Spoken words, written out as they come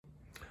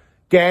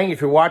Gang,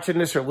 if you're watching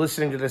this or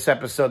listening to this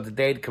episode the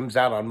day it comes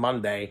out on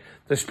Monday,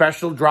 the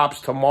special drops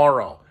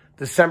tomorrow,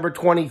 December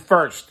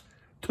 21st,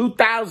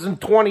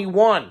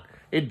 2021.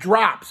 It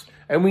drops,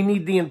 and we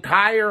need the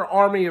entire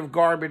army of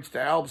garbage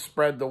to help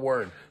spread the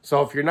word.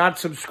 So if you're not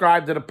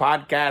subscribed to the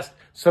podcast,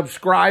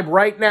 subscribe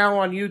right now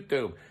on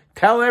YouTube.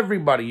 Tell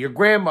everybody, your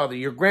grandmother,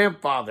 your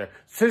grandfather,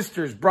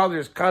 sisters,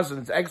 brothers,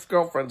 cousins,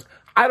 ex-girlfriends.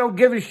 I don't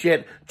give a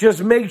shit.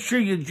 Just make sure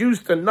you juice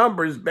the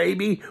numbers,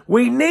 baby.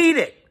 We need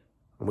it.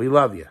 We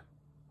love you.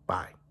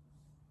 Bye.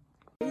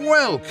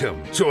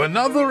 Welcome to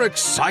another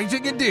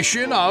exciting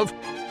edition of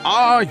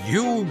Are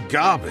You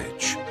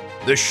Garbage?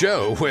 The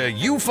show where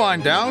you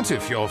find out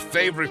if your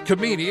favorite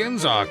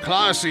comedians are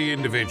classy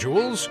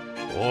individuals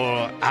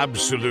or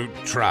absolute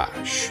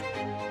trash.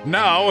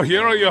 Now,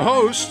 here are your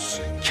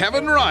hosts,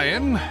 Kevin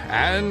Ryan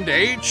and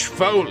H.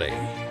 Foley.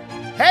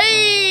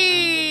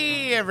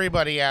 Hey,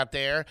 everybody out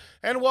there,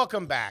 and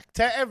welcome back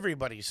to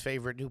everybody's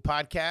favorite new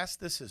podcast.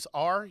 This is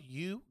Are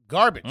You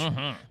Garbage?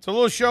 It's a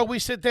little show we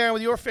sit down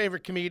with your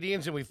favorite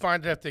comedians, and we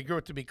find out if they grew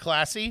up to be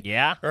classy,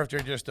 or if they're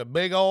just a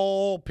big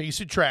old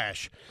piece of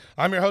trash.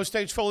 I'm your host,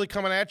 H. Foley,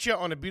 coming at you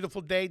on a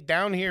beautiful day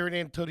down here in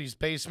Aunt Tootie's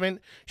basement.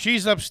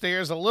 She's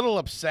upstairs, a little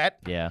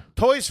upset.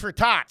 Toys for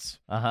Tots.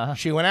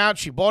 She went out,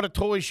 she bought a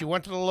toy, she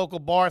went to the local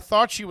bar,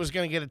 thought she was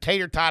going to get a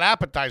tater tot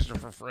appetizer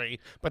for free,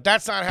 but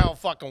that's not how it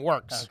fucking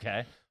works.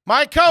 Okay.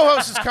 My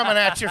co-host is coming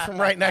at you from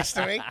right next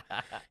to me.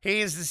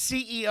 He is the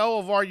CEO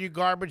of Are You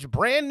Garbage?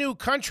 Brand new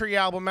country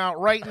album out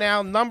right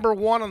now,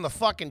 #1 on the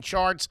fucking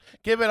charts.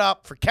 Give it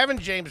up for Kevin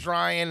James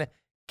Ryan,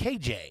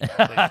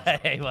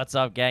 KJ. Hey, what's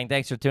up, gang?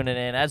 Thanks for tuning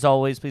in. As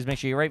always, please make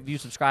sure you rate, review,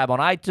 subscribe on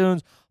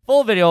iTunes.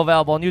 Full video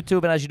available on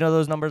YouTube, and as you know,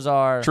 those numbers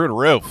are True to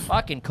roof.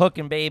 fucking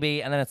cooking,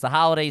 baby. And then it's the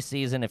holiday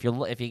season. If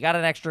you got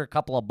an extra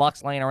couple of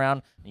bucks laying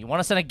around and you want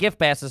to send a gift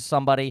basket to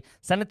somebody,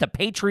 send it to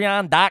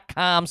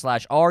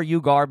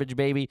patreon.com/RUGarbage,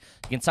 baby. You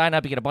can sign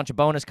up. You get a bunch of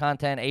bonus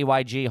content,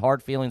 AYG,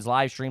 Hard Feelings,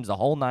 live streams, the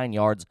whole 9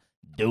 yards.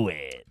 Do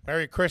it.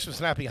 Merry Christmas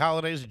and Happy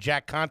Holidays to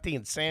Jack Conte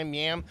and Sam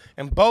Yam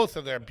and both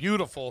of their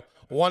beautiful,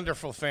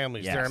 wonderful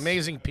families. Yes. They're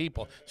amazing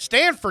people.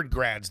 Stanford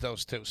grads,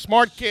 those two.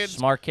 Smart kids.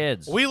 Smart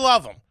kids. We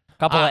love them.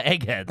 Couple of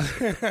eggheads.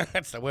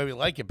 That's the way we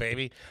like it,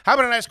 baby. How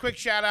about a nice quick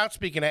shout-out,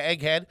 speaking of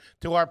Egghead,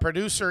 to our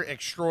producer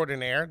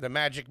extraordinaire, the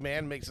Magic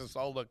Man, makes us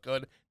all look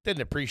good.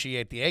 Didn't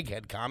appreciate the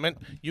Egghead comment.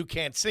 You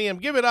can't see him.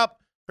 Give it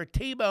up for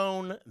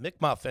T-Bone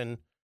McMuffin,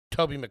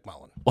 Toby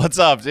McMullen. What's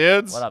up,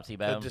 dudes? What up,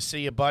 T-Bone? Good to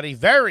see you, buddy.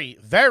 Very,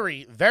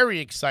 very, very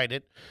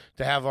excited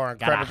to have our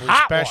incredibly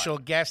special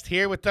guest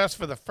here with us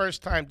for the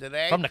first time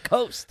today. From the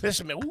coast. This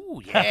is, ooh,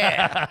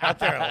 yeah, out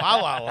there in La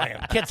La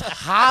Land. Kids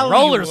Hollywood.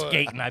 Roller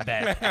skating, I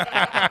bet.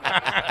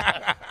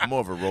 I'm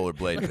more of a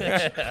rollerblade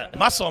bitch.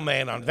 Muscle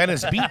Man on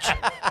Venice Beach.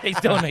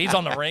 He's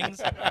on the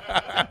rings.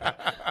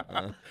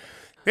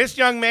 This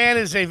young man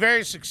is a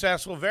very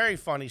successful, very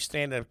funny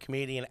stand-up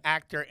comedian,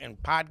 actor, and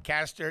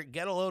podcaster.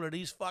 Get a load of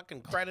these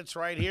fucking credits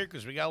right here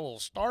because we got a little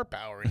star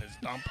power in his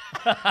dump.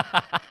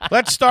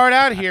 Let's start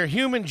out here.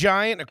 Human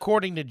Giant,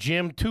 According to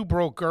Jim, Two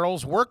Broke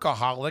Girls,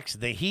 Workaholics,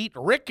 The Heat,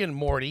 Rick and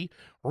Morty,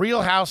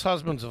 Real House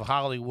Husbands of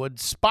Hollywood,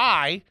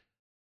 Spy,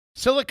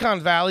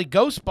 Silicon Valley,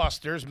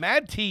 Ghostbusters,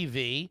 Mad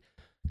TV,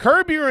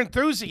 Curb Your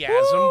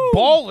Enthusiasm,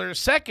 Ballers,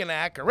 Second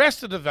Act,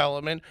 Arrested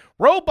Development,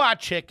 Robot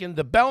Chicken,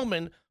 The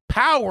Bellman,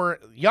 Power,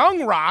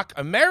 Young Rock,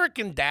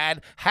 American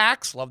Dad,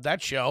 Hacks, love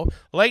that show,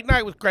 Late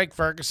Night with Greg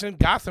Ferguson,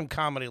 Gotham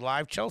Comedy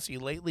Live, Chelsea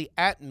Lately,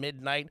 At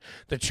Midnight,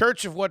 The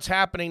Church of What's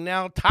Happening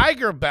Now,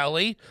 Tiger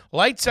Belly,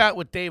 Lights Out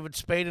with David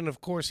Spade, and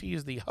of course he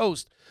is the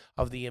host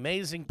of the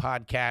amazing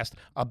podcast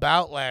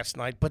About Last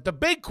Night. But the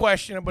big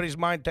question in everybody's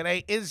mind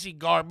today, is he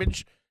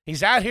garbage?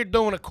 He's out here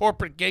doing a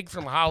corporate gig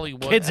from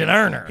Hollywood. Kid's an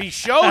earner. He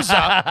shows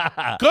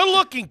up,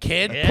 good-looking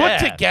kid, put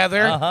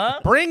together,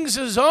 brings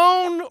his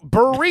own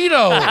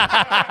burrito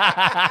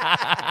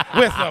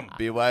with him.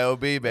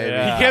 BYOB, baby.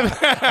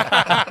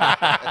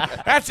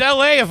 That's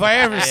L.A. if I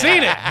ever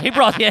seen it.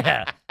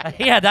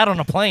 He had that on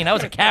a plane. That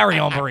was a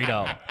carry-on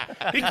burrito.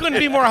 He couldn't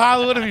be more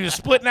Hollywood if he was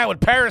splitting out with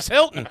Paris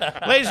Hilton.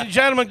 Ladies and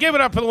gentlemen, give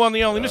it up for the one,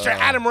 the only, Mr.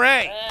 Adam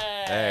Ray.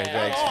 Hey,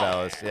 thanks,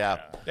 fellas. Yeah.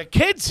 The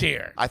kid's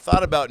here. I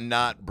thought about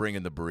not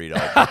bringing the burrito,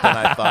 but then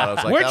I thought, I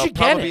was like, Where'd that'll you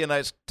get probably it? be a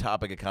nice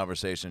topic of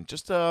conversation.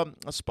 Just a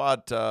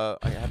spot. I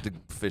have to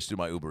fish through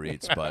my Uber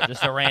Eats, but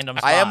Just a random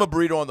spot. I am a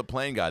burrito on the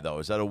plane guy, though.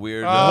 Is that a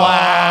weird?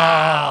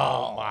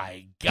 Wow. Oh,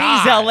 my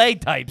God. These L.A.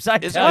 types. I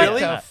Is tell it you.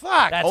 really? What the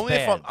fuck? That's Only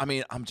bad.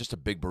 if I'm just a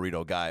big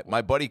burrito guy.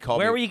 My buddy called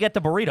Where me. will you get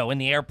the burrito? In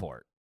the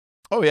airport.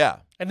 Oh, yeah.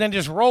 And then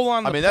just roll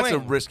on the I mean, plane. that's a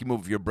risky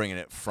move if you're bringing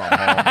it from home,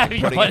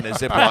 like putting it in a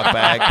Ziploc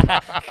bag.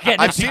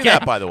 I've seen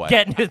that, by the way.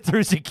 Getting it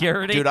through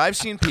security. Dude, I've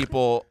seen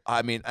people,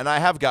 I mean, and I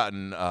have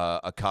gotten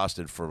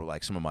accosted for,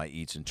 like, some of my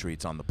eats and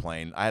treats on the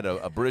plane. I had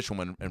a British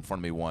woman in front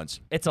of me once.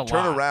 It's a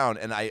Turn lot. around,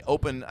 and I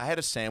had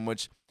a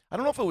sandwich. I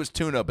don't know if it was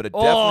tuna, but it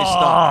definitely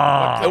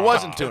stunk. It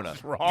wasn't tuna.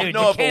 Dude, You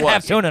know you if it can't was.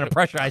 have tuna in a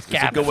pressurized It's a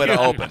cabin. good way to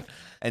open.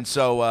 And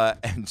so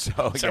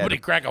Somebody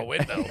crack a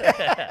window.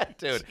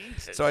 dude.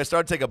 So I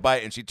start to take a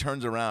bite, and she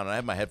turns around, and I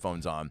have my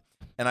headphones on.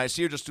 and I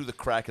see her just through the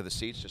crack of the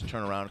seats, just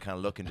turn around, kind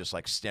of looking, just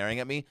like staring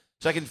at me.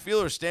 So I can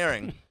feel her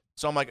staring.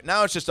 So I'm like,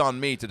 now it's just on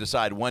me to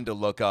decide when to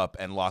look up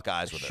and lock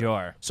eyes with her.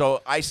 Sure.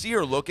 So I see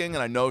her looking,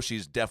 and I know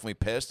she's definitely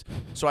pissed.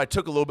 So I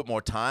took a little bit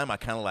more time. I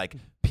kind of like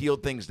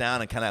peeled things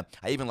down, and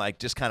I even like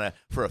just kind of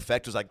for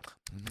effect was like,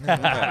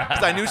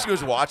 because I knew she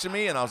was watching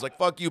me, and I was like,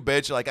 fuck you,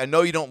 bitch. Like, I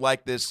know you don't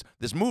like this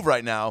move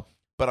right now,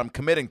 but I'm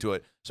committing to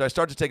it. So I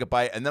start to take a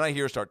bite, and then I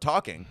hear her start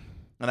talking.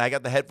 And I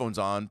got the headphones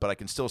on, but I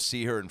can still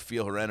see her and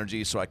feel her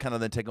energy. So I kind of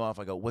then take them off.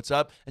 I go, what's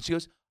up? And she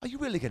goes, are you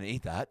really going to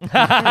eat that? And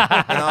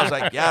I was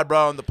like, yeah,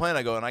 bro, on the plane.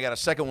 I go, and I got a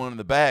second one in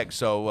the bag.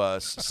 So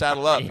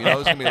saddle up. You know,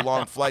 it's going to be a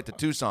long flight to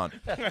Tucson.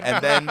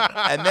 And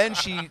then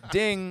she,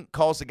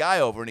 calls the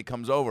guy over, and he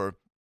comes over.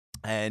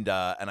 And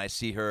I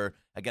see her,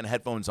 again,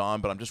 headphones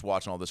on, but I'm just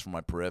watching all this from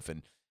my periph.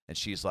 And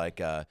she's like,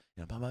 so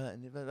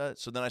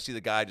then I see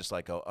the guy just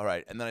like go, all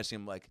right. And then I see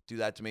him like do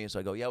that to me. So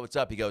I go, yeah, what's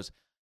up? He goes,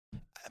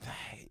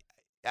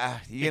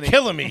 you're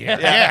killing me here.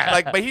 Yeah.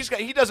 Like, but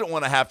he doesn't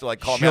want to have to like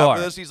call me out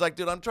for this. He's like,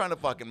 dude, I'm trying to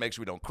fucking make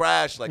sure we don't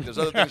crash. Like, there's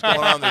other things going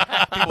on.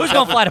 Who's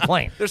gonna fly the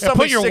plane? There's somebody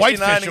put your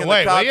whitefish in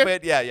away, the will you?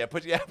 cockpit. Yeah,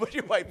 put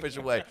your whitefish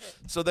away.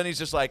 So then he's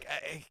just like,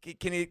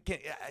 can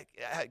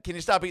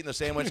you stop eating the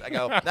sandwich? I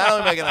go, not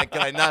only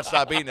can I not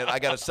stop eating it, I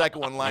got a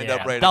second one lined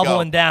up ready to go.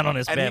 Doubling down on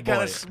his and bad he kind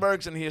boy. of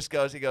smirks and he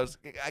goes,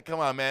 come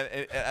on, man.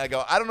 And I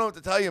go, I don't know what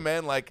to tell you,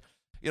 man. Like,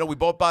 you know, we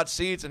both bought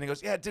seats, and he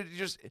goes, yeah, dude,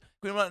 can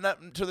we not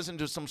turn this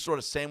into some sort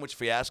of sandwich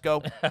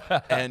fiasco?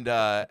 and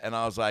I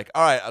was like,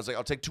 all right. I was like,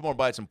 I'll take 2 more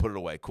bites and put it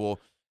away. Cool.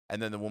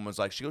 And then the woman was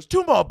like, she goes,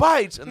 2 more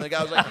bites. And the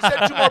guy was like, he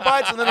said 2 more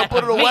bites, and then I'll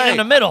put it away. Meet in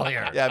the middle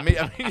here. Yeah, I'm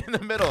meeting in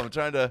the middle. I'm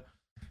trying to,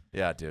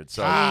 yeah, dude.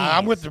 So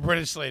I'm with the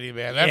British lady,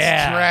 man. That's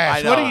Yeah. trash.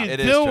 I know, What are you it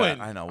is doing?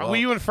 trash. I know. Were Well-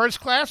 you in first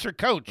class or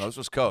coach? no, this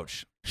was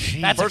coach.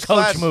 That's First a coach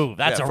class- move.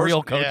 That's yeah, a first-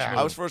 real coach yeah. move.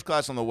 I was first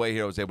class on the way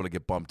here. I was able to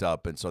get bumped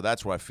up, and so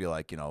that's where I feel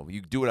like, you know, you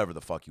do whatever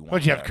the fuck you want.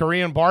 What, you have there.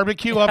 Korean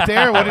barbecue up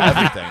there? What is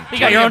Everything. You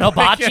got your own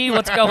hibachi?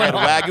 What's We going had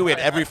on? Wagyu. We had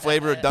every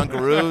flavor of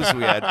Dunkaroos.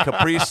 We had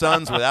Capri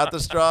Suns without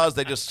the straws.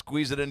 They just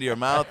squeeze it into your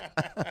mouth.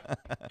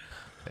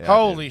 Yeah,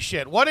 Holy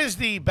shit. What is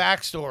the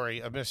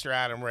backstory of Mr.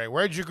 Adam Ray?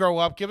 Where'd you grow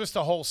up? Give us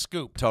the whole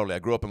scoop. Totally. I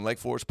grew up in Lake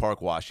Forest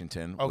Park,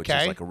 Washington, which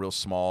Okay. is like a real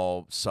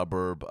small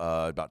suburb,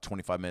 about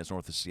 25 minutes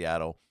north of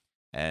Seattle.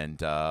 And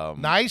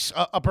Nice?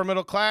 Upper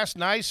middle class?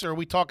 Nice? Or are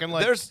we talking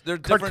like there's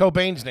Kurt different.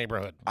 Cobain's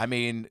neighborhood? I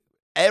mean,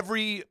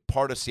 every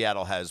part of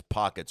Seattle has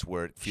pockets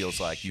where it feels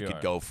like you could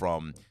Sure. go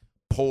from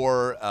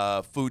poor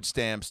food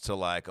stamps to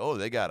like, oh,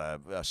 they got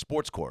a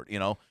sports court, you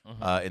know,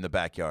 in the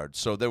backyard.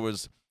 So there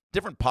was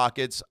different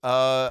pockets.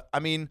 I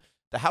mean,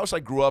 the house I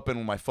grew up in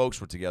when my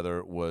folks were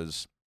together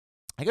was,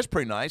 I guess,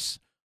 pretty nice.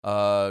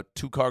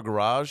 2-car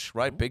garage,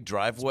 right? Big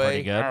driveway.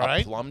 pretty good. All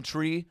right. A plum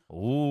tree.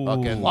 Ooh.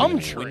 Fucking- Plum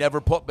we tree. never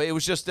put, but it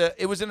was just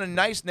it was in a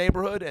nice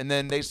neighborhood, and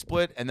then they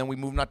split, and then we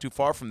moved not too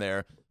far from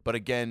there. But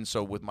again,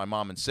 so with my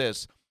mom and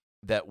sis,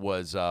 that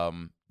was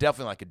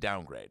definitely like a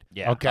downgrade.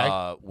 Yeah. Okay.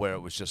 Where it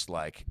was just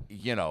like,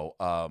 you know,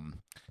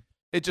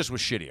 it just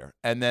was shittier.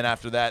 And then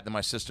after that, then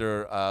my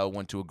sister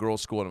went to a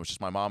girls' school, and it was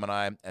just my mom and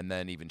I, and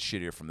then even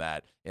shittier from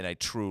that in a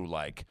true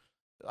like.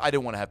 I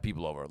didn't want to have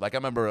people over. Like, I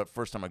remember the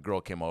first time a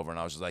girl came over, and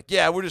I was just like,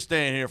 yeah, we're just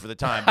staying here for the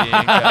time being.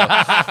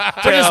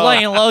 We're just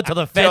laying low till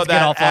the till feds get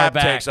that off our app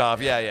back. takes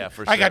off. Yeah,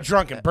 for sure. I got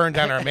drunk and burned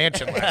down our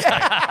mansion last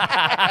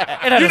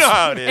night. It had You a, know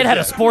how it is, It had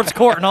yeah. a sports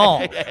court and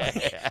all.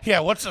 Yeah,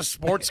 what's a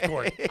sports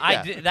court?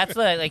 That's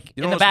like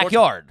You in know the what sports-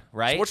 backyard,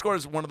 right? Sports court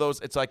is one of those.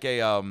 It's like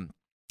a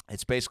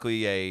it's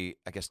basically a,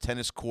 I guess,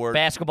 tennis court.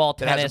 Basketball,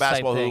 That has a tennis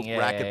basketball type hoop, thing. Yeah,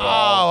 yeah, racquetball.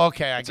 yeah. Oh,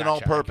 okay. It's an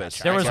all-purpose.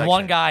 There was Gotcha.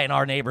 one guy in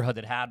our neighborhood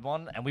that had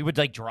one, and we would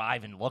like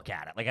drive and look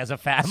at it, like as a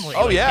family.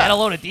 Oh, like, yeah. get a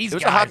load of these It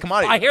was guys. a hot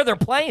commodity. I hear they're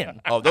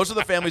playing. Oh, those are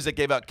the families that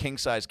gave out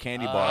king-size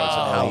candy bars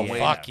Oh, on Halloween.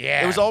 fuck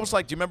yeah. It was almost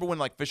like, do you remember when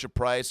like Fisher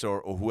Price or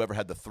whoever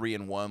had the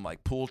 3-in-1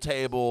 like pool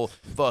table,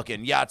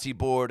 fucking Yahtzee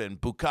board, and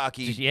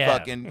bukkake, Yeah.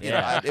 fucking, you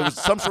Yeah. know, it was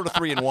some sort of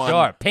 3-in-1.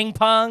 Sure, ping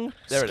pong,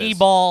 There it skee is.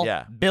 ball,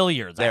 Yeah.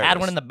 billiards. There I it had is.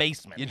 one in the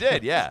basement. You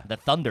did, yeah. The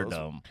Thunderdome.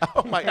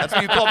 Oh my, that's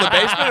what you called the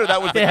basement, or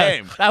that was the Yeah,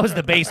 game? that was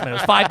the basement. It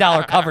was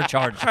 $5 cover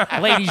charge.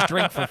 Ladies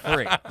drink for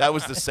free. That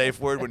was the safe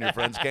word when your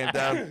friends came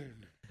down.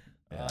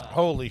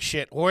 Holy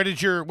shit. Where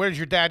did your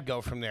dad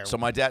go from there? So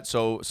my dad,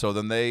 so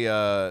then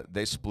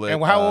they split.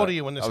 And how old are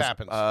you when this I was,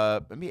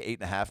 happens? Maybe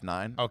 8.5,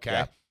 9. Okay.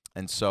 Yeah.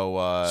 And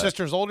so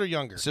Sister's older,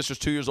 younger? sister's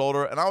 2 years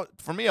older, and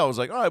for me, I was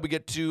like, all right,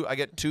 I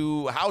get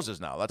 2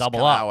 houses now. That's Double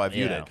kinda up, how I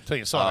viewed yeah. it. Until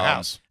you saw the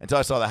house. Until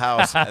I saw the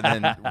house, and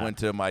then went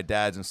to my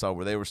dad's and saw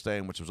where they were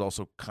staying, which was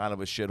also kind of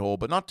a shithole,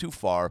 but not too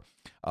far.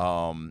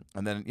 And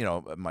then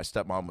my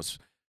stepmom was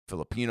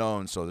Filipino,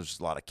 and so there's just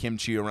a lot of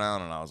kimchi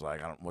around, and I was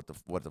like, what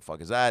the fuck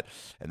is that?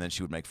 And then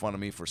she would make fun of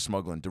me for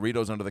smuggling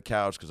Doritos under the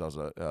couch because I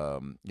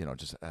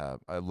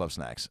was I love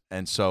snacks,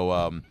 and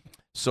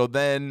so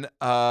then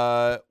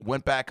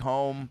went back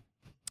home.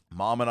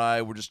 Mom and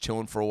I were just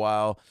chilling for a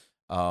while.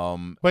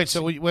 Wait,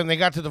 so when they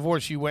got to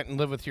divorce, you went and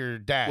lived with your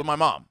dad? With my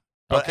mom.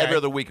 But Okay. every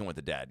other weekend with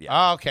the dad, yeah.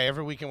 Oh, okay,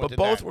 every weekend with But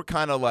the both dad. were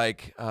kind of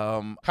like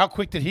How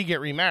quick did he get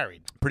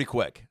remarried? pretty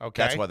quick.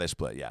 Okay. That's why they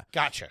split, yeah.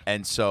 Gotcha.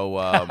 And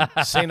so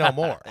Say no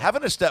more.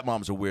 having a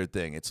stepmom's a weird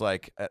thing. It's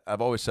like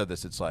I've always said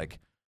this. It's like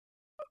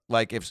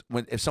if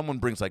someone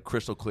brings like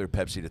crystal clear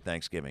Pepsi to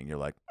Thanksgiving, you're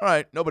like, all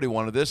right, nobody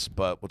wanted this,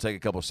 but we'll take a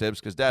couple sips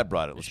because Dad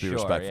brought it. Let's be Sure,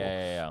 respectful.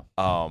 Yeah.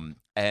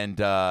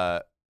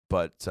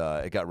 But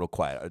it got real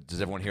quiet.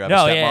 Does everyone here have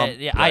No, a yeah, stepmom?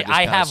 yeah, Do I just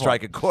kinda have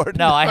strike one. a chord.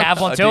 No, I have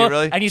one Oh, too. do you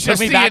really? And you took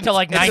Just me the- back to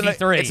like it's an-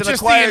 93. it's an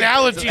Just acquired- the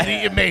analogy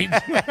that you made.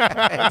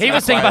 He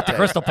was thinking about the acquired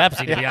Crystal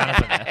Pepsi, to be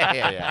honest with you.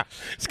 yeah.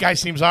 This guy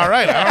seems all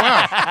right.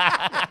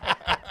 I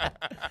don't know.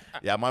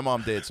 Yeah, my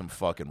mom dated some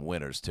fucking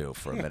winners too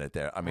for a minute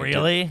there. I mean,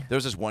 Really? there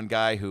was this one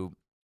guy who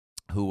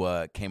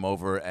came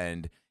over,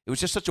 and it was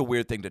just such a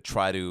weird thing to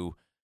try to,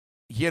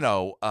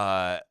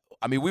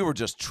 I mean, we were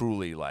just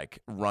truly like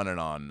running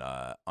on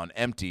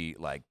empty.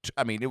 Like,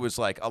 I mean, it was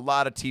like a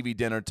lot of TV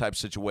dinner type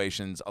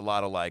situations, a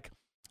lot of like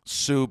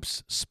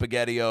soups,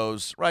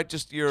 SpaghettiOs, right?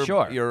 Just your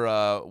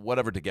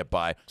whatever to get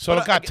by. So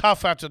But it got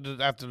tough after the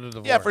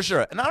divorce. yeah, for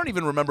sure. And I don't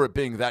even remember it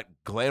being that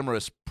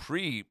glamorous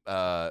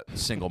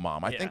pre-single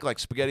mom. I think like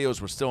SpaghettiOs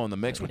were still in the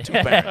mix with two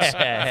parents.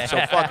 So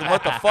fucking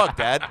what the fuck,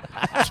 Dad?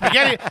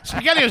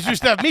 SpaghettiOs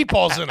used to have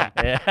meatballs in them.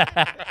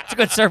 It's a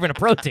good serving of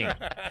protein.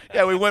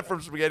 Yeah, we went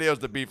from SpaghettiOs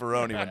to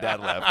beefaroni when Dad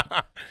left.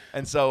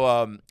 And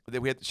so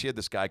she had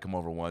this guy come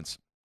over once.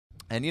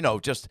 And,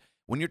 just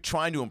when you're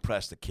trying to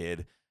impress the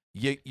kid,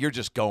 you're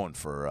just going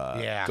for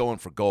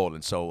gold.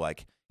 And so,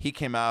 like, he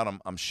came out,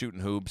 I'm shooting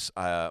hoops.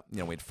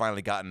 We'd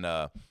finally gotten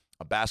a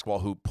basketball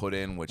hoop put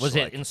in, which Was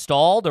it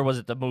installed or was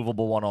it the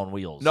movable one on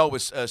wheels? No, it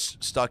was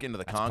stuck into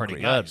the concrete,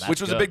 pretty good.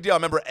 which was That's a big deal. I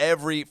remember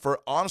for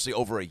honestly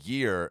over a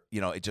year,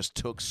 it just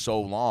took so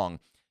long.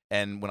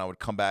 And when I would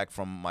come back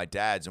from my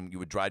dad's and you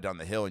would drive down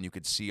the hill and you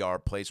could see our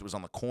place, it was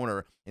on the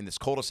corner in this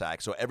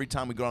cul-de-sac. So every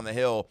time we go on the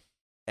hill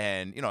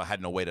and, I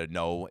had no way to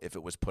know if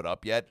it was put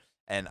up yet.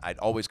 And I'd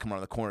always come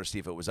around the corner to see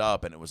if it was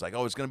up. And it was like,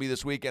 oh, it's going to be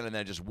this weekend. And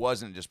then it just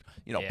wasn't. Just,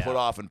 put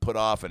off.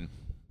 And,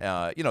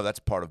 that's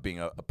part of being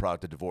a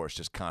product of divorce,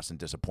 just constant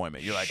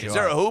disappointment. You're like, is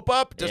there a hoop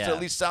up just to Yeah.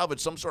 at least salvage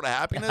some sort of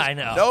happiness? I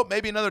know. Nope,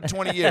 maybe another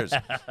 20 years.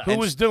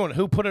 Who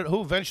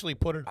eventually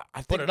put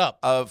it up?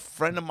 A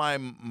friend of my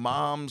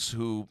mom's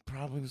who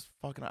probably was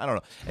fucking, I don't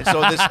know. And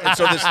so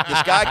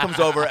this guy comes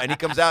over and he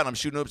comes out and I'm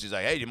shooting hoops. He's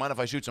like, hey, do you mind if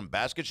I shoot some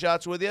basket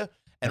shots with you?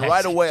 And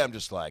right away I'm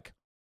just like,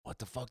 what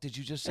the fuck did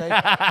you just say?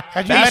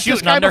 Had you met this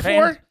shooting guy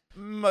underhand?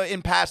 before?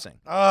 In passing.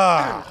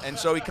 Ah. And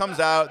so he comes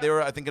out. They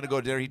were, I think, going to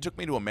go to dinner. He took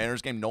me to a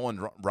Mariners game,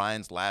 Nolan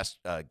Ryan's last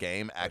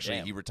game. Actually,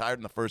 damn. he retired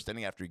in the first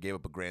inning after he gave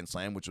up a grand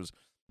slam, which was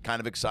kind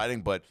of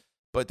exciting. But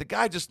the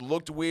guy just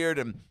looked weird,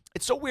 and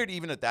it's so weird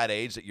even at that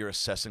age that you're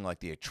assessing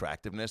like the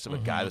attractiveness of a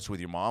guy that's with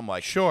your mom.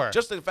 Like, Sure.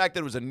 just the fact that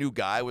it was a new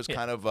guy was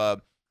kind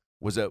of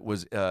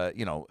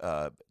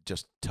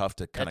just tough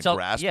to kind of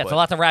grasp. Yeah, it's a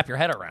lot to wrap your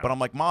head around. But I'm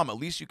like, Mom, at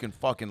least you can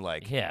fucking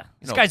like. Yeah.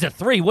 This guy's a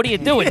 3. What are you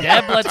doing,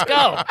 Deb? Let's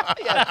go.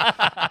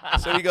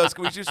 So he goes,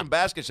 can we shoot some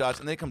basket shots?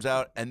 And then he comes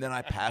out, and then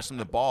I pass him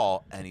the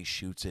ball, and he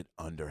shoots it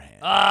underhand.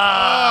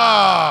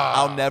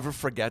 I'll never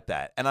forget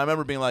that. And I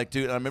remember being like,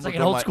 dude, I remember It's like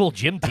an old school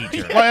gym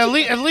teacher. Well,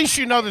 at least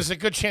there's a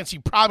good chance he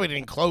probably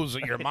didn't close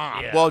at your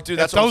mom. Well, dude,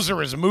 If those are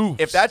his moves.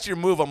 If that's your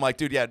move, I'm like,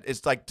 dude, yeah,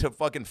 it's like to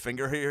fucking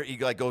finger here. He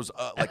like goes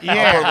upper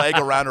Yeah. leg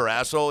around her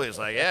asshole. He's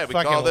like, yeah, we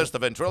Fucking call this the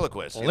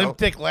ventriloquist. you know? Limp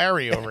Dick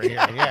Larry over here.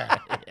 Yeah.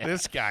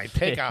 This guy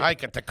take a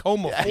hike at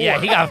Tacoma 4. Yeah,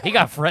 he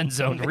got friend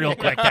zoned real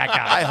quick. That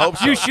guy. I hope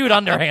so. You shoot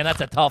underhand.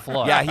 That's a tough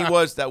look. Yeah, he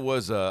was. That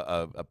was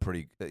a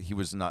pretty. He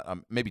was not.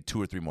 Maybe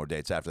 2 or 3 more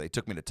dates after that. He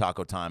took me to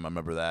Taco Time. I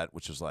remember that,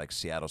 which was like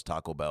Seattle's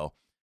Taco Bell.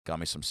 Got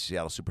me some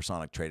Seattle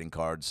Supersonic trading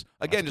cards.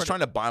 Again, just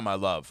trying to buy my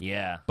love.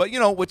 Yeah. But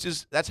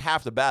that's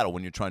half the battle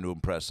when you're trying to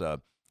impress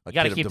a You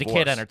got to kid of keep the divorce.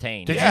 kid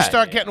entertained. Did you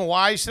start getting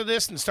wise to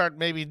this and start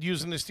maybe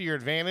using this to your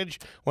advantage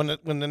when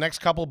the next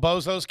couple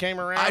bozos came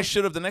around? I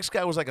should have. The next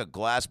guy was like a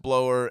glass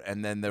blower,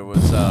 and then there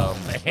was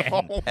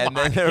and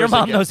then there Your was a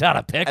mom guy- knows how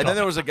to pick And then 'em.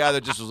 there was a guy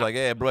that just was like,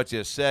 "Hey, I brought you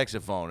a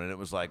saxophone," and it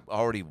was like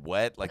already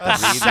wet, like the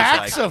reed was like, yeah.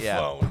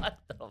 saxophone.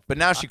 But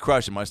now she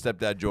crushed him. My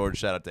stepdad George,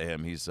 shout out to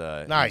him. He's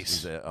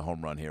Nice. He's a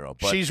home run hero.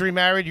 But She's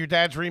remarried. Your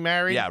dad's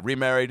remarried. yeah,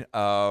 remarried.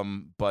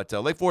 But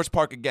Lake Forest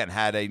Park again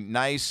had a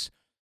nice,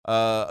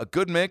 a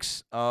good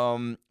mix.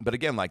 But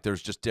again, like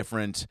there's just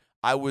different.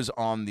 I was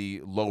on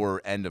the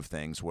lower end of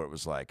things where it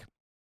was like,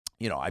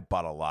 I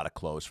bought a lot of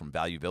clothes from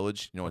Value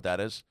Village. You know what that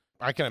is?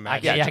 I can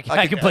imagine.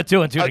 I can put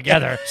 2 and 2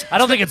 together. I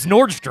don't think it's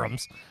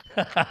Nordstrom's.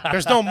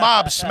 There's no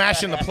mob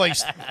smashing the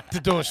place to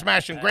do a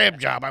smash and grab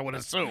job, I would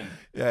assume.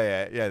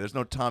 Yeah. There's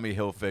no Tommy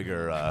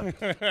Hilfiger.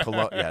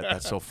 Yeah,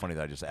 that's so funny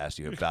that I just asked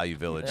you. Value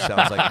Village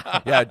sounds like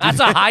yeah. That's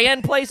a high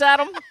end place,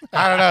 Adam.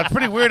 I don't know. It's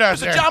pretty weird out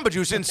There's a there. Jamba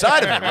Juice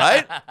inside of it,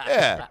 right?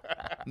 Yeah.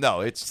 No,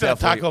 it's Instead of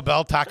definitely Taco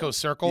Bell, Taco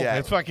Circle. Yeah.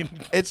 It's fucking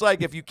It's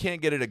like if you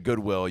can't get it at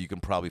Goodwill, you can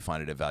probably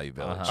find it at Value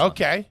Village.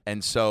 okay.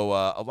 And so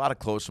a lot of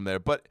clothes from there.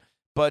 But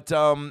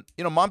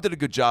Mom did a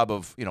good job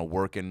of,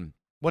 working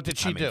What did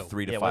she do?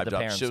 3 to Yeah, what 5 the jobs.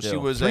 parents She do.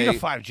 was 3 to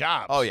 5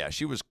 jobs. Oh yeah,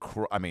 she was.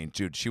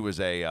 Dude, she was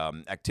a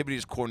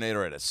activities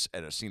coordinator at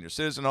a senior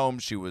citizen home.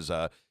 She was.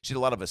 She did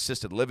a lot of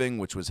assisted living,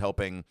 which was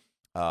helping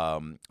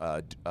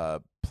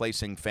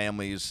placing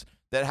families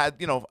that had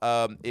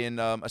in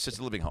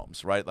assisted living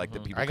homes, right? Like the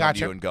people I come to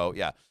gotcha. you and go,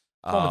 yeah.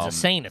 Woman's a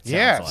saint. It sounds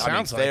yeah, like.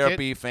 sounds like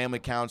therapy, family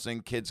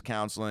counseling, kids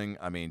counseling.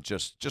 I mean,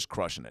 just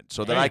crushing it.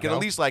 So that There I you can go.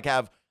 at least like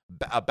have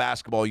a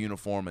basketball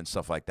uniform and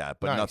stuff like that,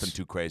 but Nice. nothing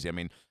too crazy. I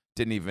mean,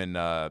 didn't even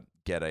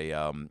get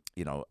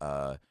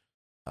a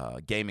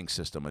gaming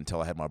system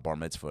until I had my bar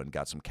mitzvah and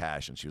got some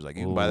cash. And she was like,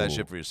 "You can buy that Ooh.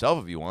 shit for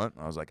yourself if you want."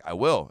 I was like, "I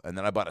will." And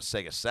then I bought a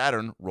Sega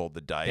Saturn, rolled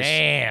the dice.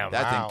 Damn.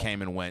 That Wow. thing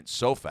came and went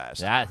so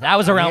fast. That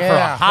was around for a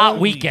Yeah, hot holy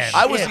weekend.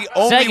 I was shit. the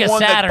only Sega one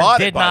that Saturn bought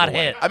did it, by not the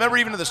way. hit. I remember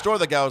even at the store,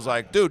 the guy was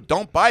like, "Dude,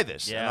 don't buy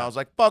this." And Yeah. I was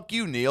like, "Fuck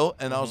you, Neil."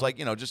 And I was like,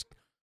 just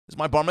it's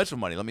my bar mitzvah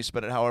money. Let me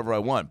spend it however I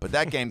want. But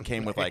that game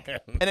came with like,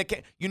 and it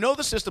came,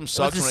 the system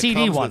sucks a when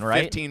CD it comes one, with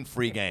right? 15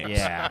 free games.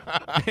 Yeah.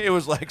 It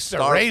was like The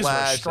Star Rays were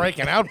Flash.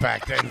 striking out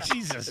back then.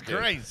 Jesus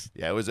Christ.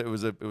 Yeah, it was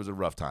a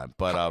rough time.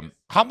 But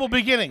Humble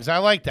beginnings. I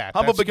like that.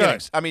 humble That's good.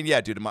 beginnings. I mean,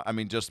 yeah, dude.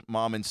 Just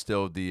mom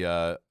instilled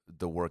the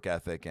work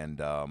ethic and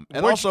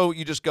Where'd also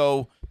you just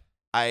go.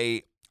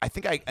 I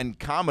think in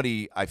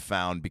comedy I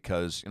found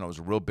because I was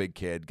a real big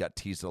kid, got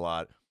teased a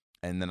lot,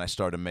 and then I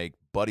started to make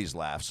buddies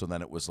laugh. So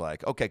then it was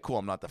like, okay, cool.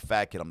 I'm not the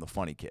fat kid. I'm the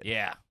funny kid.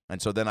 Yeah.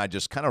 And so then I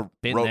just kind of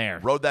Been there.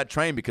 rode that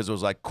train because it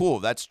was like, cool.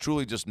 That's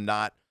truly just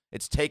not.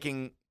 It's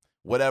taking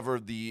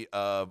whatever the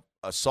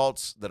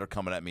assaults that are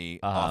coming at me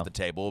off the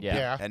table. Yeah.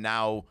 Yeah. And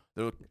now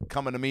they're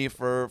coming to me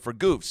for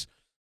goofs.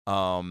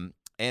 And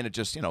it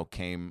just,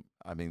 came,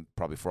 I mean,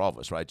 probably for all of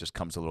us, right? It just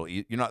comes a little,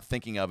 you're not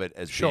thinking of it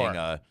as Sure. being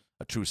a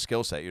true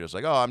skill set. You're just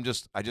like,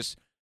 I just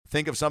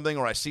think of something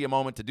or I see a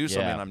moment to do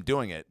something Yeah. and I'm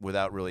doing it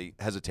without really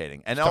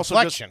hesitating. And It's also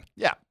deflection. just,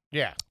 yeah,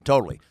 Yeah.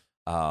 totally.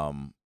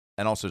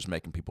 And also just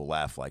making people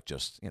laugh, like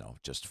just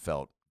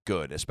felt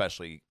good,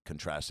 especially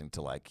contrasting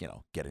to like,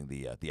 getting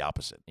the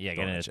opposite. Yeah,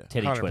 thrown getting a at you.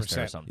 titty 100%.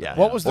 twister or something. Yeah.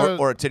 What was the-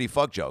 or a titty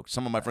fuck joke?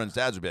 Some of my friends'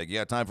 dads would be like, "You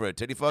got time for a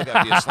titty fuck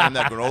after you slam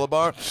that granola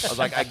bar?" I was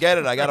like, "I get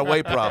it. I got a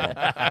weight problem."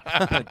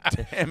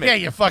 Damn it. Yeah,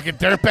 you fucking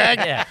dirtbag.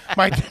 Yeah.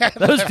 My dad.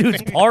 Those left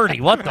dudes me- party.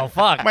 What the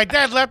fuck? My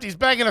dad left. He's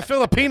bagging a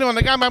Filipino, and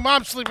the guy my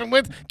mom's sleeping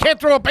with can't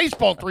throw a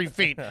baseball 3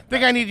 feet.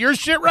 Think I need your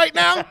shit right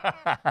now?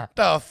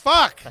 The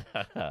fuck?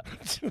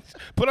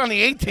 Put on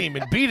the A team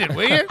and beat it,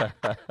 will you?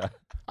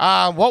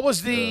 What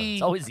was the?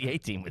 It's always the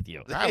A-team with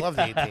you. I love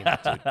the A team.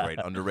 It's a great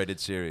underrated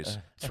series.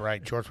 That's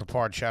right, George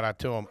Papard. Shout out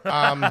to him.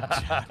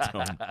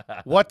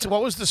 What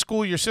was the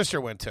school your sister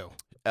went to?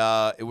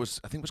 I think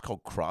it was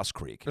called Cross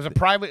Creek. It was a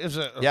private. It was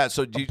a Yeah,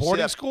 so do you see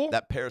boarding that, school?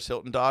 That Paris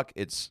Hilton doc,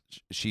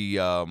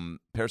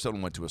 Paris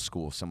Hilton went to a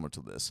school similar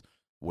to this,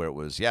 where it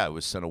was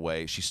sent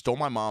away. She stole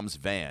my mom's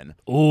van.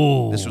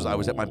 Ooh. I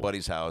was at my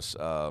buddy's house.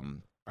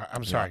 I'm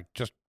sorry.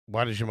 Just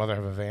why does your mother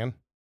have a van?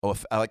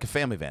 Like a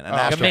family van, an Oh,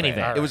 like a Astro van.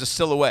 minivan. It was a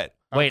Silhouette.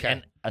 Wait,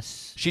 Okay. and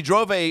She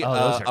drove a Oh,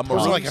 those are a cool. It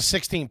was maroon. like a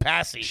 16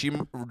 Passy. She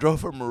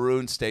drove a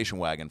maroon station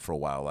wagon for a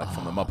while, like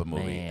from the Muppet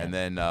movie, man. and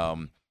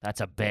then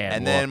that's a bad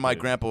and then look, my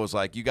dude. grandpa was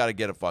like, "You got to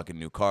get a fucking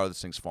new car. This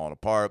thing's falling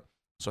apart."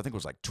 So I think it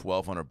was like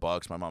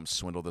 $1,200. My mom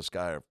swindled this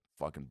guy or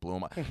fucking blew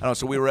him. I don't know.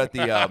 So we were at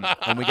the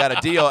and we got a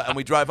deal, and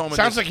we drive home. And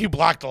Sounds this- like you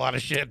blocked a lot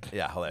of shit.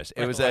 yeah, hilarious.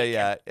 It was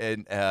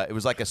it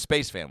was like a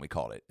space van. We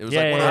called it. It was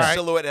Yeah, like one yeah, of those yeah.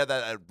 Silhouette had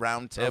that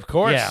round tip. Of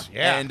course. Yeah.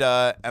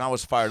 Yeah. And I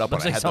was fired up.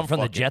 Looks when I like had something from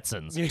the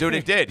fucking- Jetsons. Dude,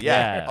 it did.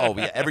 Yeah. Yeah. Oh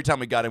yeah. Every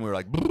time we got in, we were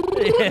like,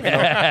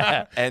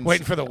 and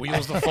Waiting for the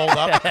wheels to fold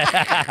up.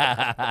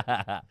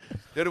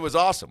 dude, it was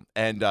awesome.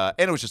 And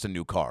it was just a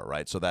new car,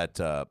 right? So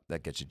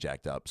that gets you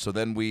jacked up. So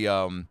then we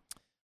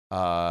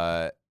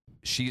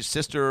she's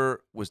sister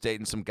was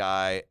dating some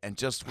guy and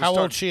just How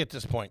old is she at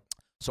this point?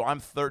 So I'm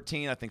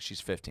 13. I think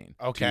she's 15.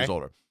 Okay. 2 years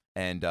older.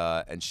 And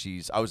I was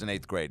in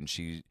 8th grade,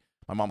 and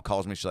my mom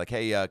calls me. She's like,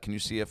 "Hey, can you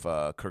see if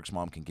Kirk's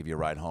mom can give you a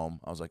ride home?"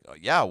 I was like, "Oh,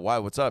 yeah, why?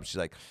 What's up?" She's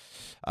like,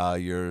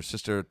 "Your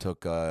sister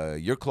took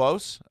your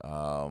clothes.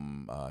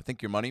 I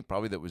think your money,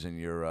 probably that was in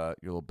your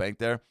little bank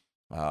there.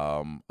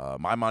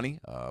 My money,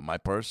 my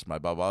purse, my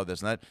blah blah,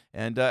 this and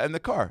that, and the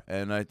car.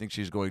 And I think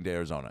she's going to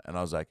Arizona." And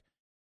I was like,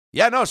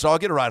 "Yeah, no, so I'll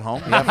get a ride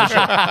home." Yeah, for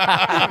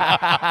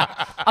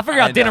sure. I'll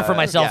figure out dinner for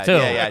myself yeah, too.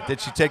 Yeah. Did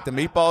she take the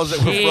meatballs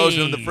that were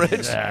frozen in the fridge?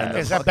 Jesus. And the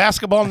Is that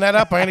basketball net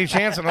up by any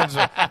chance? I know it's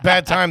a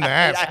bad time to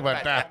ask,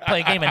 but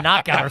Play a game of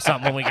knockout or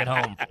something when we get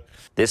home.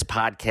 This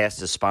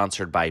podcast is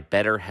sponsored by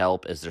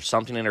BetterHelp. Is there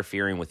something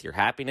interfering with your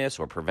happiness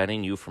or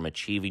preventing you from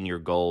achieving your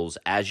goals?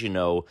 As you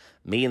know,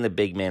 me and the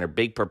big man are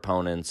big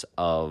proponents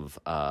of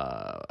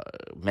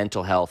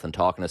mental health and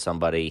talking to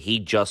somebody. He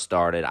just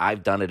started.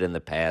 I've done it in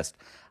the past.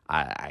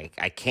 I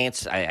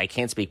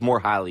can't speak more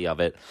highly of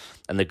it.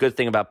 And the good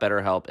thing about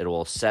BetterHelp, it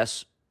will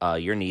assess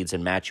your needs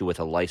and match you with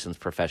a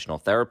licensed professional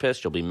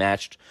therapist. You'll be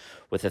matched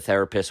with a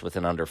therapist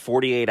within under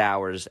 48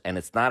 hours, and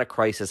it's not a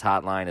crisis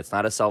hotline. It's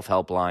not a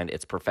self-help line.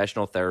 It's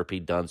professional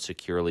therapy done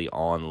securely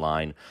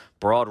online.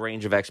 Broad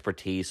range of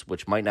expertise,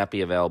 which might not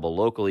be available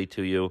locally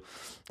to you,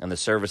 and the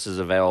service is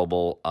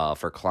available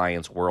for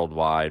clients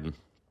worldwide.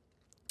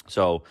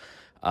 So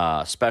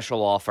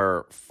Special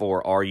offer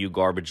for Are You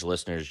Garbage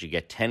listeners. You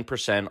get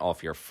 10%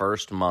 off your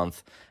first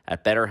month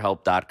at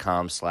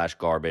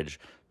betterhelp.com/garbage.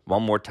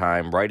 One more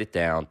time, write it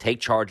down. Take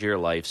charge of your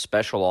life.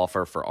 Special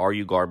offer for Are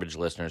You Garbage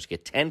listeners.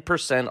 Get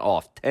 10%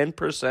 off.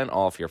 10%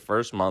 off your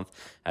first month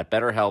at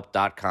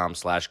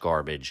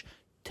betterhelp.com/garbage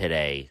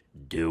today.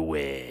 Do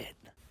it.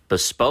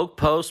 Bespoke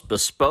Post,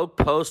 Bespoke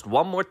Post.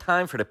 One more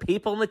time for the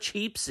people in the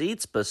cheap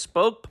seats.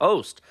 Bespoke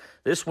Post.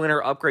 This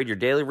winter, upgrade your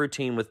daily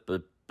routine with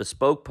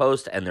Bespoke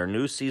Post and their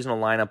new seasonal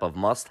lineup of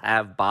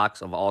must-have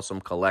box of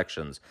awesome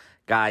collections.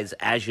 Guys,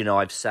 as you know,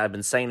 I've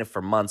been saying it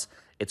for months.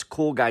 It's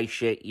cool guy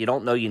shit you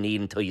don't know you need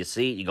until you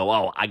see it. You go,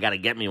 oh, I got to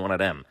get me one of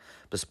them.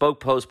 Bespoke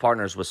Post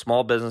partners with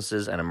small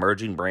businesses and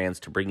emerging brands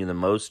to bring you the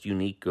most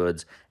unique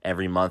goods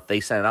every month. They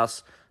sent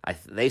us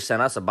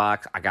a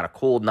box. I got a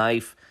cool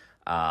knife.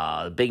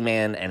 The big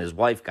man and his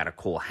wife got a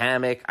cool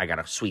hammock. I got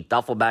a sweet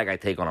duffel bag I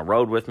take on a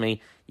road with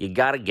me. You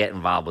got to get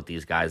involved with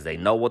these guys. They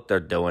know what they're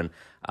doing.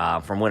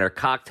 From winter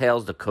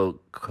cocktails to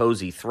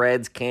cozy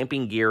threads,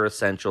 camping gear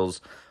essentials,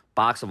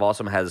 Box of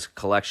Awesome has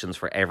collections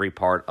for every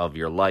part of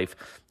your life.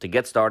 To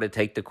get started,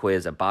 take the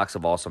quiz at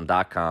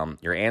boxofawesome.com.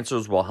 Your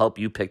answers will help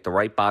you pick the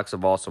right Box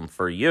of Awesome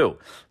for you.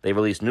 They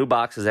release new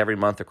boxes every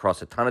month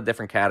across a ton of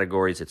different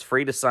categories. It's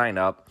free to sign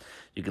up.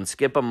 You can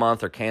skip a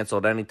month or cancel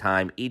at any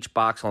time. Each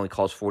box only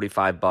costs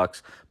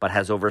 $45, but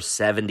has over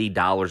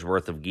 $70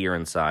 worth of gear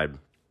inside.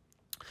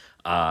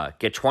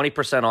 Get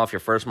 20% off your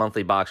first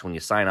monthly box when you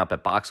sign up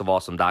at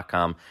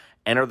boxofawesome.com.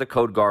 Enter the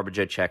code GARBAGE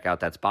at checkout.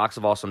 That's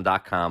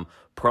boxofawesome.com.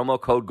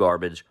 Promo code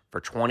GARBAGE for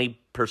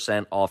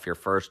 20% off your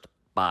first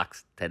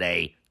box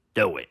today.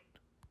 Do it.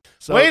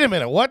 So, Wait a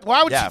minute. What?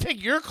 Why would Yeah. she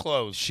take your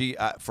clothes? She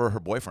for her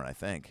boyfriend, I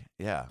think.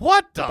 Yeah.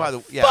 What the By the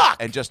fuck? yeah,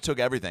 and just took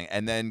everything,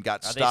 and then got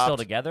Are stopped. they still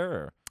together?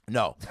 Or?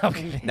 No.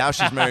 Okay. Now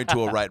she's married to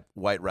a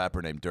white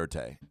rapper named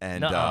Dirte,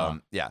 and Nuh-uh.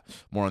 yeah,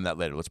 more on that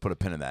later. Let's put a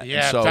pin in that.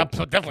 Yeah, And so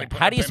definitely. put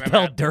How a do you pin in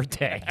spell that. dirty?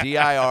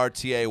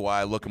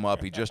 Dirtay. Look him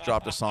up. He just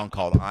dropped a song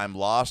called "I'm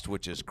Lost,"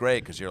 which is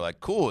great because you're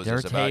like, cool. Is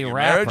this Dirte about your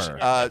rapper.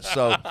 marriage?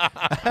 So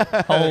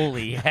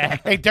Holy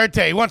heck. Hey,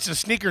 Dirte, he wants his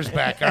sneakers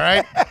back, all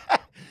right?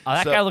 Oh,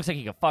 that So- guy looks like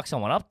he could fuck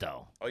someone up,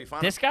 though. oh, you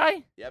found This him?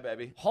 guy? Yeah,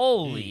 baby.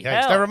 Holy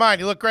Thanks. hell. Never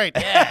mind. You look great.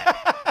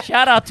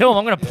 Shout out to him.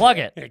 I'm going to plug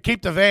it. Yeah,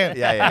 keep the van.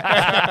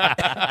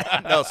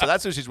 Yeah. No, so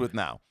that's who she's with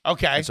now.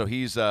 Okay. And so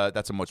he's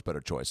that's a much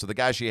better choice. So the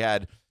guy she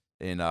had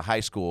in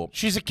high school,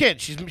 She's a kid.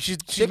 She's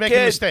kid, making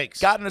mistakes.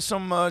 got into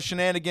some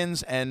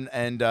shenanigans, and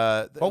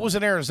What was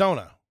in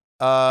Arizona?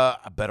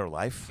 a better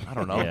life. I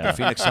don't know. Yeah.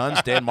 Phoenix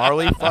Suns, Dan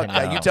Marley. Fuck know.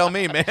 that. You tell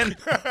me, man.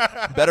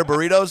 Better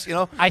burritos, you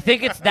know. I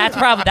think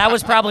that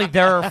was probably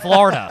their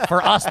Florida.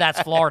 For us,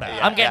 that's Florida.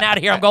 I'm getting out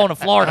of here. I'm going to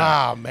Florida.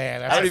 Oh,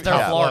 man. That's That's a their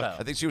tough Florida. look.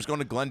 I think she was going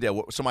to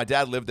Glendale. So my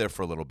dad lived there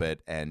for a little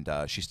bit, and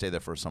she stayed there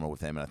for a summer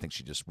with him. And I think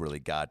she just really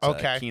got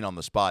Okay. keen on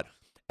the spot.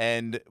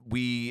 And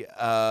we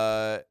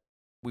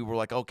were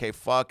like, okay,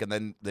 fuck. And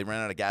then they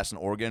ran out of gas in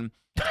Oregon,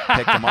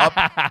 picked them up,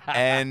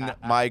 and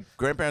my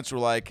grandparents were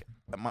like,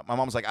 my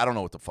mom was like, I don't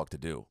know what the fuck to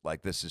do.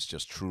 Like, this is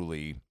just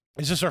truly.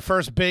 Is this her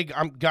first big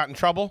got in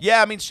trouble?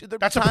 Yeah, I mean, there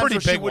That's a were times pretty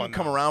where she big wouldn't one,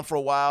 come though. around for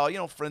a while. You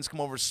know, friends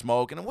come over to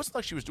smoke, and it wasn't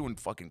like she was doing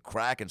fucking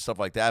crack and stuff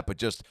like that, but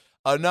just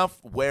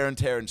enough wear and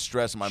tear and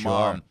stress on my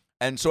mom.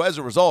 And so as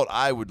a result,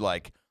 I would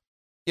like,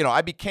 you know,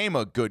 I became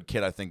a good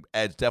kid. I think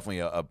it's definitely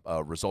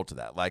a result of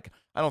that. Like,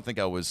 I don't think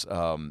I was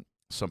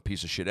some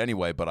piece of shit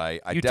anyway, but I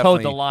You definitely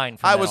towed the line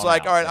from I then was on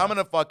like, out, all right, yeah. I'm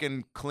gonna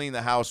fucking clean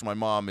the house when my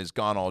mom is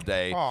gone all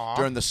day Aw.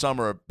 during the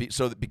summer,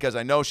 because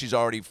I know she's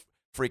already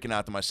freaking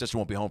out that my sister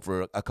won't be home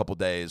for a couple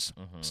days,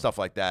 stuff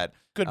like that.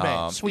 Good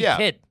man. Sweet yeah.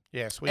 kid.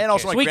 Yeah, sweet. And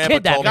also kid. my Sweet grandpa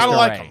kid, that told me, Gotta Mr.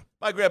 like Ray. him.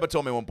 my grandpa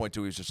told me at one point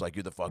too, he was just like,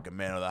 you're the fucking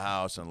man of the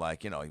house, and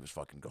like, you know, he was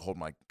fucking holding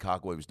my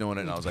cock while he was doing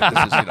it, and I was like,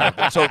 this is, you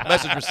know, so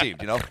message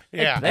received, you know.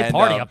 Yeah. They And,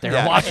 party up there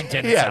in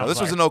Washington. it Yeah, sounds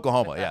this was like. in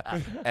Oklahoma.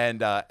 Yeah,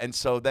 and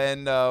so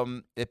then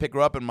they pick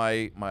her up, and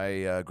my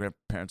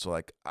grandparents are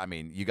like, I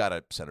mean, you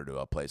gotta send her to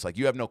a place. Like,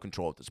 you have no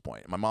control at this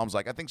point. And my mom's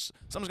like, I think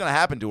something's gonna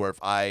happen to her if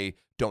I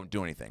don't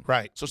do anything.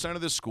 Right. So send her to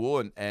this school,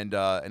 and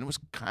it was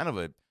kind of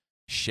a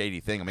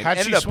shady thing. I mean, How'd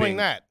it she ended up swing being,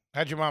 that?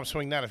 How'd your mom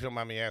swing that, if you don't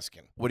mind me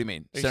asking? What do you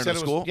mean? You Send her said to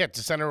it school? was, yeah,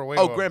 to send her away.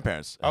 Oh, to a-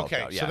 grandparents. helped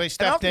Okay, out, so yeah. they And I don't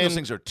stepped think in. those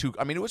things are too.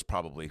 I mean, it was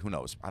probably, who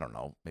knows? I don't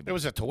know. Maybe It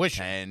was a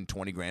tuition. 10,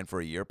 20 grand for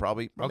a year,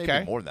 probably. Or Okay.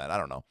 Maybe more than that. I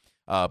don't know.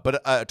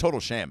 But a total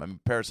shame. I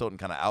mean, Paris Hilton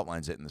kind of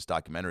outlines it in this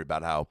documentary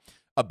about how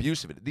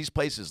abusive it is. These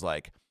places,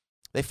 like,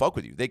 they fuck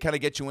with you. They kind of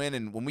get you in,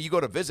 and when you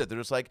go to visit, they're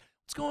just like,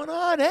 what's going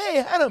on?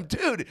 Hey, Adam,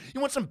 dude, you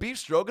want some beef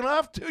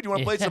stroganoff? Dude, you want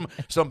to play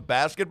some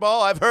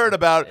basketball? I've heard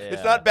about it.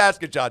 It's not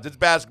basket shots. It's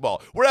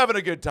basketball. We're having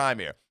a good time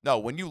here. No,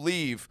 when you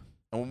leave,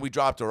 and when we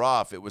dropped her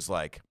off, it was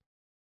like,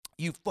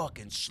 you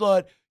fucking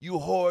slut, you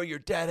whore, your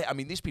dad. I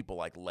mean, these people,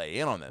 like, lay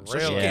in on them. So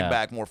she Really? came Yeah.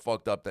 back more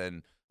fucked up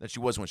than she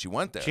was when she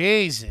went there.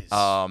 Jesus.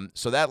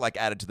 So that, like,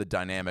 added to the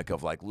dynamic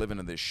of, like, living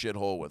in this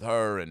shithole with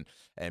her and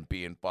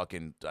being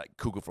fucking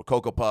cuckoo for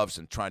Cocoa Puffs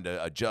and trying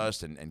to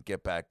adjust and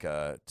get back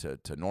to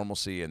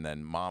normalcy, and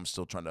then mom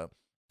still trying to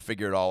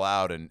figure it all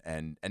out,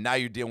 and now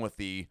you're dealing with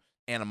the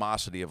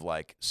animosity of,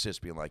 like, sis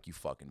being like, you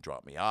fucking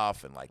dropped me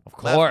off and, like, Of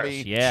left course,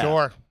 me. yeah.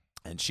 Sure.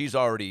 she's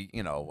already,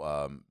 and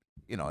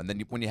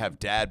then when you have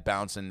dad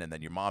bouncing and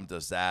then your mom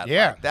does that,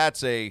 Yeah.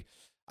 that's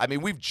I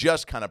mean, we've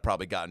just kind of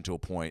probably gotten to a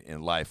point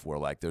in life where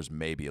like there's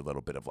maybe a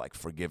little bit of like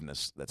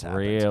forgiveness that's happened.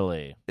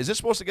 Really? Is this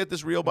supposed to get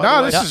this real? By No,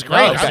 the way? this is No,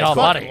 great. it's I all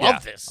fucking funny.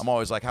 love this. I'm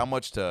always like, how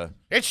much to?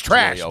 It's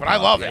trash, really but open I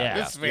up. love Yeah. it.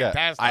 This is Yeah.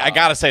 fantastic. I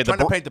gotta say, Trying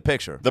to paint the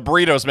picture. the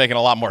burrito's making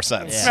a lot more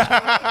sense.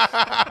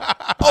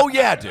 Oh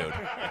yeah, dude.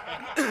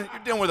 You're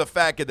dealing with a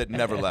fat kid that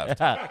never left.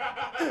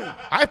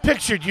 I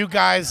pictured you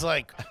guys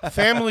like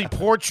family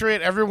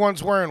portrait.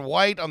 Everyone's wearing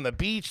white on the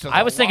beach. There's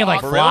I a was thinking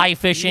like lot- fly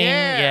fishing.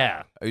 Yeah.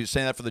 Yeah. Are you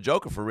saying that for the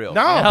joke or for real?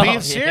 No, No, being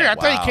serious. yeah. I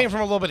thought Wow. you came from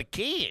a little bit of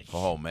cash.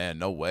 Oh man,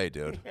 no way,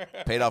 dude.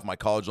 Paid off my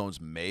college loans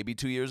maybe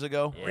 2 years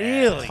ago.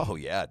 Really? Oh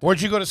yeah. Dude.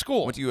 Where'd you go to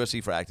school? Went to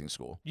USC for acting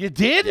school. You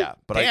did? Yeah,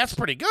 but Hey, that's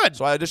pretty good.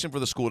 So I auditioned for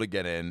the school to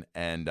get in,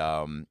 and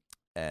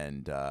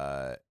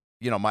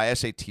my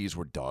SATs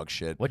were dog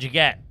shit. What'd you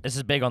get? This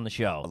is big on the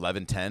show.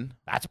 11-10.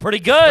 That's pretty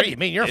what good. do you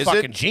mean? You're a Is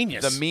fucking it?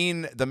 genius. The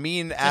mean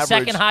The average.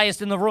 second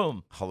highest in the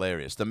room.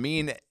 Hilarious. The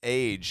mean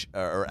age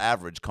or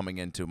average coming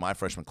into my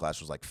freshman class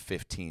was like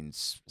 15,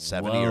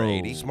 70 or Whoa.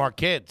 80. Smart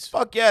kids.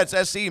 Fuck yeah, it's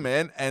SC,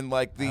 man. And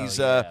like these,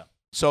 yeah.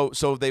 so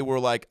they were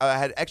like, I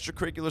had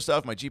extracurricular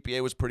stuff. My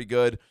GPA was pretty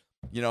good.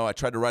 I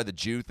tried to ride the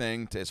Jew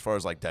thing as far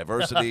as like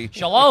diversity.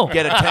 Shalom.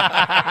 Get a 10.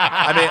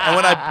 I mean, and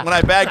when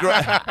I bag,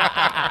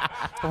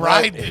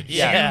 Right? The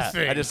Yeah. Jew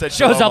thing. I just said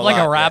Shows shalom up like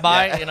lot. a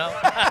rabbi, Yeah. you know?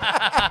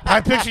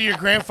 I picture your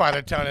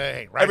grandfather telling you,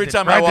 hey, ride Every the,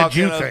 time I ride walk the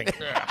Jew in, thing.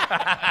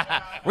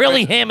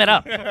 Really ham it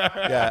up.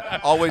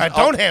 Yeah, always.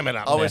 Don't ham it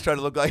up. Always try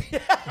to look like.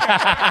 Can't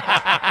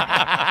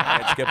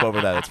skip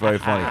over that. It's very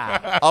funny.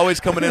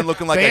 Always coming in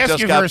looking like They I ask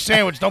just you got. for a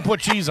sandwich. Don't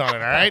put cheese on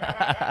it, all right?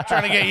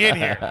 Trying to get you in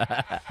here.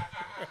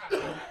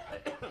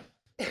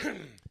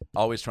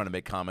 Always trying to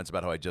make comments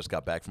about how I just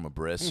got back from a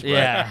bris. Right?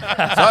 Yeah.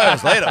 Sorry, I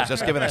was late. I was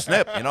just giving a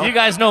snip. You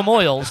guys know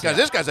Moyles.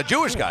 This guy's a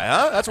Jewish guy,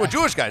 huh? That's what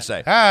Jewish guys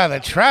say. Ah, the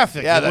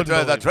traffic. Yeah, You that's wouldn't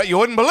right. That's believe right. You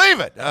wouldn't believe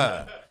it.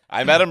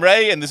 I'm Adam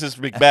Ray, and this is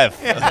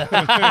Macbeth. it.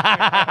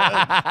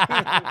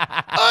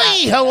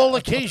 Ay, how all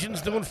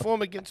occasions do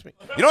inform against me.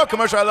 You know what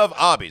commercial I love?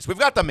 Arby's. We've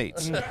got the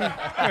meats.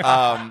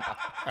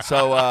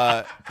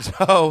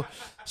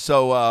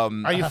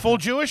 Are you full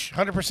Jewish?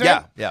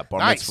 100%? Yeah, bar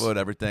Nice. mitzvah and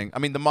everything. I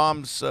mean, the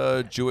mom's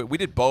Jewish. We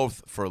did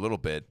both for a little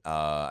bit.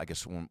 I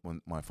guess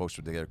when my folks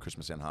were together,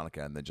 Christmas and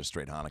Hanukkah, and then just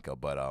straight Hanukkah.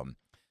 But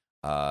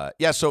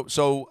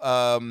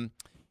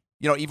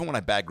even when I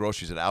bagged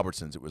groceries at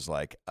Albertsons, it was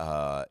like,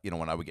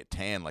 when I would get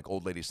tan, like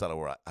old ladies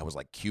thought I was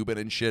like Cuban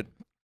and shit.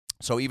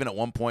 So even at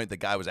one point, the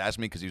guy was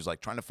asking me because he was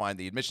like trying to find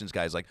the admissions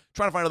guy. He's like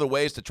trying to find other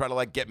ways to try to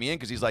like get me in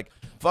because he's like,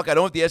 fuck, I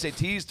don't want the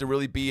SATs to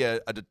really be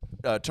a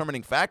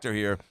determining factor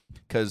here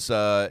because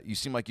you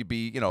seem like you'd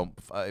be,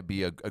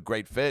 be a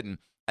great fit.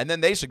 And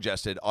then they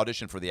suggested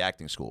audition for the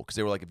acting school because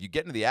they were like, if you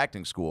get into the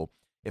acting school,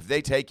 if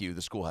they take you,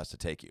 the school has to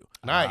take you.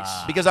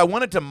 Nice. Because I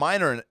wanted to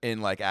minor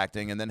in like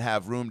acting and then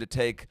have room to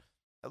take.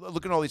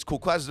 Look at all these cool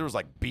classes. There was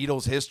like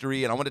Beatles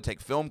history, and I wanted to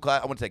take film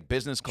class. I want to take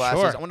business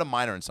classes. Sure. I want to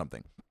minor in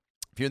something.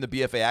 If you're in the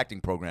BFA acting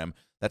program,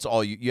 that's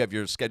all you have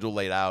your schedule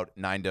laid out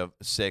 9 to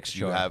 6.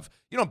 Sure. You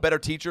have better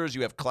teachers.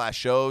 You have class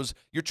shows.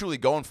 You're truly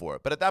going for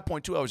it. But at that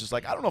point too, I was just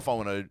like, I don't know if I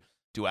want to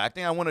do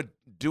acting. I want to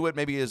do it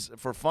maybe as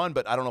for fun,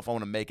 but I don't know if I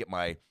want to make it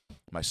my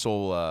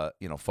sole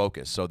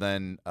focus. So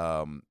then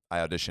I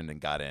auditioned and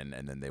got in,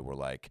 and then they were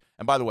like,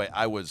 and by the way,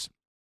 I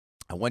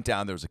went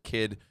down. There was a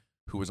kid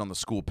who was on the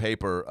school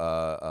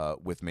paper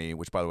with me,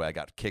 which, by the way, I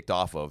got kicked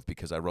off of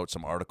because I wrote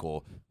some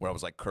article where I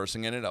was, like,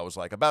 cursing in it. I was,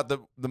 like, about the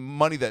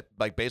money that,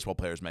 like, baseball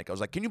players make. I was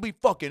like, can you be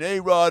fucking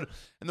A-Rod?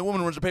 And the woman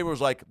who runs the paper was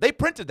like, they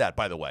printed that,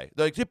 by the way.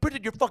 They're like, they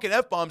printed your fucking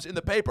F-bombs in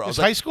the paper. I was It's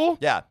like, high school?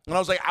 yeah. And I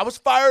was like, I was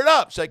fired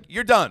up. She's like,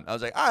 you're done. I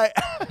was like, all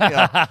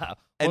right.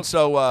 And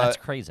so That's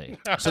crazy.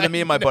 so then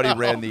me and my buddy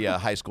ran the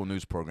high school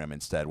news program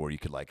instead, where you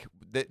could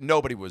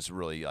nobody was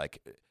really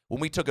like when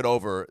we took it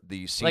over.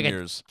 The Like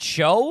seniors, a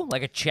show?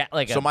 Like a chat?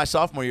 Like so a my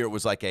sophomore year, it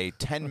was like a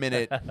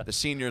 10-minute. The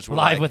seniors were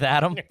live like, with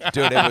Adam?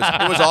 dude,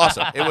 it was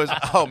awesome. It was,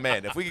 oh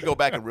man, if we could go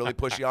back and really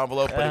push the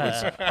envelope. But it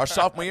was our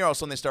sophomore year. All of a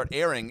sudden, they start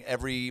airing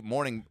every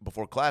morning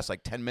before class,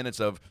 like 10 minutes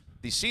of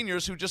these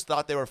seniors who just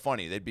thought they were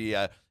funny. They'd be,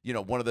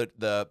 one of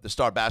the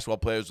star basketball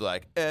players was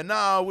like, and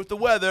now with the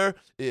weather,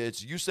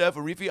 it's Youssef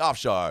Arifi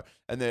Afshar.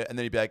 And then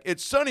he'd be like,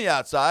 it's sunny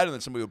outside. And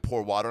then somebody would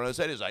pour water on his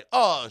head. He's like,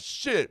 oh,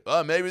 shit,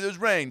 maybe there's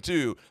rain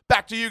too.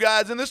 Back to you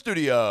guys in the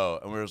studio.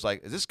 And we were just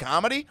like, is this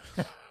comedy?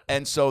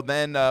 And so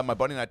then my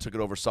buddy and I took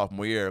it over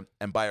sophomore year.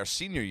 And by our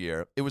senior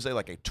year, it was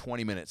like a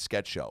 20-minute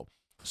sketch show.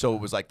 So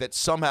it was like that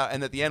somehow,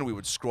 and at the end we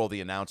would scroll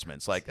the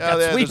announcents like,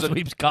 Got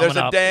sweeps coming there's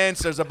a up. dance,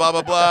 there's a blah,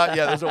 blah, blah.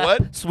 Yeah, there's a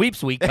what?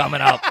 Sweeps week coming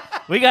up.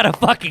 We got to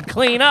fucking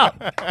clean up.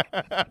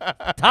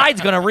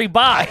 Tide's going to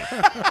rebuy.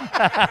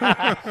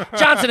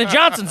 Johnson &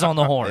 Johnson's on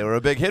the They horn. were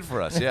a big hit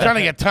for us, yeah. Trying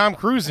to get Tom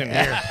Cruise in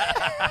here.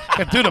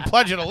 Do the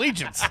Pledge of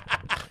Allegiance.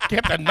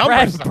 Get the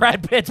numbers.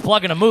 Brad Pitt's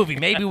plugging a movie.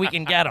 Maybe we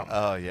can get him.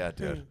 Oh, yeah,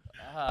 dude.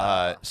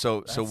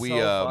 So we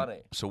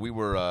funny. so we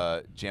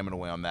were jamming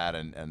away on that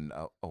and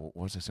what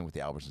was I saying with the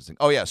Albertsons thing?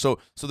 Oh yeah, so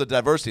the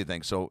diversity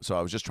thing. So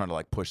I was just trying to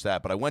like push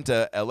that, but I went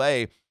to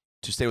LA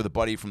to stay with a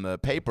buddy from the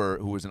paper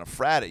who was in a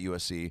frat at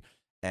USC,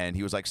 and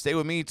he was like, "Stay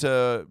with me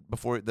the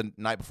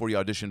night before you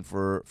audition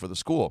for the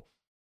school."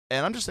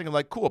 And I'm just thinking,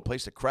 like, cool, a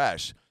place to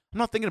crash. I'm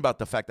not thinking about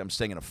the fact that I'm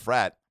staying in a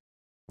frat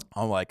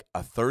on like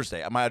a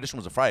Thursday. My audition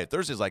was a Friday.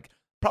 Thursday is like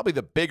probably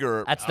the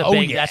bigger. That's the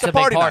big. That's the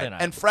big party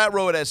night. And frat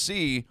row at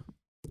SC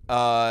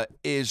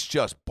is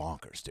just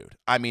bonkers, dude.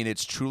 I mean,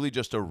 it's truly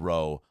just a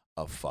row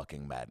of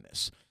fucking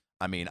madness.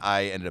 I mean,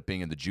 I ended up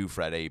being in the Jew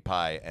frat AE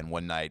Pi, and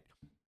one night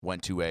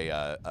went to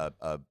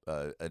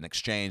an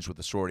exchange with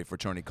a sorority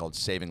fraternity called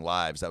Saving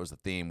Lives. That was the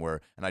theme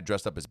and I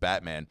dressed up as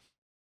Batman,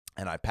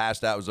 and I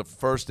passed out. It was the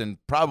first and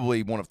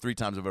probably one of 3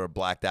 times I've ever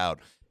blacked out,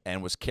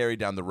 and was carried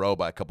down the row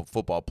by a couple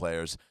football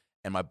players.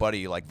 And my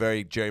buddy, like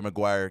very Jerry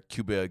Maguire,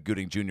 Cuba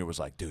Gooding Jr., was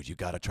like, "Dude, you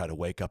got to try to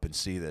wake up and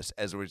see this,"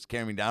 as it was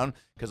carrying me down,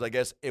 because I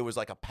guess it was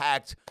like a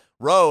packed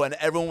row, and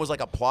everyone was like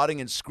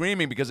applauding and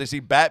screaming because they see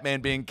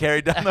Batman being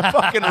carried down the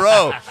fucking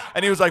row.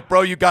 And he was like,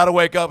 "Bro, you got to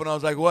wake up." And I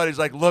was like, "What?" He's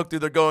like, "Look,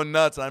 dude, they're going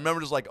nuts." And I remember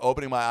just like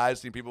opening my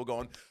eyes, seeing people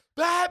going,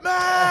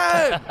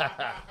 "Batman!"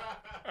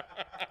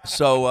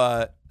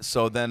 So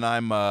then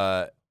I'm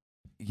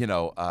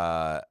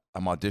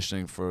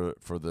auditioning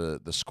for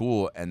the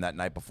school, and that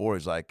night before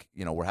he's like,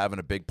 "We're having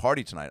a big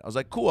party tonight." I was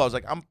like, cool. I was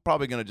like, I'm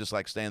probably gonna just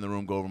like stay in the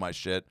room, go over my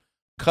shit.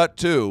 Cut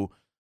to,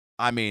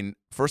 I mean,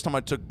 first time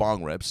I took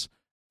bong rips,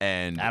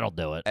 and That'll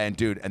do it. And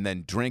dude, and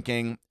then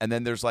drinking, and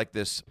then there's like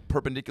this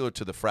perpendicular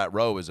to the frat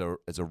row is a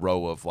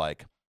row of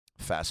like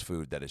fast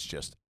food that is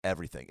just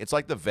everything. It's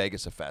like the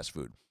Vegas of fast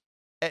food.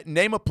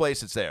 Name a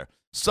place that's there: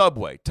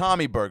 Subway,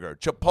 Tommy Burger,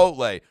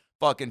 Chipotle,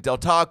 fucking Del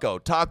Taco,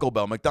 Taco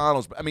Bell,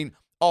 McDonald's. I mean,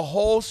 a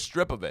whole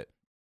strip of it.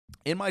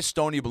 In my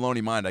stony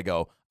baloney mind, I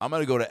go, I'm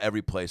going to go to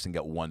every place and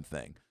get one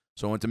thing.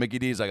 So I went to Mickey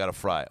D's, I got a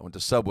fry. I went to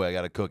Subway, I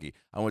got a cookie.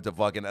 I went to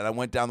and I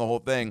went down the whole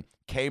thing,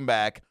 came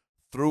back,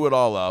 threw it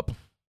all up,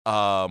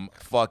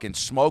 fucking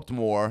smoked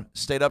more,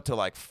 stayed up till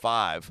like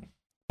 5,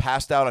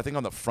 passed out, I think,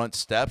 on the front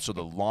steps or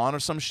the lawn or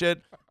some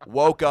shit.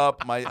 Woke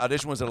up, my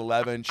audition was at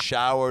 11,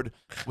 showered,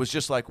 was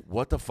just like,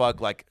 what the fuck?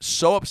 Like,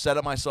 so upset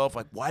at myself.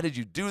 Like, why did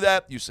you do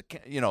that? You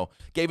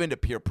gave in to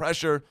peer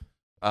pressure.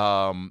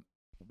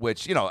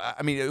 Which,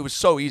 I mean, it was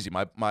so easy.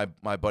 My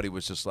buddy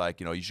was just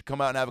like, you should come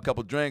out and have a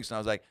couple drinks. And I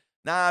was like,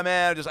 nah,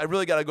 man, I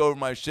really got to go over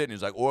my shit. And he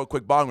was like, or a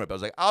quick bong rip. I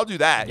was like, I'll do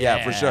that.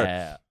 Yeah, for sure.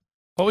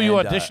 What were you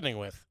auditioning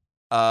with?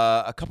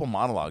 A couple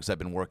monologues I've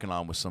been working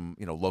on with some,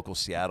 local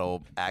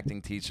Seattle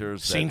acting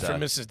teachers. Scene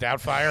from Mrs.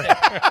 Doubtfire.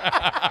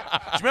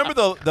 Do you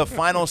remember the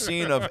final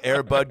scene of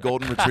Air Bud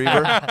Golden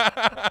Retriever?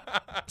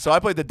 So I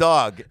played the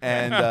dog,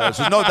 and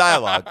so there's no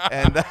dialogue.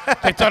 And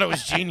they thought it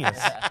was genius.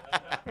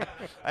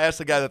 I asked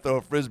the guy to throw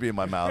a Frisbee in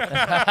my mouth.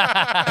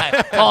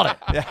 Called it.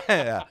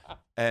 Yeah.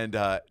 And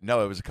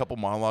no, it was a couple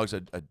monologues,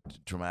 a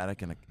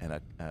dramatic and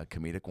a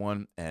comedic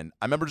one. And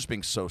I remember just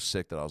being so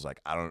sick that I was like,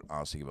 I don't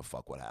honestly give a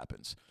fuck what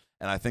happens.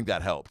 And I think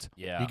that helped.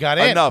 Yeah. You got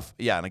in? Enough.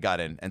 Yeah, and I got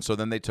in. And so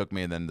then they took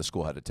me, and then the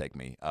school had to take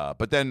me.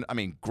 But then, I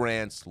mean,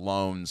 grants,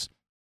 loans,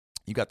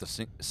 you got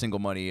the single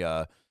money,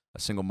 a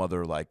single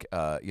mother, like,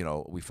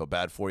 we feel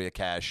bad for you,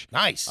 cash.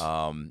 Nice.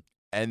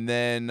 And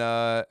then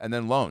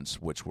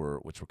loans, which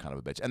were kind of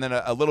a bitch. And then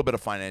a little bit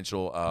of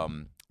financial,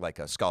 like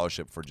a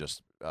scholarship for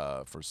just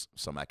for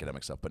some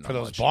academic stuff, but not for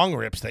those much. bong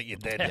rips that you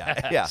did.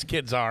 Yeah. This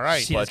kid's all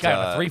right. See, this guy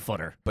have a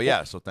 3-footer. But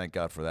yeah, so thank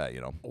God for that.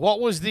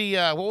 What was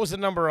the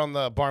number on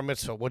the bar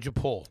mitzvah? What'd you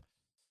pull?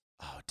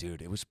 Oh,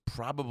 dude, it was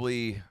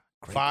probably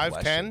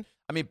 5, 10.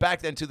 I mean,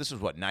 back then too. This was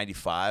what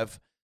 95.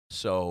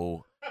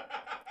 So,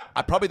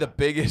 I probably the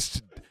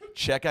biggest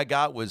check I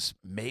got was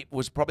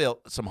probably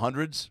some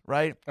hundreds,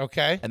 right?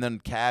 Okay. And then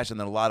cash, and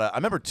then a lot of. I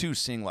remember too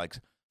seeing like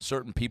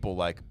certain people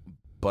like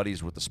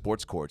buddies with the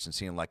sports courts and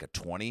seeing like a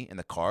 20 in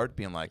the card,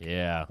 being like,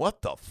 yeah,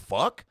 what the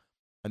fuck?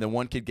 And then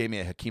one kid gave me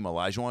a Hakeem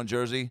Olajuwon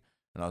jersey,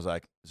 and I was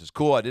like, this is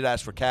cool. I did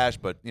ask for cash,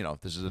 but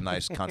this is a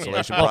nice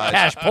consolation well, prize.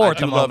 cash poor I at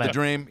do the love moment. the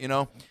dream,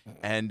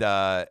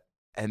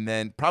 and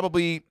then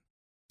probably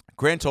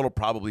grand total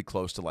probably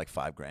close to like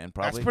 $5,000.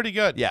 Probably That's pretty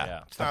good.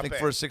 Yeah, It's I not think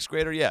bad. for a 6th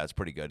grader, yeah, it's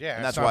pretty good. Yeah,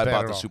 and it's that's not why I bad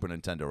bought at the all. Super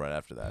Nintendo right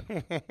after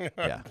that.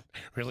 Yeah,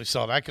 Really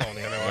saw that going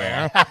the other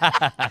way,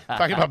 huh?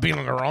 Talking about being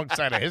on the wrong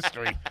side of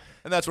history.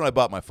 and that's when I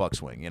bought my fuck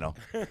swing.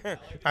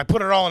 I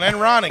put it all in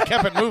Enron and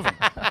kept it moving.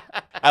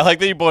 I like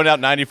that you pointed out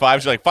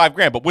 95. You're like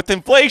 $5,000, but with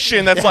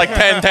inflation, that's like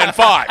 10, 10,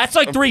 5. That's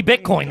like 3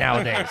 Bitcoin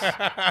nowadays.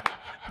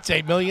 It's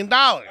 $8 million.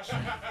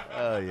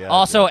 Oh yeah.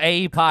 Also,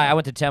 AE Pi. I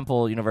went to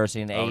Temple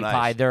University, and AE nice.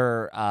 Pi,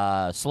 their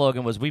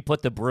slogan was, "We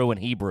put the brew in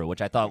Hebrew,"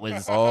 which I thought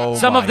was Oh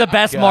some of my the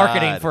best God.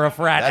 marketing for a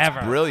frat That's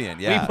ever.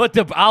 brilliant. Yeah. We put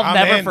the. I'll I'm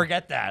never in.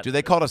 forget that. Dude,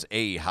 they called us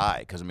AE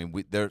High because, I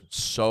mean, there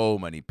so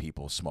many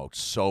people smoked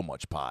so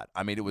much pot.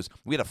 I mean,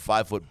 we had a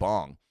 5-foot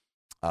bong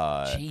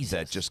Jesus.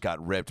 that just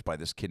got ripped by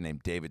this kid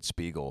named David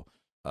Spiegel,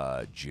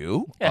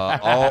 Jew,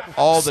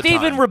 all the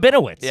Steven time.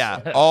 Rabinowitz.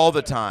 Yeah, all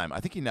the time. I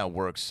think he now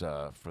works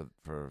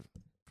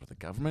for the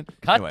government.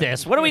 Cut Anyway.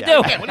 this. What are we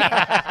Yeah. doing?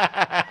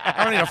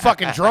 I don't need a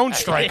fucking drone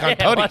strike on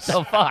Yeah, what Toadies.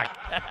 the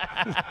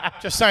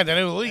fuck? Just signed a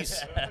new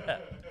lease.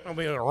 I'll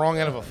be on the wrong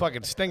end of a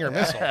fucking Stinger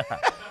missile.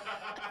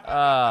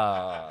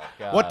 Oh,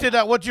 God.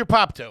 What'd your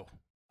pop do?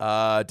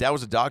 Dad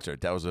was a doctor.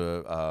 Dad was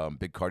a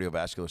big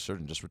cardiovascular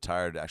surgeon. Just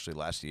retired actually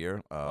last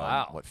year.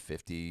 Wow. What,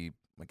 50,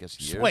 I guess,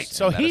 years? Wait,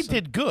 so in he medicine.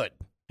 did good.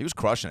 He was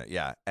crushing it,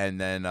 yeah. And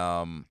then,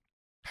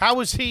 How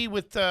was he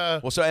with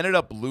well, so I ended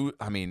up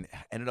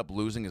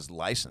losing his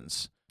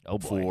license Oh,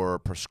 boy. for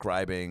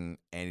prescribing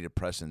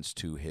antidepressants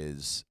to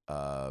his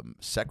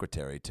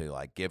secretary to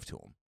like give to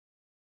him.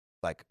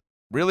 Like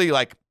really,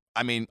 like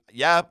I mean,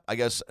 yeah, I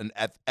guess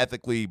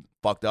ethically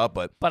fucked up,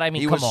 but But, I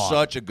mean, he come was on.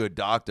 such a good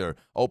doctor.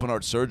 Open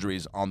heart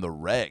surgeries on the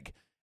reg,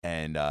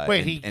 and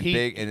Wait, in a he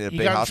big got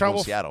in hospital trouble in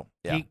f- Seattle.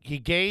 Yeah. he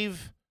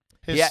gave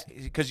his Yeah,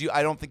 because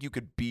I don't think you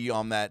could be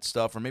on that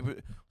stuff, or maybe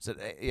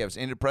it was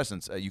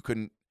antidepressants. You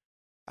couldn't.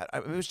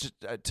 It was just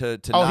to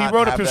Oh, not he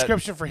wrote a have that-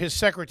 prescription for his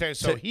secretary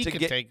so he to could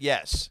get, take.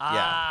 yes,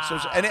 yeah.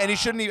 So and he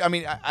shouldn't even. I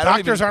mean, I don't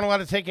Doctors even, aren't allowed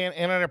to take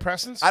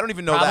antidepressants. I don't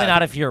even know Probably that.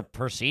 not if you're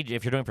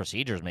doing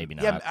procedures, maybe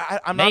not. Yeah,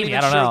 I'm Maybe,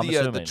 not I even don't know, I'm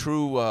sure the assuming.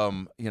 true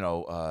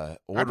I'd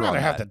order rather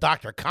on have that. the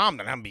doctor calm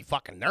than have be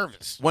fucking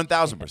nervous.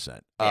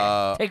 1,000%.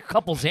 Take a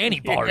couple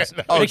Xanny bars.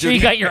 Yeah. Oh, Make sure dude,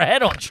 you got your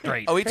head on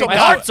straight. Oh, he told My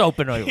me- heart's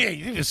open. Yeah,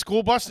 you need a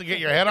school bus to get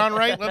your head on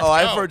right. Let's Oh,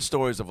 I've go. heard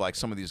stories of like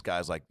some of these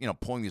guys like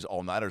pulling these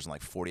all nighters and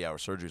like 40-hour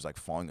surgeries, like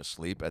falling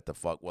asleep at the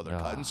fuck while they're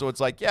cutting. So it's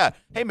like, yeah,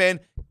 hey man,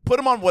 put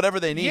them on whatever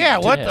they need. Yeah,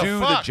 to what the do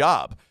fuck? the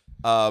job.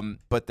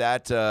 But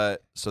that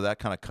so that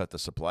kind of cut the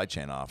supply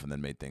chain off and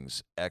then made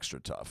things extra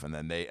tough. And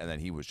then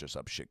he was just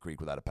up shit creek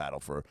without a paddle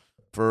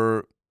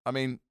for I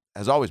mean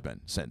has always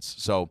been since.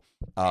 So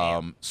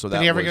so that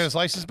Did he ever was, get his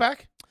license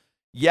back?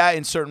 yeah,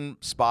 in certain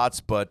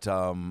spots, but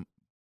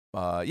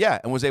yeah,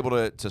 and was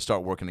able to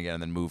start working again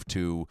and then move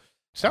to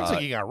Sounds like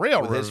he got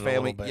railroaded with his a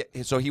family. little bit.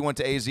 Yeah, so he went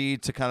to AZ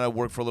to kind of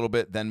work for a little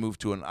bit, then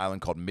moved to an island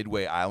called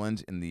Midway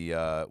Island in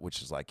the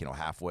which is like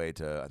halfway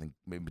to I think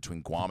maybe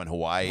between Guam and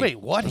Hawaii.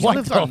 Wait, what? He What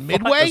lived the on fuck?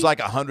 Midway? There's like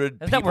 100 Isn't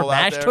that people where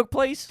out MASH there. took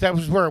place? That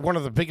was where one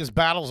of the biggest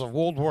battles of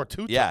World War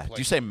II Yeah, took did place.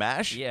 you say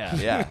MASH? Yeah.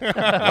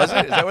 Yeah. Was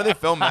it? Is that where they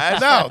filmed MASH?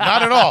 No,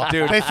 not at all.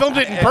 Dude. They filmed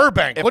it in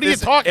Burbank. If What are you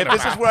this- talking if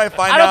about? this is where I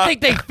find I out, don't think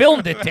they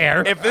filmed it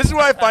there. if this is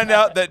where I find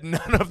out that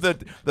none of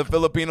the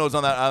Filipinos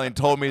on that island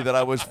told me that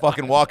I was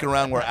fucking walking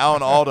around where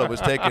Alan Alda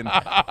was taking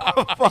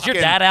Is your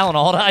dad Alan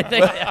Alda, I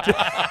think?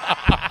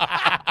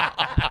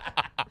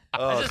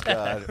 Oh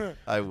God,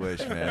 I wish,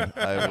 man,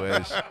 I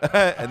wish.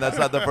 And that's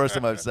not the first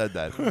time I've said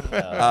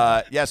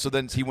that. Yeah, so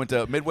then he went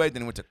to Midway,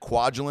 then he went to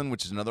Kwajalein,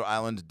 which is another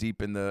island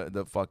deep in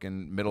the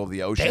fucking middle of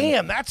the ocean.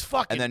 Damn, that's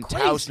fucking And then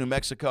crazy. Taos, New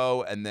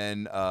Mexico, and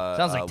then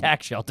Sounds like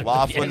tax shelter.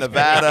 Laughlin,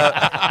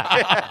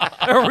 Nevada.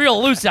 They're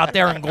real loose out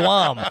there in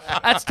Guam.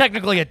 That's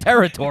technically a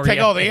territory. Take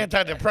all the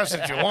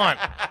antidepressants you want.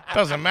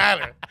 Doesn't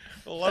matter.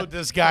 Load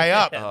this guy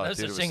up. No dude,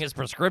 such it was- thing as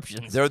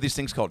prescriptions. There are these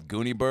things called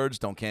goonie birds.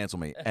 Don't cancel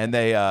me. And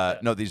they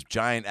no these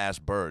giant ass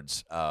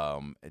birds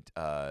called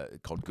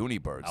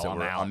goonie birds Oh, that I'm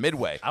were out. on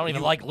Midway. I don't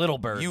even like little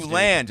birds. You dude.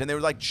 land and they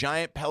were like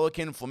giant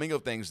pelican flamingo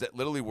things that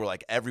literally were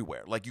like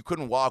everywhere. Like you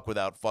couldn't walk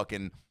without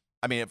fucking.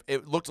 I mean,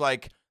 it looked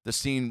like the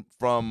scene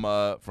from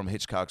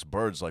Hitchcock's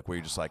Birds, like where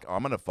you're just like, oh,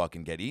 I'm gonna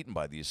fucking get eaten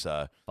by these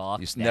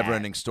Fuck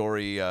never-ending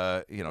story,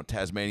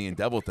 Tasmanian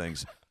devil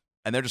things.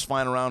 And they're just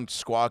flying around,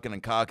 squawking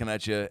and cocking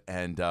at you,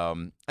 and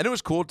it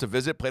was cool to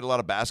visit. Played a lot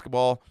of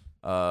basketball.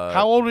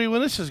 How old were you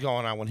when this is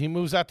going on? When he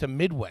moves out to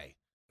Midway?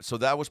 So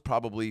that was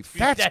probably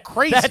That's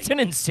crazy. That's an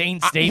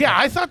insane statement. Yeah,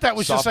 I thought that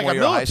was just like sophomore a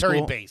year of high military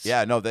school. base.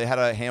 Yeah, no, they had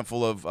a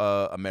handful of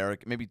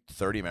American, maybe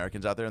 30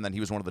 Americans out there, and then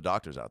he was one of the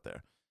doctors out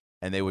there.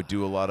 And they would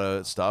do a lot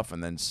of stuff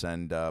and then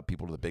send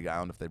people to the Big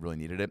Island if they really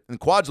needed it. And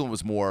Kwajalein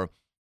was more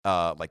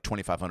like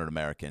 2,500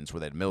 Americans, where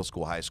they had middle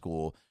school, high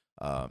school,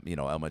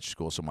 elementary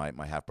school. So my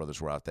half brothers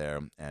were out there,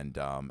 and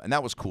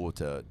that was cool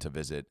to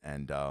visit.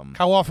 And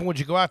How often would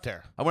you go out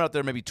there? I went out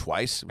there maybe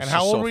twice. It was And how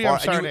just old so were you? far. I'm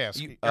sorry And to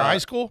ask. Your high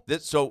school?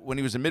 So when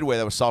he was in Midway,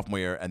 that was sophomore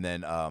year, and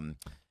then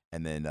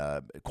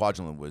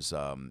Kwajalein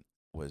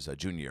was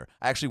junior year.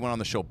 I actually went on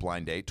the show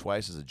Blind Date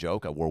twice as a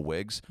joke. I wore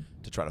wigs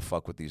to try to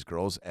fuck with these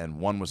girls, and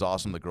one was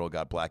awesome. The girl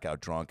got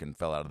blackout drunk and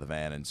fell out of the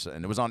van,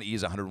 and it was on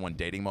E's 101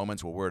 Dating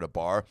Moments where we're at a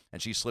bar,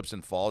 and she slips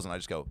and falls, and I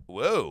just go,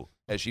 whoa,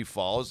 as she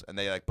falls, and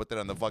they like put that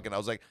on the fucking, I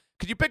was like,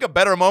 could you pick a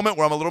better moment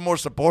where I'm a little more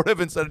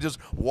supportive instead of just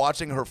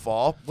watching her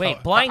fall?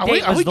 Wait, Blind Are Date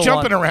we, are was we the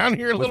jumping one. around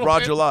here a With little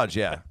Roger bit? Lodge,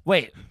 yeah.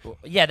 Wait,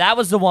 yeah, that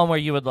was the one where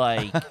you would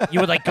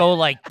go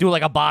like do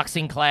like a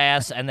boxing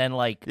class and then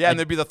like Yeah, and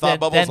there'd be the thought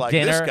bubbles then like,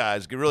 dinner. this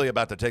guy's really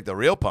about to take the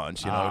real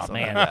punch, you know? or Oh something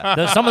man, like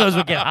that. some of those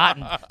would get hot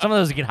and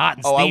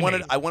Oh,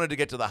 steamy. I wanted to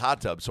get to the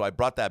hot tub, so I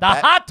brought that The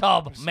back. hot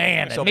tub,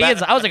 man. So me back-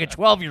 as I was like a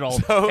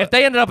 12-year-old. If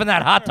they ended up in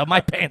that hot tub,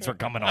 my pants were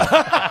coming off.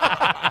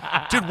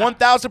 Dude,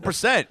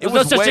 1,000%. There was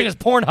no such thing as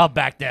Pornhub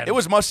back then. It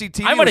was must-see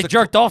TV. I It might was have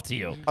jerked off to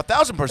you.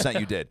 1,000%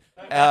 you did.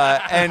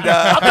 And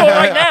I'll do it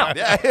right now.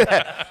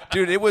 yeah.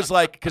 Dude, it was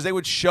like, because they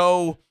would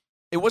show,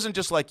 it wasn't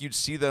just like you'd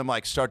see them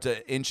like start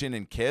to inch in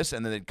and kiss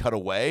and then they'd cut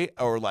away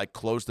or like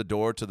close the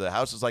door to the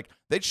house. It's like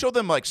they'd show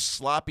them like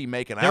sloppy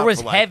making out. There was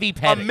for, like, heavy a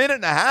petting. minute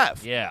and a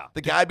half. Yeah.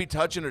 The guy'd be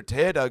touching her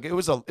tit. It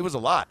was a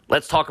lot.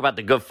 Let's talk about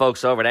the good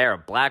folks over there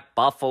at Black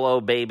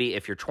Buffalo, baby.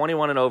 If you're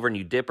 21 and over and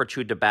you dip or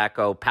chew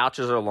tobacco,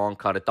 pouches or long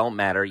cut, it don't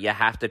matter. You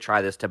have to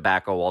try this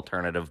tobacco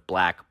alternative,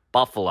 Black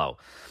Buffalo.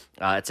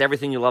 It's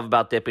everything you love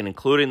about dipping,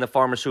 including the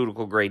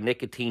pharmaceutical-grade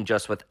nicotine,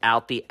 just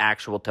without the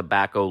actual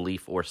tobacco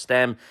leaf or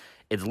stem.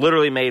 It's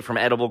literally made from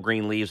edible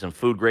green leaves and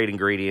food-grade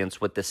ingredients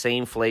with the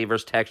same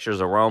flavors,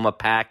 textures, aroma,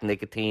 pack,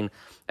 nicotine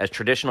as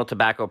traditional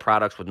tobacco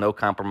products with no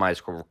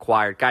compromise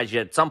required. Guys,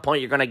 at some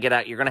point you're going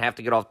to have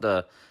to get off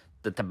the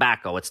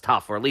tobacco. It's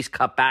tough, or at least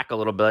cut back a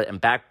little bit,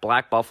 and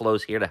Black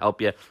Buffalo's here to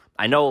help you.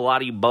 I know a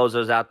lot of you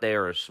bozos out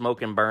there are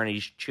smoking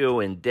Bernies,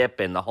 chewing,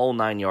 dipping, the whole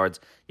 9 yards.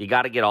 You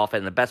got to get off it.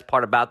 And the best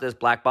part about this,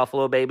 Black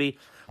Buffalo, baby,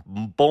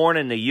 born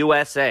in the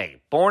USA,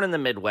 born in the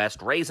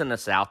Midwest, raised in the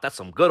South. That's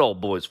some good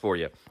old boys for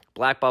you.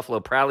 Black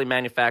Buffalo proudly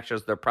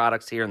manufactures their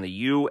products here in the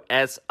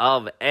U.S.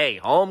 of A.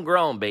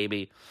 Homegrown,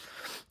 baby.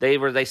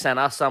 They sent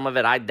us some of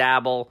it. I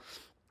dabble.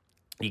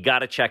 You got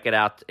to check it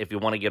out if you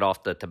want to get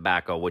off the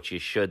tobacco, which you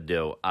should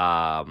do.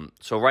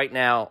 So right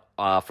now,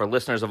 for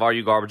listeners of Are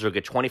You Garbage, you'll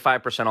get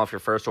 25% off your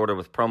first order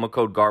with promo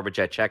code GARBAGE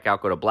at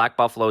checkout. Go to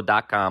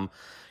blackbuffalo.com.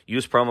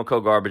 Use promo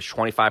code GARBAGE,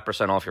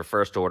 25% off your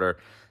first order.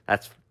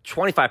 That's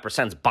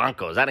 25% is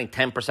bonkos. That ain't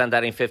 10%,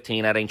 that ain't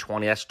 15%, that ain't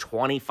 20%. That's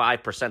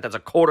 25%. That's a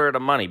quarter of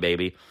the money,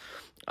 baby.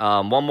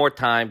 One more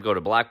time, go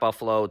to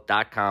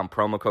blackbuffalo.com,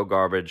 promo code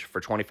GARBAGE for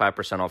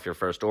 25% off your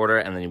first order.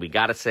 And then we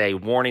got to say,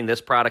 warning,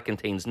 this product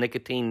contains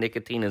nicotine.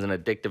 Nicotine is an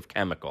addictive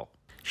chemical.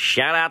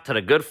 Shout out to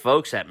the good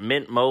folks at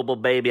Mint Mobile,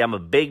 baby. I'm a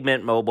big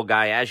Mint Mobile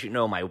guy. As you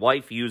know, my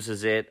wife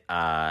uses it.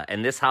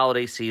 And this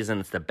holiday season,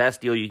 it's the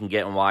best deal you can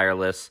get in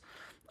wireless.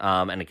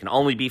 And it can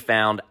only be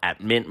found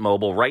at Mint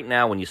Mobile. Right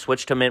now, when you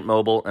switch to Mint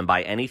Mobile and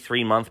buy any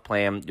 3-month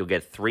plan, you'll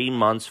get 3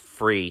 months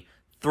free.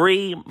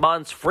 3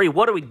 months free.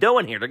 What are we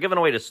doing here? They're giving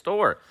away the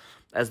store.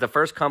 As the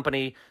first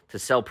company to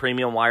sell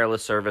premium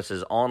wireless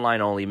services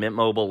online only, Mint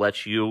Mobile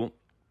lets you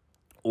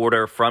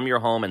order from your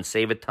home and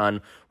save a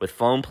ton with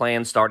phone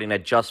plans starting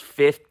at just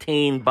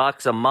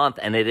 $15 a month.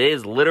 And it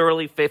is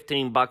literally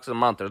 $15 a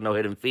month. There's no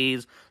hidden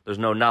fees. There's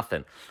no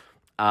nothing.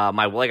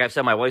 Like I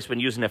said, my wife's been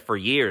using it for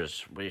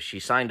years. She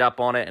signed up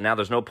on it, and now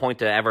there's no point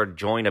to ever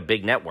join a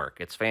big network.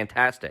 It's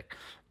fantastic.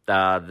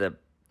 That's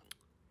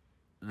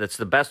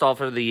the best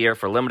offer of the year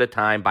for limited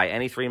time. Buy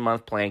any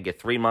 3-month plan,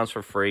 get 3 months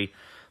for free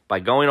by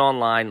going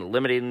online,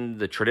 limiting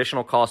the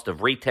traditional cost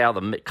of retail.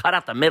 Cut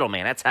out the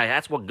middleman.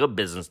 That's what good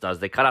business does.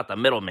 They cut out the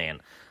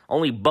middleman.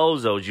 Only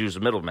bozos use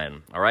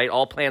middlemen. All right.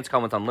 All plans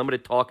come with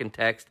unlimited talk and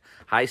text,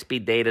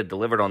 high-speed data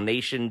delivered on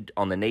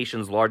the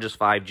nation's largest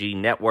 5G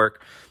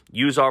network.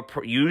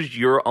 Use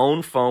your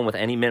own phone with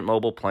any Mint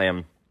Mobile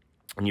plan,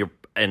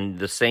 and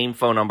the same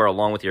phone number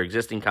along with your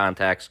existing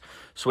contacts.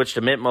 Switch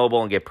to Mint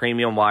Mobile and get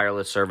premium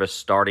wireless service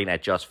starting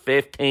at just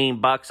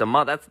 $15 a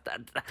month.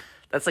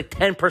 That's like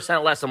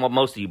 10% less than what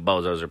most of you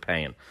bozos are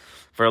paying.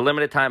 For a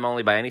limited time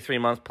only, buy any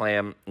 3-month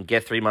plan and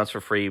get 3 months for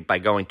free by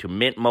going to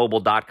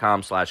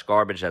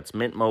mintmobile.com/garbage. That's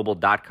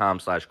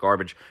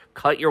mintmobile.com/garbage.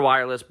 Cut your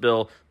wireless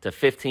bill to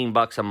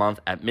 $15 a month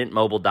at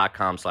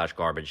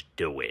mintmobile.com/garbage.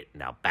 Do it.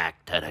 Now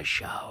back to the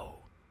show.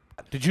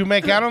 Did you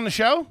make out on the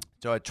show?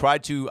 So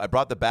I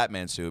brought the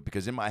Batman suit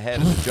because in my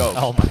head it's a joke.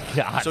 Oh, my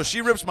God. So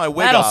she rips my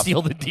wig That'll off.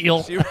 seal the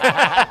deal.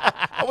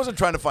 I wasn't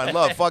trying to find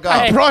love. Fuck off.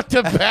 I brought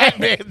the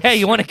Batman. Hey,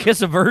 you want to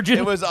kiss a virgin?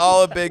 It was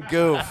all a big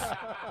goof.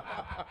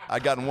 I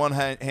gotten one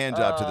hand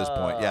job to this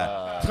point.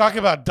 Yeah. Talk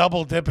about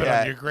double dipping Yeah.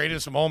 on your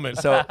greatest moment.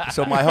 So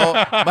my whole.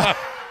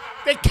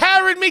 They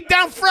carried me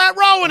down frat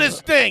row in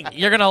this thing.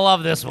 You're going to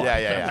love this one.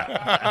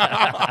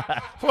 Yeah.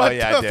 What Oh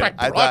yeah, I the did. fuck?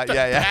 I Brought thought, the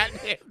yeah.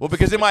 Batman. Well,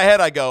 because in my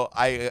head I go,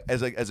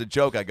 as a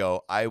joke, I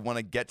go, I want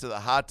to get to the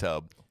hot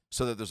tub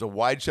so that there's a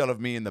wide shot of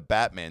me in the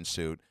Batman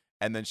suit,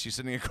 and then she's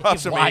sitting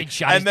across from me. Wide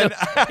shot. And then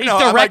He's no,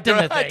 I'm like, directing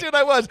the thing. Dude,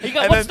 I was. He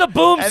got, And what's then- the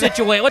boom and then-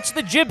 situation? What's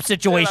the jib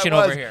situation I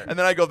was. over here? And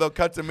then I go, they'll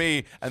cut to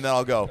me, and then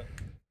I'll go,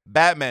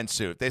 Batman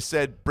suit. They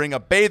said bring a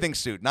bathing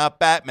suit, not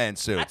Batman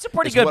suit. That's a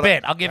pretty Is good what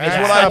bit. I'll give you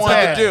That's that. That's what I not wanted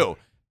bad. to do.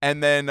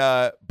 And then,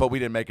 but we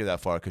didn't make it that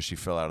far because she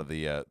fell out of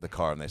the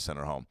car and they sent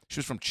her home. She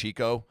was from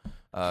Chico,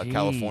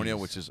 California,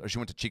 or she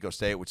went to Chico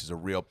State, which is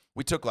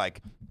we took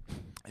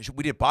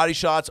we did body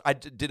shots.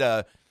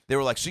 They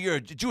were like, so you're a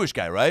Jewish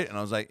guy, right? And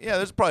I was like, yeah,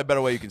 there's probably a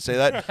better way you can say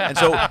that. And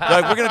so they're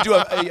like, we're going to do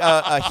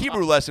a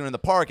Hebrew lesson in the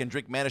park and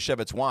drink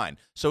Manischewitz wine.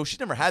 So she's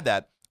never had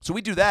that. So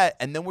we do that,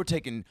 and then we're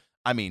taking,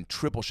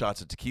 triple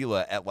shots of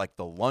tequila at like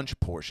the lunch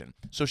portion.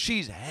 So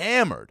she's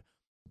hammered.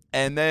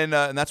 And then,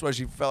 and that's why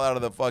she fell out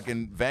of the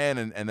fucking van,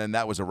 and then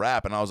that was a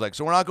wrap. And I was like,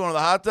 so we're not going to the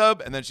hot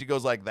tub? And then she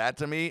goes like that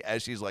to me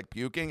as she's like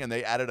puking, and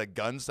they added a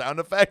gun sound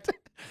effect.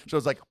 So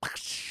it's like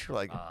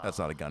that's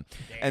not a gun.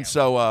 Damn.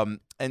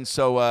 And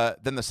so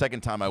then the second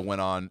time I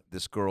went on,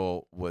 this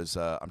girl was,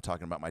 I'm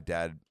talking about my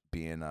dad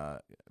being.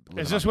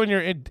 Is this when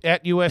you're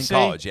at USC? In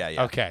college,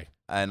 yeah. Okay.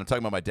 And I'm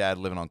talking about my dad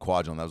living on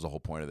Quadron. That was the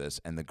whole point of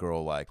this. And the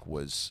girl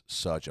was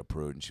such a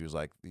prude, and she's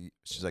like, you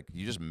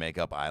just make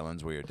up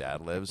islands where your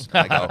dad lives.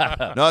 And I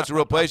go, no, it's a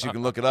real place. You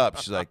can look it up.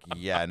 She's like,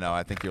 yeah, no,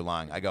 I think you're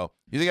lying. I go,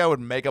 you think I would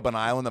make up an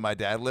island that my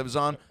dad lives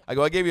on? I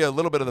go, I gave you a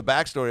little bit of the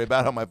backstory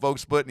about how my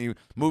folks split and he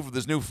moved with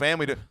his new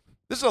family to.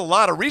 This is a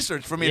lot of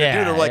research for me to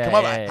do to like come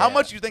up. How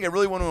much do you think I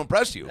really want to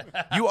impress you?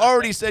 You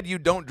already said you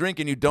don't drink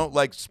and you don't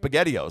like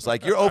SpaghettiOs.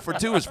 Like you're 0 for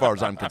 2 as far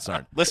as I'm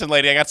concerned. Listen,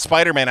 lady, I got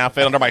Spider-Man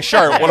outfit under my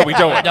shirt. What are we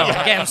doing? No, again,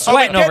 I'm Are we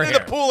sweating over getting in here.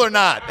 the pool or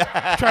not?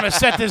 Trying to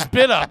set this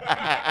bit up.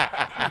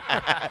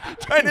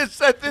 Trying to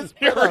set this.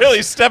 You're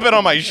really stepping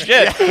on my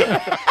shit.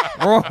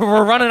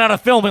 We're running out of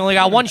film. We only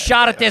got one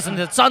shot at this, and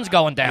the sun's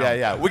going down.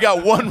 Yeah. We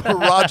got one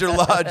Roger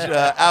Lodge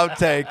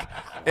outtake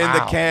in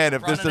the can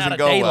if this Running doesn't out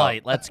go of well.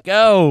 daylight. Let's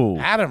go.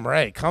 Adam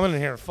Ray coming in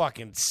here and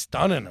fucking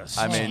stunning us.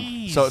 I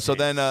mean, so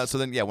then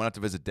went out to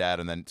visit Dad,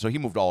 and then so he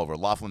moved all over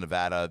Laughlin,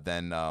 Nevada,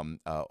 then a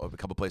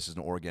couple places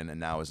in Oregon, and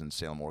now is in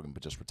Salem, Oregon,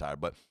 but just retired.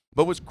 But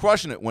was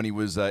crushing it when he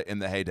was in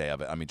the heyday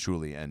of it. I mean,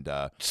 truly, and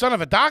son of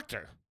a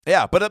doctor.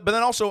 yeah. But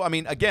then also, I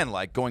mean, again,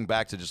 like going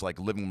back to just like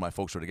living when my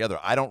folks were together,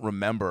 I don't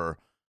remember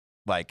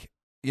like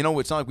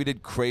it's not like we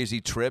did crazy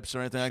trips or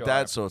anything like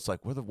that. So it's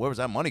like where was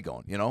that money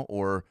going?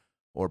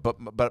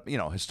 But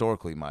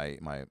historically, my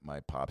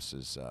pops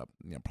is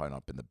probably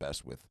not been the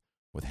best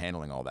with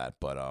handling all that,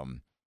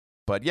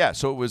 but yeah,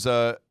 so it was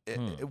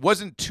it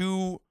wasn't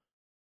too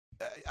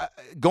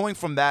going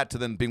from that to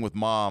then being with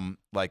mom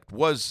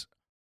was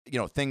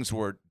things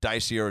were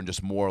dicier and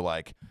just more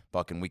like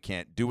fucking we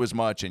can't do as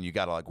much and you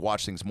got to like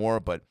watch things more,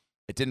 but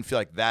it didn't feel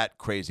like that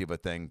crazy of a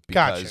thing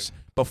because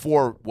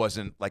before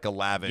wasn't like a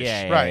lavish.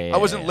 Right. I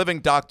wasn't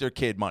living doctor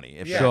kid money.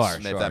 If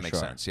that makes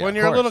sense. Yeah. When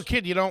you're a little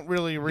kid, you don't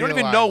really realize. You don't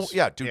even know.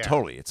 Yeah, dude,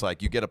 totally. It's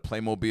like you get a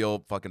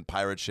Playmobil fucking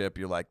pirate ship.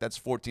 You're like, that's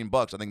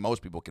 $14. I think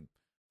most people could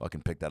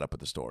fucking pick that up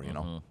at the store,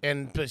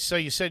 And so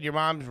you said your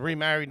mom's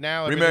remarried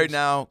now? Remarried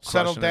now.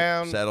 Settled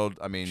down? Settled.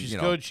 I mean, she's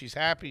good. She's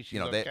happy. She's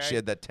okay. She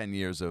had that 10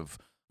 years of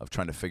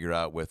trying to figure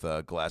out with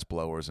glass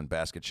blowers and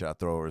basket shot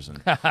throwers. And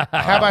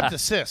How about the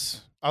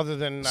sis? Other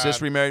than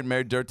sis married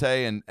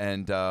Dirte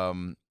and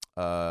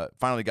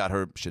finally got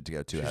her shit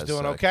together too. She's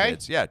doing okay.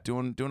 Kids. Yeah,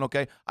 doing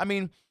okay. I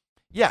mean,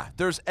 yeah.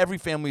 There's every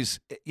family's.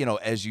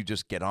 As you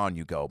just get on,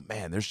 you go,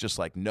 man. There's just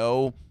like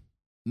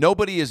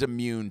nobody is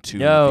immune to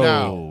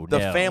the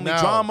family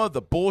drama,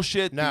 the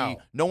bullshit. No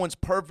one's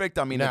perfect.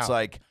 I mean, it's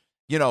like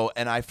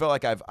and I feel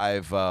like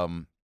I've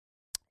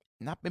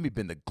not maybe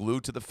been the glue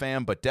to the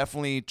fam, but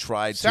definitely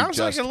tried Sounds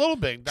to just like a little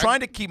bit. trying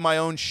to keep my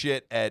own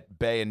shit at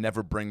bay and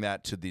never bring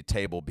that to the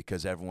table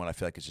because everyone I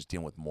feel like is just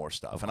dealing with more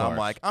stuff. And I'm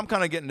like, I'm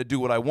kind of getting to do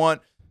what I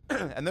want.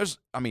 And there's,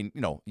 I mean,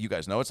 you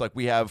guys know, it's like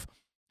we have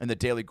in the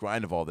daily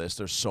grind of all this,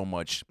 there's so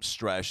much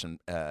stress and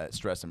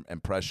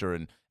pressure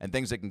and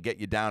things that can get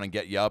you down and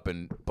get you up.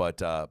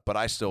 But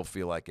I still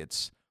feel like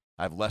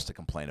I have less to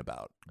complain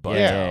about. But,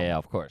 yeah,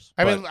 of course.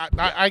 I mean,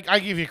 I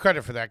give you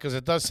credit for that because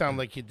it does sound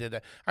like you did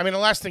that. I mean, the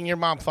last thing your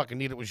mom fucking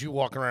needed was you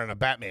walking around in a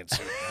Batman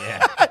suit.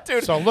 Yeah,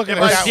 dude. So look at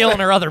her it. stealing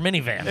her other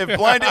minivan. If that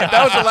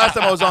was the last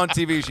time I was on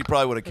TV, she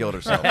probably would have killed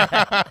herself.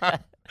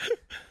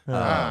 All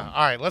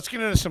right, let's get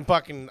into some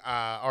fucking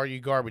Are You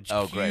Garbage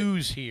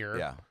cues here.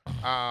 Yeah.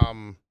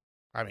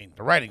 I mean,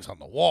 the writing's on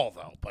the wall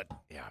though, but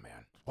yeah,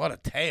 man, what a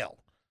tale.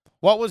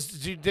 What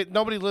was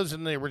nobody lives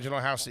in the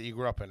original house that you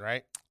grew up in,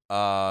 right?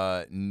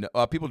 No,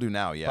 people do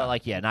now, yeah.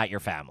 But not your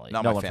family.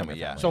 Not no my one from family,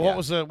 your yeah.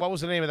 family. So what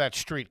was the name of that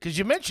street? Because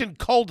you mentioned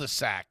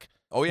cul-de-sac.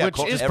 Oh yeah, which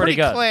is pretty pretty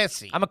good.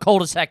 classy. I'm a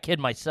cul-de-sac kid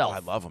myself. I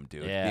love them,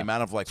 dude. Yeah. The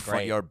amount of front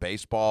great. yard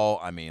baseball,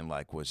 I mean,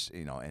 was So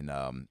it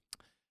don't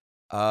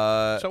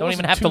wasn't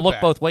even have too to look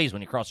bad. both ways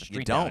when you cross the street.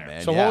 you down don't, there.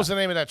 man. So what was the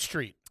name of that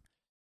street?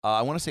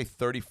 I want to say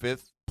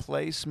 35th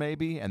Place,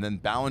 maybe, and then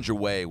Ballinger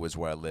Way was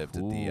where I lived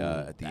at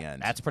the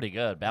end. That's pretty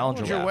good.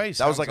 Ballinger Ballinger Way. Way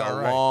that was like sounds a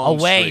all right. long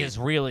Away street. is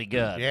really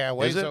good. Yeah,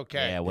 Way's it?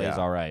 okay. Yeah, Way's Yeah.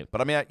 all right.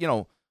 But I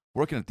mean,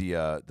 working at the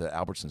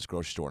Albertsons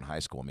grocery store in high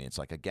school, I mean, it's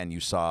like again,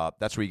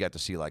 that's where you got to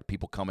see like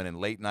people coming in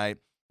late night,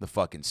 the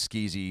fucking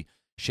skeezy,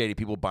 shady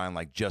people buying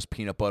like just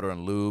peanut butter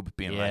and lube,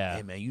 being like,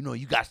 "Hey man,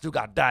 you guys still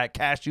got diet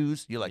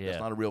cashews." You're like, "That's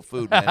not a real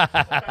food, man."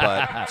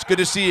 But it's good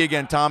to see you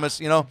again, Thomas.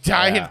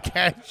 Giant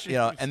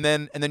cashews. and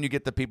then you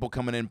get the people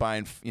coming in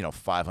buying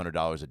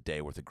 $500 a day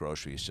worth of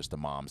groceries. Just the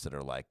moms that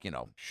are like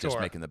just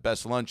making the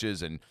best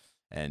lunches and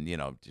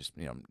just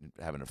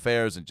having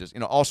affairs and just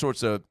all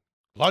sorts of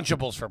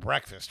Lunchables for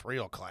breakfast,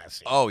 real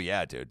classy. Oh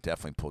yeah, dude,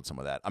 definitely pulled some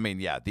of that. I mean,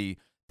 yeah,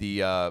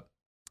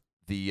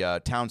 the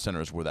town center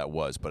is where that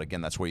was, but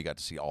again, that's where you got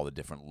to see all the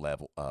different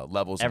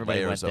levels and Everybody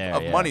layers went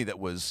there, of money that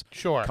was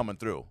coming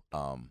through.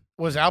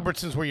 Was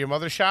Albertsons where your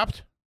mother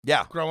shopped?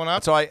 Yeah, growing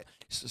up.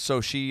 So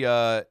she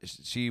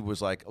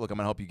was like, "Look, I'm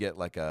gonna help you get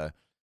like a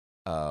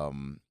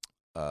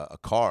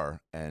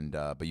car, and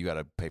but you got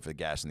to pay for the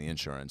gas and the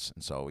insurance."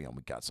 And so we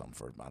got something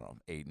for I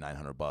don't know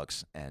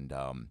 $800-900,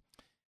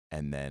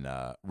 and then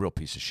real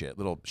piece of shit,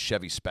 little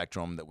Chevy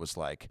Spectrum that was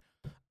like,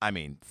 I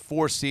mean,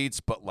 4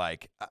 seats, but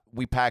like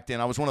we packed in.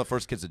 I was one of the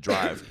first kids to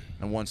drive,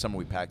 and one summer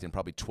we packed in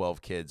probably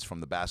 12 kids from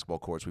the basketball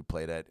courts we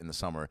played at in the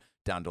summer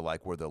down to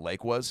like where the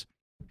lake was,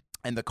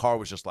 and the car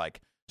was just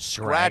like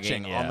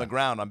scratching on the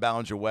ground on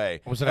Ballinger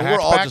Way. Was it a and hatchback?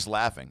 we're all just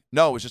laughing.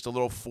 No, it was just a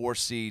little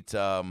 4-seat.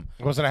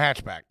 It wasn't a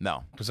hatchback.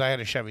 No, because I had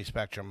a Chevy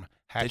Spectrum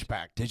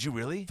hatchback. Did you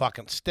really?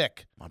 Fucking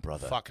stick. My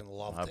brother. Fucking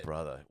loved it. My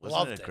brother. Loved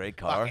Wasn't it a great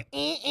car?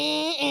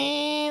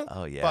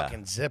 Daniel? Oh yeah,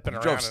 Fucking zipping you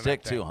around. drove in that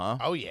stick thing. too, huh?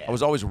 Oh yeah. I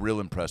was always real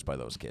impressed by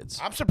those kids.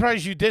 I'm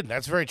surprised you didn't.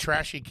 That's a very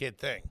trashy kid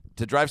thing.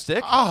 To drive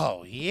stick?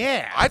 Oh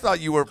yeah. I thought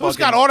you were Who's fucking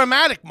got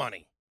automatic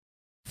money?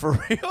 for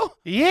real.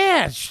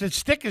 Yeah, the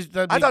stick is.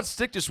 I thought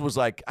stick just was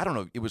like, I don't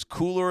know. It was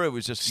cooler. It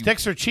was just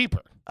sticks are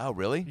cheaper. Oh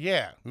really?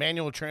 Yeah,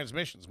 manual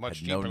transmission's much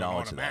Had cheaper no than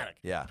knowledge of that. automatic.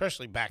 Yeah.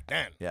 especially back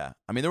then. Yeah.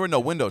 I mean, there were no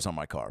windows on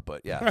my car,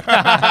 but yeah.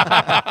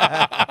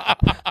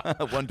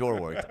 One door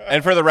worked.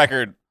 And for the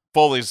record,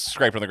 Foley's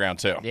scraped on the ground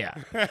too. Yeah.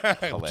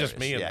 Just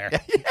me in yeah.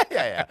 there.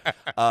 yeah.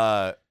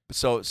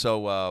 So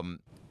then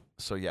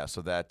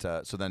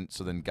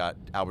got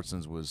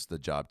Albertsons was the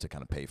job to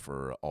kind of pay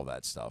for all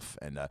that stuff,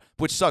 and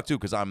which sucked too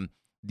because I'm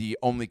the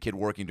only kid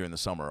working during the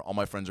summer. All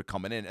my friends are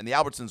coming in, and the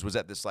Albertsons was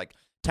at this like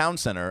town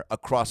center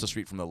across the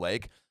street from the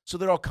lake, so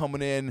they're all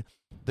coming in.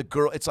 The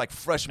girl, it's like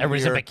freshman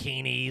Everybody's year. in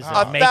bikinis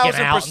and making out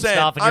and 1,000%.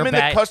 stuff. And I'm you're in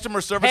back. the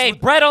customer service. Hey, with-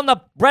 bread on the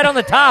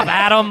top,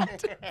 Adam.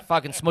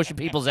 Fucking smushing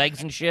people's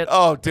eggs and shit.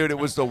 oh, dude, it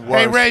was the worst.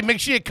 Hey Ray, make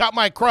sure you cut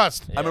my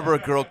crust. I remember a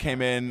girl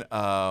came in.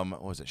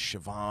 What was it,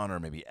 Siobhan or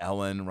maybe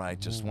Ellen? Right,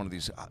 just one of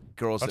these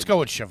girls. Let's that- go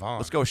with Siobhan.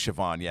 Let's go with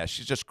Siobhan. Yeah,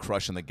 she's just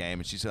crushing the game,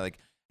 and she's like,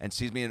 and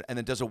sees me, and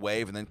then does a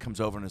wave, and then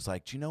comes over and is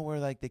like, "Do you know where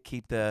like they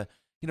keep the,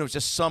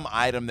 just some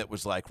item that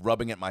was like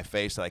rubbing at my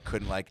face that I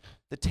couldn't like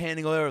the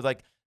tanning oil or like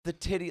the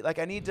titty. Like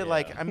I need to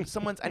like I need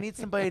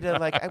somebody to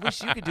like. I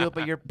wish you could do it,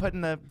 but you're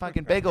putting the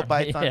fucking bagel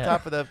bites on Yeah.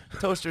 top of the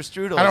toaster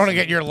strudel. I don't want to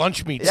get your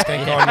lunch meat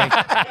stink on me.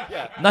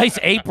 Nice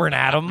apron,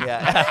 Adam.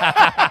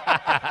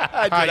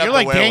 Yeah, You're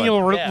like Daniel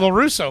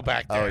LaRusso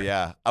back there. Oh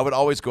yeah, I would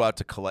always go out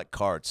to collect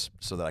carts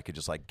so that I could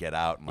just like get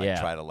out and like Yeah.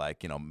 try to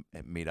like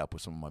meet up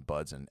with some of my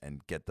buds and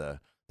get the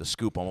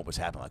scoop on what was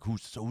happening. Like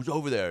who's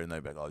over there? And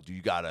they'd be like, oh, do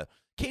you gotta?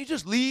 Can't you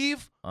just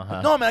leave?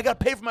 Like, no, man, I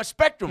gotta pay for my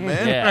Spectrum,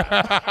 man. Yeah.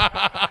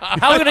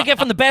 How are we gonna get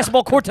from the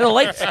basketball court to the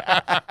lakes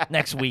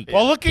next week?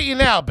 Well, look at you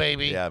now,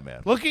 baby. Yeah,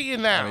 man. Look at you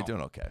now. I mean,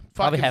 doing okay.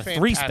 Probably Fucking have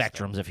 3 fantastic.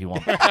 Spectrums if you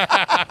want. Go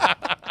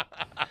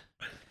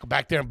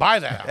back there and buy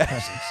that.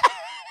 Albertsons.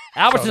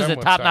 Albertsons them is a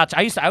what's top notch.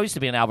 I used to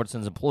be an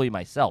Albertsons employee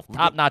myself.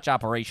 Top notch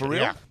operation. For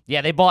real? Yeah.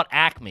 Yeah, they bought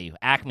Acme.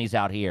 Acme's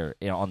out here,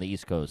 on the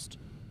East Coast,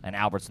 and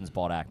Albertsons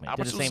bought Acme. Did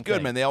the Albertsons same was good,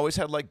 thing. man. They always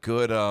had like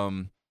good,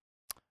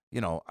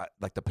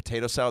 like the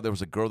potato salad. There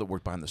was a girl that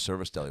worked behind the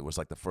service deli. It was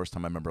like the first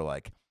time I remember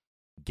like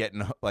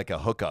getting like a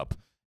hookup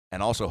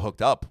and also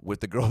hooked up with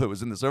the girl that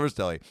was in the service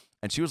deli.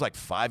 And she was like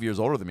 5 years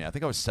older than me. I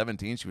think I was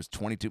 17. She was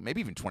 22, maybe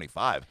even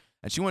 25.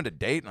 And she wanted to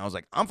date, and I was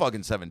like, I'm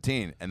fucking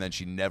 17. And then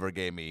she never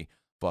gave me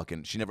I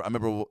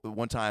remember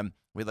one time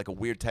we had like a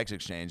weird text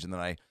exchange, and then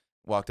I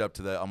walked up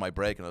to on my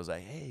break, and I was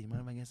like, hey, you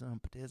mind if I get some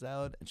potato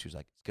salad? And she was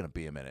like, it's going to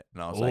be a minute.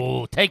 And I was like,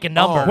 Ooh, take a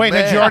number. Oh, Wait,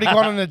 had you man. already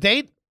gone on a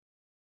date?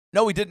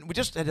 no, we didn't. We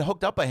just had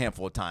hooked up a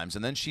handful of times,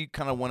 and then she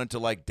kind of wanted to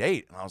like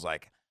date, and I was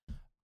like,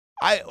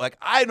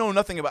 I know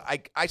nothing about.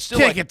 I still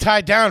Can't like, get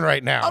tied down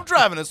right now. I'm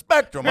driving a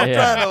Spectrum. I'm Yeah.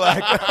 trying to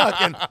like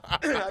fucking.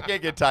 I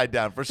can't get tied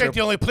down for sure. That's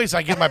the only place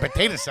I get my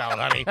potato salad,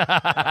 honey.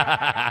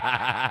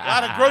 A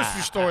lot of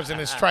grocery stores in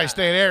this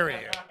tri-state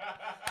area.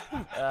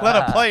 Let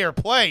a player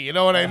play, you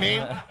know what I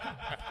mean?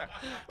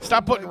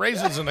 Stop putting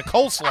raisins in the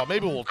coleslaw.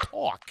 Maybe we'll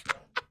talk.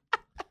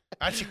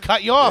 I should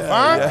cut you off,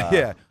 huh?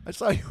 Yeah. I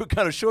saw you were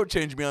kind of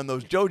shortchanging me on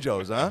those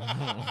JoJo's, huh?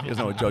 You guys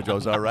know what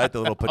JoJo's are, right? The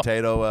little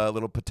potato.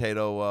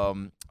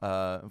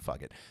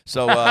 Fuck it.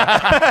 So.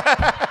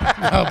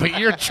 No, but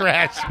you're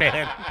trash,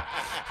 man.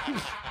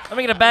 Let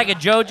me get a bag of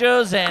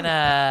JoJo's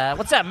and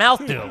what's that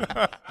mouth do?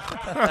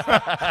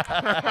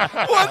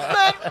 What's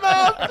that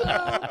mouth do?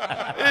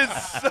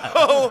 It's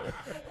so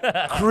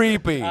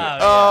creepy.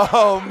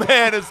 Oh,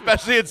 man,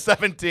 especially at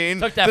 17.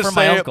 Took that to from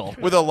my say it uncle.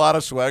 with a lot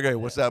of swagger. Hey,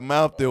 what's that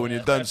mouth do when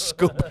you're done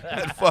scooping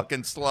that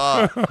fucking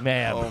slaw?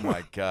 Man. Oh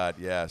my God,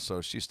 yeah.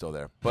 So she's still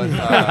there, but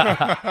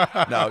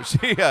no, she.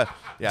 Yeah,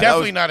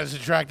 Definitely not as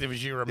attractive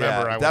as you remember.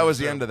 Yeah, I that would was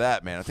the assume. end of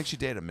that, man. I think she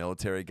dated a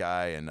military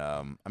guy, and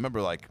I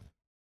remember like.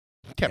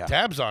 Kept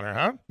tabs on her,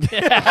 huh?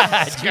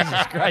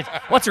 Jesus Christ.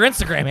 What's her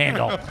Instagram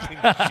handle? Oh,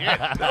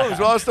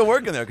 well, I was still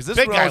working there because this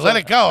Big girl guy, was let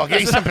like- it go. I'll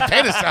get you some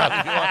potato salad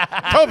if you want.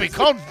 Toby,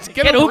 call,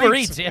 Get Uber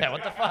Eats. Yeah,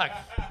 what the fuck?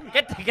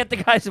 Get the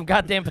guy some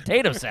goddamn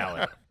potato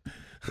salad.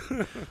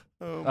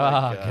 Oh,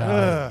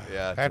 God.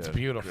 Yeah, That's dude.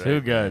 beautiful. Too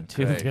good.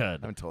 Too Great. I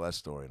good. haven't told that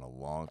story in a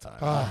long time.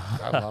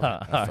 I love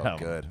it. I felt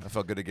good. I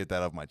felt good to get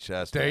that off my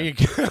chest. There man. you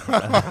go.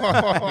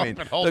 mean,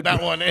 Hold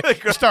that one in.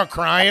 You start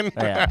crying.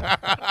 Yeah.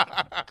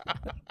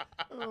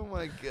 Oh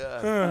my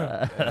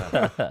God.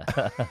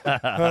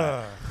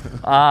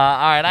 All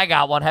right, I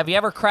got one. Have you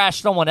ever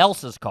crashed someone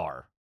else's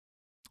car?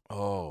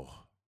 Oh.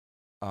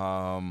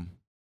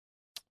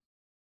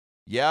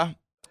 Yeah.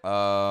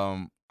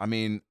 I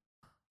mean,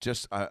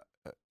 just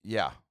yeah.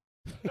 Yeah.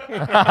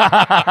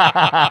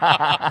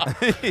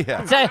 It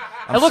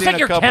I'm looks seeing like a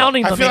you're couple.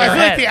 counting I them feel in your like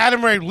head. the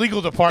Adam Ray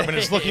legal department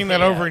is looking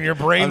that over in your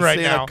brain I'm right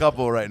seeing now. a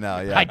couple right now.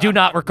 Yeah. I do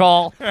not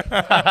recall. You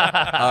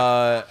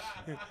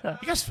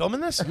guys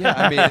filming this? Yeah.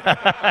 I mean,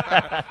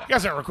 You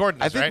guys aren't recording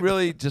this, I think right?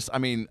 really just. I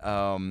mean,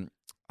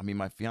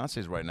 my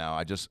fiance's right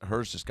now.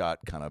 Hers just got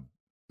kind of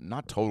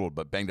not totaled,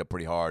 but banged up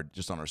pretty hard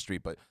just on our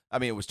street. But I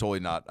mean, it was totally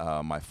not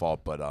my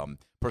fault. But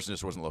person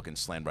just wasn't looking,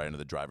 slammed right into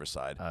the driver's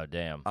side. Oh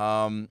damn.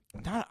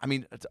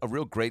 It's a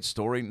real great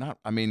story.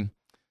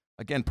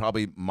 Again,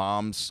 probably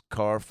mom's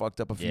car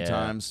fucked up a few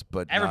times,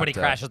 but Everybody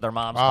not, crashes their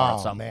mom's car at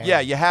some man. point. Yeah,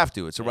 you have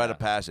to. It's a rite of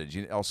passage.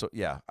 It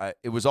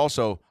was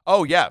also.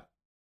 Oh yeah,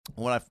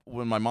 when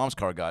my mom's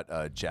car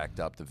got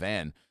jacked up, the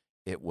van,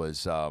 it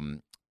was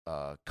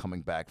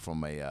coming back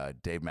from a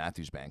Dave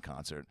Matthews Band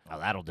concert. Oh,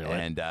 that'll do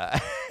it.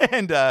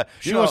 And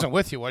She wasn't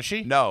with you, was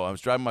she? No, I was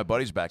driving my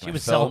buddies back. She and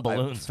was I selling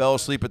balloons. I fell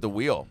asleep at the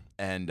wheel,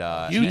 and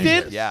You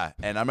did? Yeah,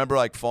 and I remember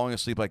like falling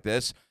asleep like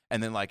this,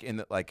 and then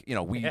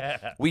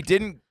we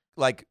didn't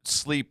like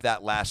sleep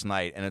that last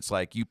night, and it's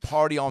like you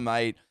party all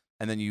night,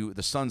 and then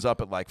the sun's up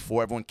at like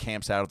 4. Everyone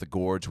camps out at the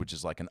Gorge, which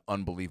is like an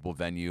unbelievable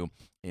venue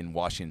in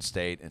Washington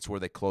State. It's where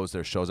they close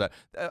their shows at.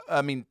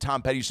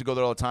 Tom Petty used to go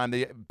there all the time.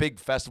 The big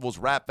festivals,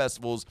 rap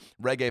festivals,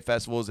 reggae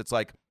festivals. It's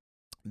like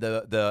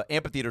the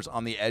amphitheater's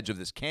on the edge of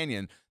this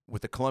canyon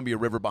with the Columbia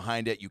River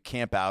behind it. You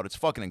camp out. It's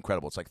fucking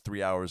incredible. It's like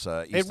 3 hours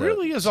east. It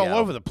really is all Seattle.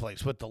 over the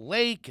place with the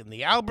lake and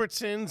the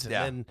Albertsons, and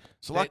then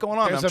There's a lot going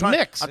on. There's I'm trying,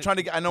 mix. I'm trying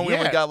to get. I know we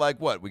only got like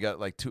what? We got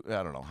like 2.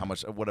 I don't know how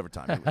much. Whatever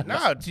time.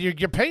 No,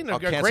 you're painting a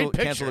great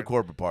picture. Cancel the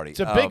corporate party. It's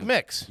a big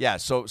mix. Yeah.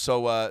 So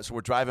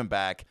we're driving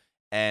back,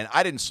 and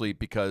I didn't sleep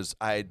because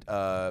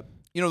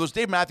those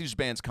Dave Matthews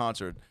Band's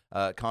concerts.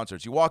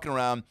 You're walking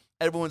around.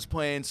 Everyone's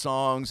playing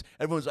songs.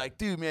 Everyone's like,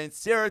 dude, man,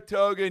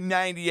 Saratoga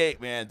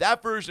 98, man.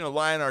 That version of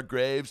Lie in Our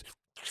Graves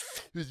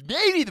was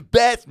maybe the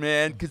best,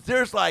 man, because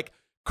there's like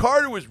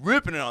Carter was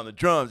ripping it on the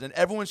drums, and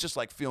everyone's just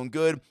like feeling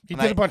good. You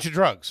did a bunch of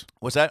drugs.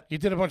 What's that? You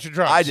did a bunch of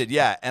drugs. I did,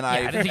 yeah. And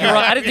I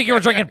didn't think you were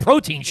drinking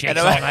protein shakes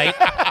all night.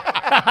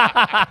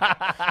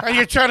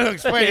 You're trying to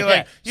explain. You're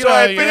like, So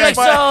I finished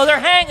So they're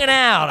hanging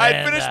out.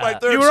 I finished my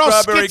third you were all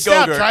strawberry skitsed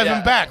out Go-Gurt. driving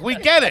Yeah. back. We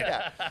get it.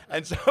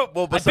 And so,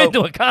 I've been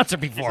to a concert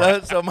before.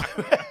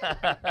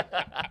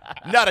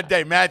 Not a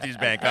Dave Matthews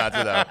Band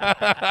concert though.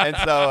 And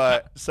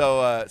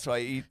so I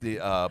eat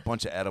the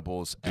bunch of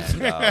edibles,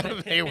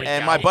 and, Here we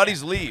and go. my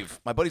buddies leave.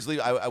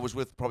 I was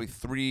with probably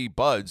 3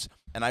 buds,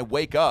 and I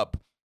wake up.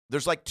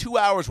 There's like 2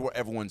 hours where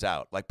everyone's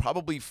out, like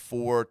probably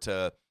 4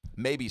 to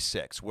maybe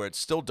 6, where it's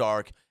still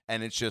dark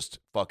and it's just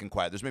fucking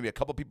quiet. There's maybe a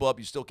couple people up.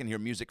 You still can hear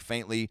music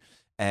faintly,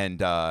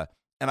 and I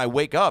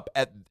wake up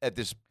at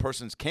this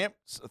person's camp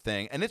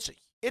thing, and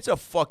it's a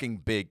fucking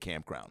big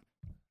campground.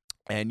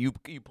 And you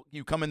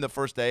come in the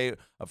first day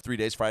of 3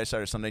 days, Friday,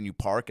 Saturday, Sunday, and you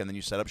park, and then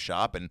you set up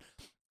shop,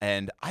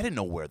 and I didn't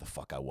know where the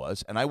fuck I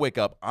was. And I wake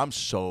up, I'm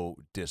so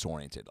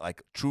disoriented,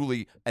 like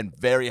truly, and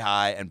very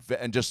high,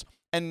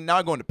 and now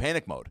I go into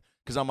panic mode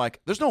because I'm like,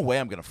 there's no way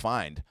I'm gonna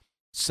find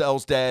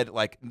Cell's dead.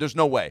 Like, there's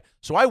no way.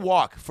 So I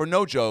walk, for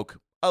no joke,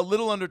 a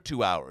little under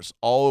 2 hours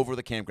all over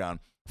the campground.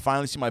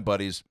 Finally see my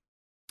buddies.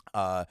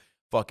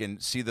 Fucking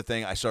see the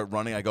thing. I start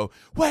running. I go,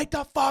 wake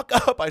the fuck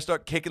up. I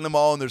start kicking them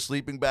all in their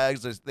sleeping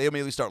bags. They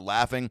immediately start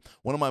laughing.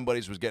 One of my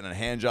buddies was getting a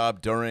hand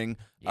job during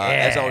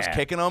as I was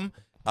kicking them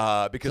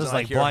because It's I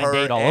like hear Blind her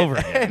Date all over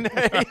again.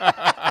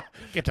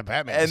 Get to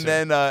Batman. and soon.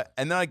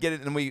 then I get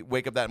it, and we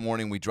wake up that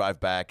morning. We drive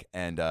back,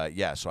 and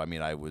so I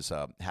mean, I was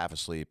half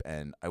asleep,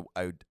 and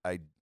I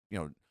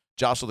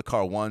jostled the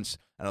car once,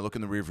 and I look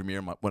in the rearview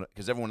mirror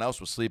because everyone else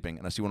was sleeping,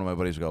 and I see one of my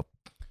buddies go,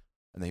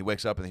 and then he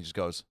wakes up and he just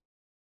goes,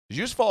 did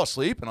you just fall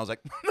asleep? And I was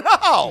like,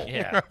 no.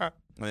 Yeah. And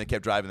they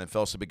kept driving, then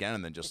fell asleep again,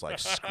 and then just like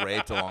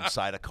scraped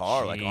alongside a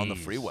car, like on the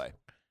Jeez. freeway.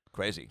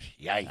 Crazy.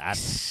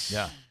 That's-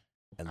 Yeah.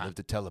 And lived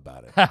to tell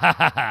about it.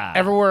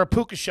 Ever wear a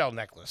puka shell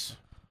necklace?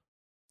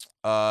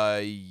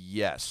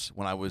 Yes.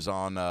 When I was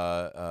on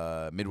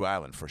Midway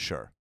Island, for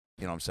sure.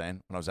 You know what I'm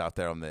saying? When I was out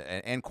there on the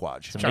and Quad.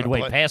 It's a Trying to midway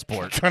blend-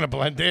 passport. Trying to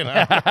blend in,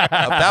 huh?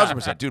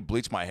 1,000%. Dude,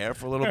 bleached my hair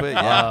for a little bit.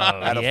 Yeah. Oh,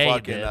 I had a yeah, you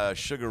fucking did.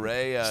 Sugar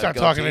Ray. Start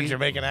talking in goatee.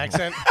 Jamaican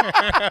accent.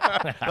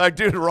 Like,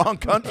 dude, wrong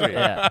country.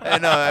 Yeah.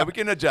 And we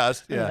can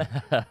adjust. Yeah.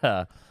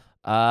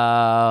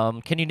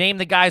 Can you name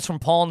the guys from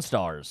Pawn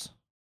Stars?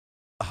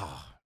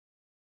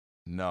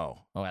 No.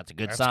 Oh, that's a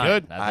good That's sign.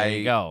 good. There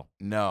you go.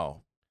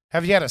 No.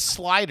 Have you had a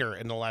slider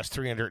in the last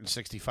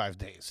 365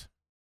 days?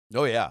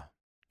 Oh, yeah.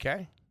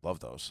 Okay. Love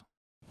those.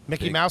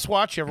 Mickey Big. Mouse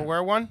watch? You ever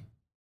wear one?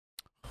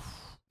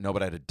 No,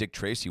 but I had a Dick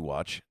Tracy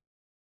watch.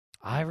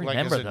 I Like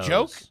remember as a those.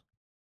 joke?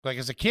 Like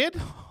as a kid?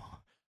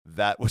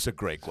 That was a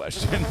great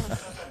question.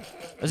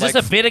 Is this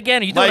a bit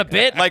again? Are you doing a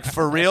bit? Like,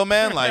 for real,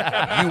 man? Like,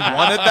 you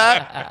wanted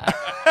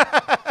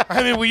that?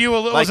 I mean, were you a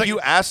little? Like, was you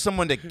asked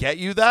someone to get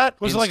you that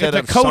Was it like a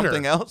instead of decoder?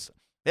 something else?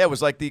 Yeah, it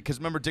was like because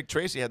remember Dick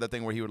Tracy had that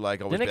thing where he would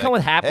like always Didn't it be come like,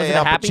 with Happy- was hey, it a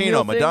Al Happy Pacino,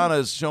 Meal thing?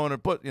 Madonna's showing her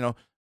put,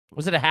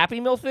 Was it a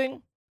Happy Meal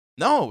thing?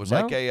 No, it was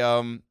No? like a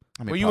I mean,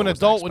 were you probably an wasn't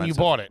adult when you expensive.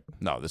 bought it?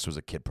 No, this was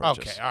a kid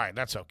purchase. Okay, all right,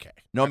 that's okay.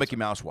 No Mickey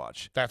Mouse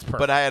watch. That's perfect.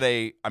 But I had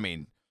I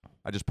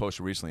just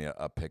posted recently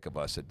a pic of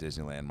us at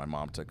Disneyland. My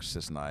mom took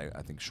Sis and I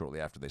think shortly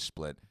after they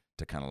split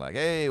to kind of like,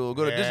 hey, we'll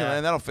go to Yeah.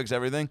 Disneyland. That'll fix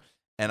everything.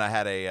 And I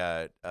had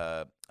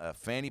a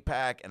fanny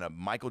pack and a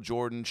Michael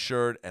Jordan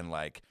shirt and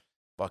like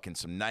fucking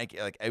some Nike.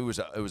 Like it was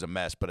a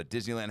mess. But a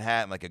Disneyland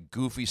hat and like a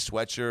Goofy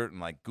sweatshirt and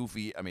like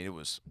Goofy. I mean, it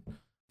was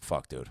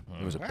fuck, dude,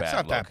 it was a That's bad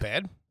not look. that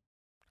bad.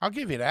 I'll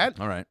give you that.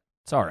 All right.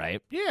 It's all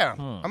right. Yeah,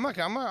 I'm not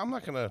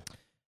gonna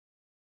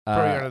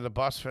throw you under the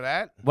bus for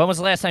that. When was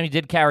the last time you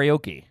did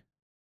karaoke?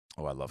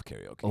 Oh, I love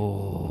karaoke.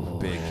 Oh,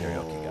 Big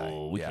karaoke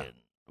guy. Yeah.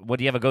 What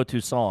do you have a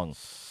go-to song?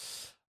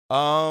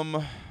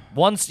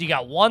 Once You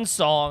got one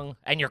song,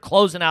 and you're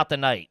closing out the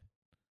night.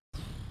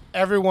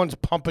 Everyone's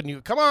pumping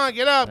you. Come on,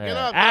 get up, get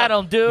up.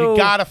 Adam, dude. You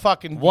gotta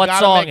fucking. What you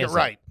gotta song make it is it?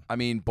 right. I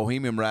mean,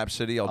 Bohemian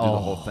Rhapsody. I'll do the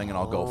whole thing and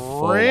I'll go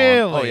full on.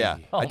 Really? Oh yeah,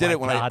 Oh I did my it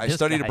when God, I this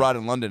studied guy. abroad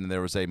in London, and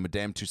there was a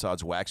Madame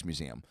Tussauds wax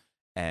museum,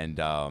 and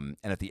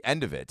at the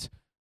end of it,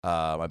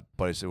 my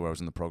buddies who I was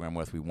in the program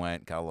with, we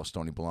went, got a little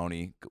Stony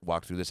Baloney,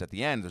 walked through this. At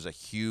the end, there's a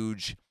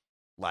huge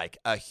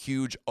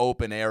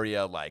open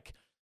area, like.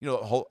 You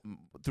know,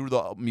 through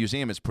the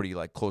museum is pretty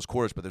like close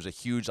quarters, but there's a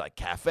huge like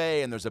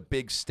cafe and there's a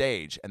big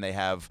stage, and they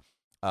have,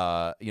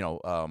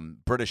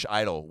 British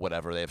Idol,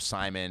 whatever. They have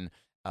Simon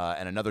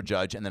and another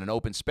judge, and then an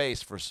open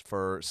space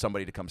for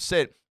somebody to come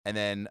sit, and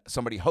then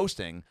somebody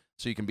hosting,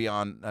 so you can be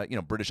on,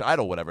 British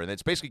Idol, whatever. And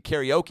it's basically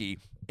karaoke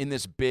in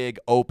this big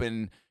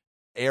open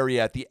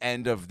area at the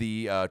end of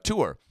the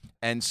tour.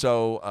 And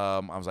so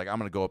I was like, I'm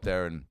gonna go up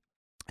there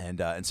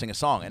and sing a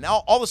song. And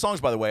all the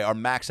songs, by the way, are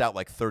max out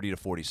like 30 to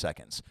 40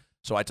 seconds.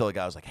 So I told the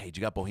guy, I was like, hey, do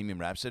you got Bohemian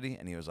Rhapsody?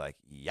 And he was like,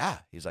 yeah.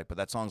 He's like, but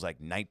that song's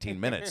like 19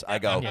 minutes. I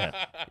go, do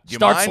you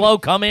Start mind? slow,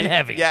 come in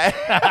heavy. Yeah.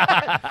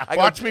 I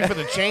go, Watch me for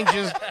the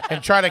changes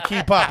and try to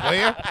keep up, will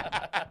you?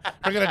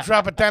 We're gonna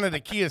drop it down to the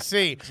key of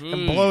C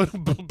and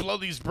blow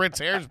these Brits'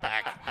 hairs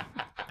back.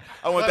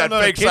 I want Let that him know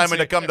the fake kids Simon see.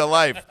 to come to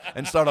life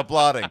and start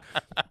applauding.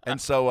 And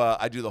so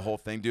I do the whole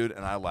thing, dude.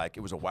 And it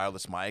was a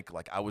wireless mic.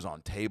 Like I was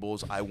on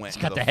tables. I went.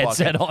 got to the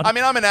headset on. I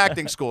mean, I'm in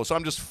acting school, so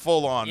I'm just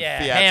full on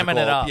theatrical.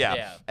 hamming it up. Yeah.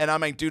 Yeah. And I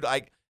mean, dude,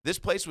 this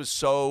place was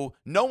so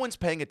no one's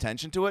paying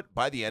attention to it.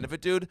 By the end of it,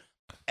 dude,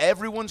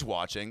 everyone's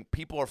watching.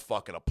 People are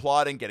fucking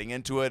applauding, getting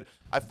into it.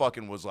 I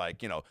fucking was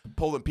like,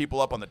 pulling people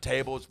up on the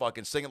tables,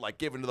 fucking singing, like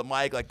giving to the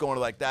mic, like going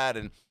like that,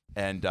 and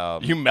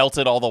You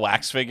melted all the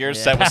wax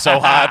figures. That was so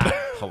hot.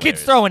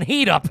 Kids hilarious. throwing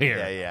heat up here.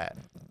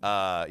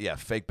 Yeah.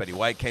 Fake Betty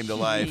White came to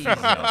life.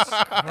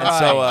 And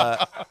so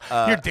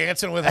You're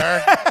dancing with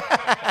her.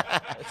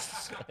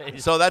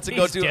 So that's a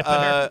He's dipping go-to.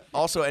 her.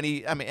 Also,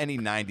 any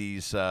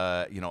 '90s,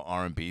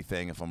 R&B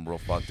thing if I'm real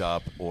fucked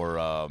up,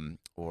 or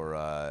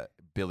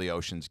Billy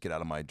Ocean's "Get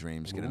Out of My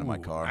Dreams, Get Into My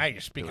Car." Now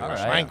you're speaking All our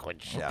right.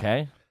 language. Yeah.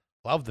 Okay.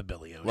 Love the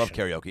Billy Ocean. Love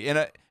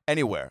karaoke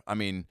anywhere. I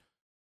mean,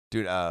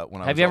 dude, when I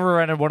was Have you ever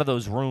rented one of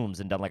those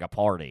rooms and done like a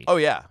party? Oh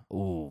yeah,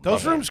 Ooh,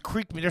 Those love it. rooms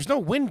creak me. There's no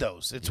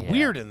windows. It's Yeah.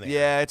 weird in there.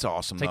 yeah, it's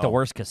awesome. It's like though. the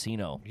worst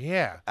casino.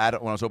 Yeah.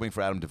 When I was opening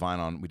for Adam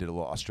Devine we did a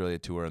little Australia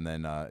tour and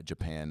then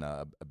Japan,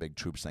 a big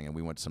troops thing, and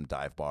we went to some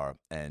dive bar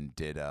and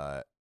did.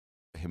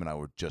 Him and I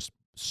were just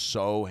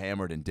so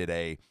hammered and did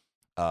a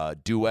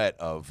duet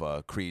of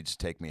Creed's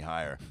 "Take Me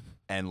Higher,"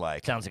 and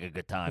like Sounds like a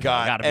good time. I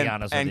got gotta be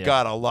honest with you.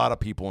 got a lot of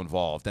people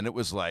involved, and it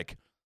was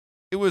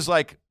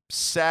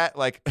sad,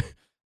 like.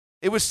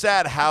 It was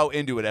sad how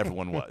into it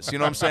everyone was. You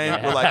know what I'm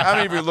saying? We're like, I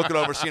don't even looking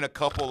over, seeing a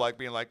couple like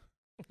being like,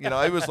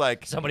 it was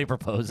like, Somebody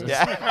proposes.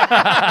 yeah.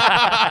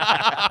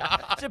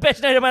 It's the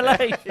best night of my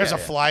life. There's a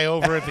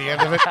flyover at the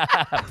end of it.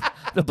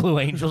 The Blue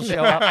Angels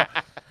show up.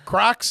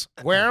 Crocs,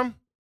 wear them.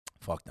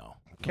 Fuck no.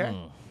 Okay.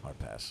 Hard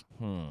pass.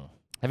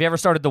 Have you ever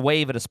started the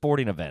wave at a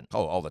sporting event?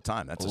 Oh, all the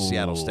time. That's a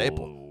Seattle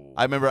staple.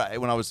 I remember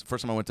when I was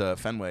first time I went to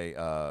Fenway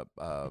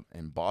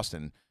in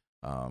Boston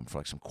for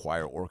like some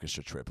choir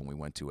orchestra trip, and we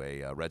went to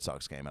a Red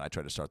Sox game, and I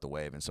tried to start the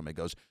wave, and somebody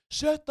goes,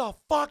 "Sit the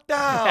fuck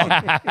down,"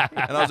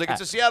 and I was like,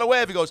 "It's a Seattle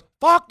wave." He goes,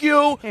 "Fuck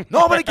you!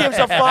 Nobody gives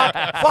a fuck.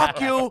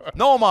 Fuck you,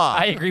 no ma."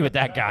 I agree with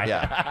that guy.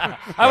 Yeah.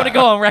 I want to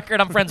go on record.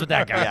 I'm friends with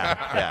that guy.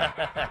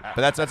 Yeah.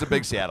 But that's a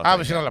big Seattle.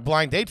 Obviously not a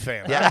blind date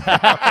fan.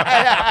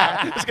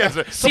 This guy's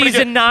a- somebody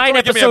Season give- 9,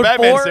 somebody give me a episode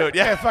Batman 4. suit.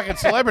 Yeah, Yeah. fucking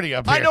celebrity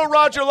up here. I know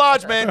Roger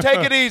Lodge, man.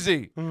 Take it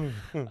easy.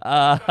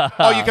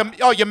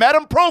 You met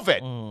him? Prove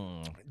it.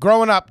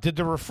 Growing up, did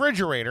the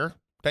refrigerator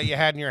that you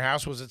had in your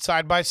house, was it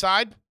side by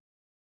side?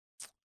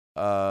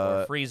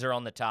 Or freezer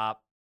on the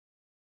top.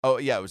 Oh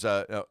yeah, it was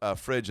a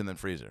fridge and then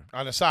freezer.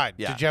 On the side.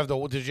 Yeah. Did you have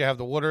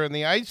the water and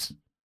the ice?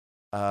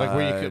 Like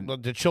where you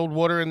could the chilled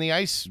water in the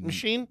ice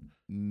machine?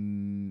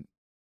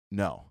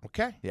 No.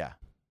 Okay. Yeah.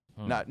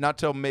 Not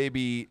till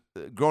maybe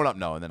growing up.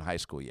 No, and then high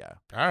school. Yeah.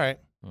 All right.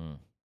 Hmm.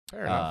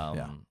 Fair enough.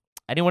 Yeah.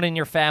 Anyone in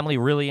your family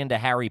really into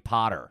Harry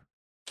Potter?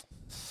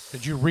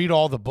 Did you read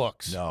all the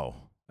books? No.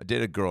 I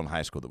dated a girl in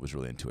high school that was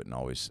really into it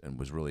and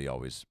was really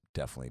always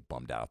definitely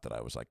bummed out that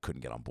I was like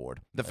couldn't get on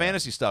board. The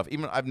fantasy stuff,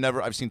 even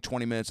I've seen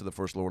 20 minutes of the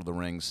first Lord of the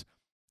Rings,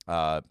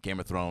 Game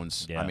of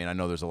Thrones. Yeah. I mean, I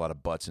know there's a lot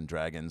of butts and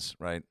dragons,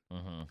 right?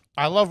 Mm-hmm.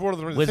 I love Lord of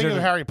the Rings. The thing Wizard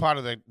with of- Harry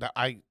Potter that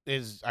I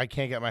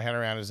can't get my head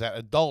around is that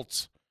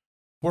adults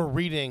were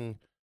reading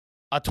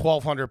a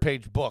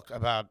 1,200-page book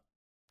about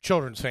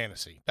children's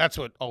fantasy. That's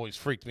what always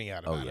freaked me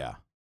out about Oh it. yeah.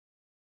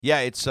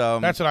 Yeah, it's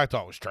That's what I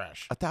thought was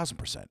trash.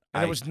 1,000%. And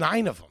there was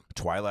 9 of them.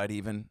 Twilight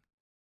even.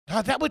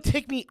 God, that would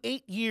take me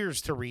 8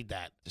 years to read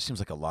that. Just seems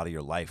like a lot of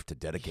your life to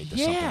dedicate to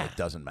something Yeah. that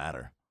doesn't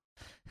matter.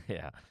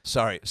 Yeah.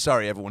 Sorry,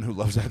 everyone who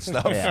loves that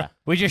stuff. Yeah.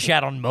 We just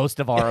shat on most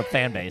of our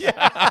fan base.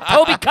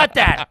 Toby, cut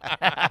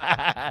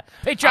that.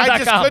 Patreon.com. I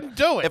just couldn't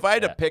do it. If I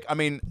had to pick, I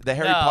mean, the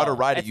Harry No, Potter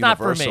ride at it's not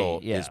for me, Universal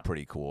yeah. is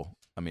pretty cool.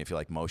 I mean, if you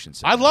like motion I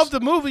sickness. love the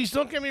movies.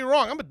 Don't get me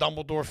wrong. I'm a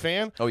Dumbledore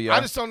fan. Oh, yeah?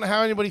 I just don't know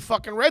how anybody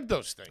fucking read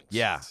those things.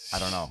 Yeah, I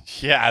don't know.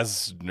 Yeah,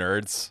 as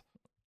nerds.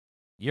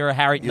 You're a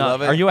Harry. You no,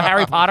 love it? Are you a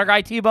Harry Potter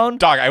guy, T-Bone?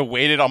 Dog, I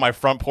waited on my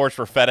front porch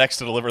for FedEx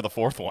to deliver the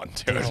fourth one,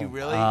 dude. Did you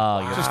really?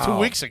 Oh, you're, Just 2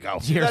 weeks ago.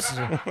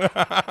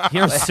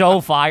 you're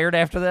so fired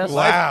after this.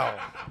 Wow.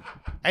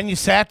 And you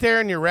sat there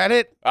and you read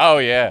it? Oh,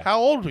 yeah. How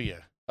old were you?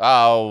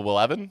 Oh,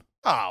 11?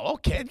 Oh,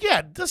 okay.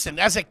 Yeah, listen,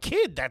 as a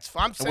kid, that's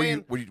fun. I'm Were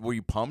saying. were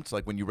you pumped?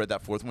 Like when you read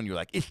that fourth one, you were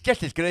like, it's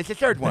just as good as the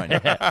third one.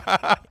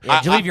 Yeah,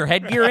 did you leave your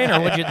headgear in, or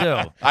what'd you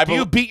do? Do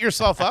you beat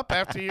yourself up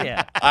after you?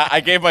 Yeah.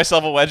 I gave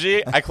myself a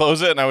wedgie. I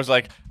closed it, and I was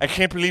like, I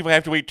can't believe I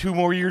have to wait 2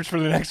 more years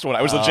for the next one.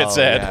 I was legit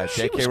sad. Yeah,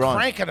 She J.K. was Rowling.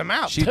 cranking them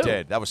out, She too.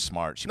 did. That was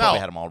smart. She No. probably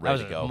had them all That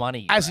ready was to go.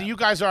 money. As you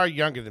guys are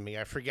younger than me,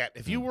 I forget.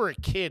 If you were a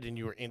kid and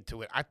you were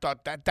into it, I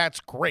thought that's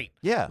great.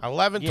 Yeah.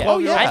 11, Yeah.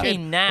 12 year old I kid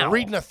mean, now.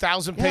 reading a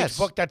 1,000-page Yes.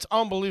 book, that's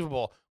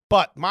unbelievable.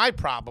 But my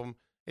problem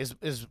is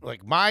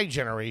like my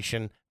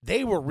generation,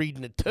 they were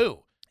reading it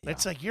too.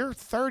 It's like, you're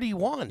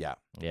 31. Yeah.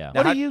 Yeah.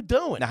 What Now, are you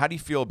doing? Now, how do you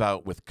feel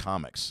about with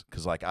comics?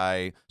 Because like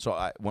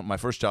when my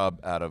first job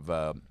out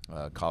of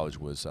college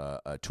was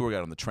a tour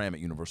guide on the tram at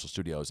Universal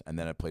Studios, and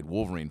then I played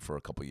Wolverine for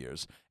a couple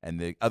years. And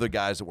the other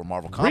guys that were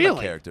Marvel comic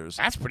Really? characters,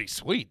 That's pretty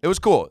sweet. it was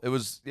cool. It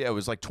was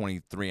like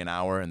 $23 an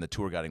hour, and the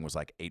tour guiding was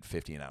like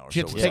 $8.50 an hour. Did you have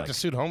so to it was take like, the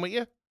suit home with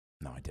you?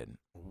 No, I didn't.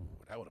 Ooh,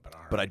 that would have been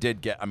hard. But I did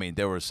get. I mean,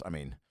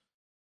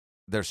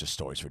 there's just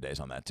stories for days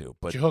on that too.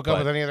 But Did you hook up but-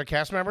 with any other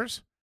cast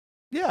members?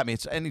 Yeah, I mean,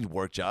 it's any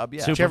work job.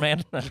 Yeah,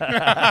 Superman.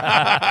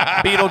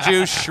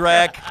 Beetlejuice,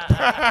 Shrek,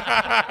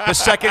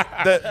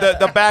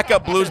 the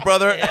backup Blues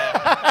Brother.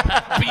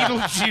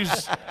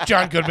 Beetlejuice,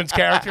 John Goodman's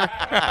character.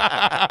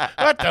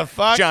 What the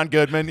fuck? John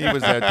Goodman, he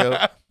was there too.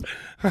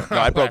 No,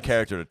 I broke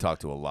character to talk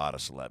to a lot of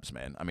celebs,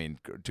 man. I mean,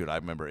 dude, I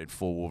remember in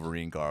full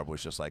Wolverine garb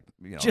was just like,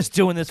 Just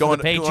doing this going,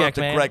 for the going up paycheck,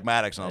 to man. Greg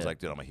Maddox, and I was like,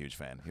 dude, I'm a huge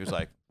fan. He was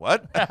like,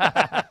 what?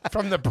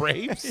 From the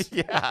Braves?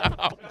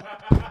 Yeah.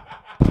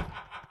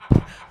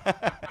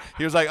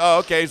 He was like, oh,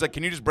 okay. He's like,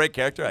 can you just break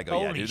character? I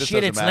go, yeah, Holy dude, this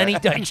shit, doesn't it's matter. Lenny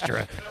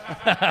Dykstra.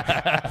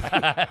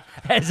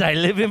 As I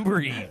live and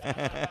breathe.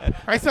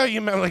 I thought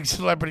you meant like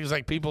celebrities,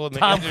 like people in the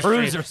Tom industry.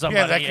 Cruise or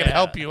somebody, Yeah, that could yeah.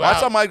 help you Well, I out.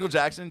 saw Michael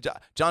Jackson.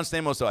 John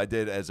Stamos, though, I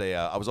did as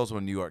I was also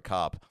a New York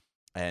cop,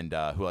 and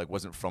who like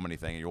wasn't from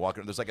anything. And you're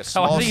walking, there's like a Oh,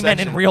 small I thought you meant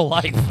in section- real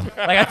life.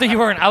 Like, I thought you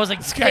weren't. I was like,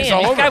 guy's damn,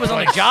 all this over guy the was on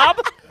the place. job?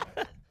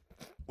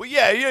 Well,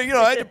 yeah, you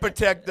know, I had to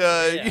protect,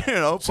 So you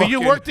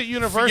fucking worked at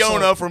Universal.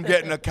 Fiona from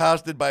getting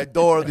accosted by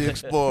Dora the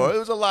Explorer. There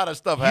was a lot of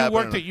stuff You happening.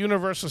 worked at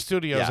Universal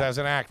Studios Yeah, as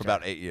an actor. for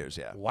about 8 years,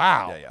 yeah.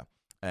 Wow. Yeah.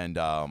 And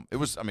it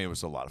was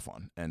a lot of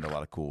fun and a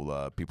lot of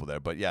cool people there.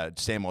 But yeah,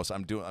 Stamos,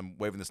 I'm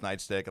waving this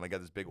nightstick and I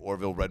got this big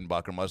Orville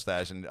Redenbacher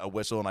mustache and a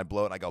whistle and I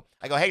blow it and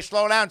I go, hey,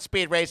 slow down,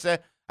 Speed Racer.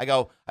 I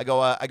go,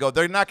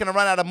 they're not gonna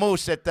run out of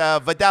moose at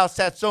Vidal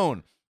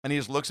Sassoon. And he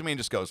just looks at me and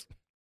just goes,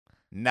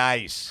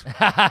 nice.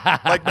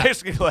 Like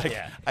basically like,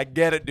 I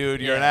get it, dude.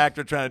 You're an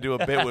actor trying to do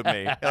a bit with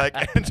me.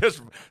 Like and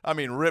just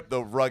rip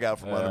the rug out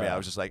from under me. I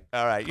was just like,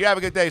 all right, you have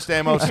a good day,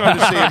 Stamos. Good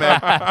to see you,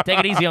 man. Take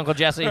it easy, Uncle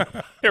Jesse.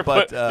 You're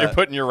But,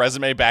 putting your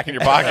resume back in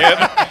your pocket.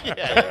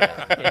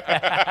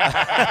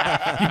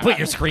 You put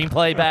your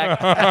screenplay back.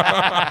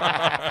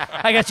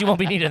 I guess you won't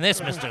be needing this,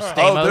 Mr.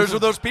 Stamos. Oh, there's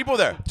those people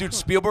there. Dude,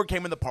 Spielberg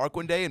came in the park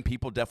one day and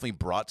people definitely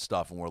brought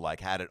stuff and were like,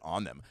 had it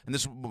on them. And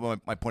this is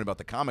my point about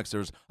the comics.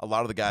 There's a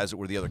lot of the guys that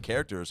were the other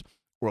characters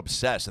were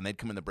obsessed and they'd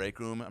come in the break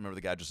room. I remember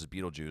the guy dressed as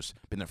Beetlejuice,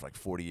 been there for like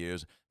 40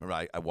 years.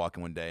 Remember I walk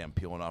in one day, I'm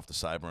peeling off the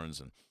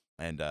sideburns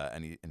and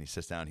he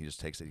sits down, he just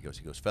takes it, he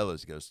goes,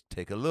 fellas, he goes,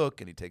 take a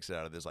look, and he takes it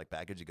out of this like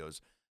package, he goes,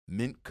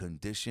 mint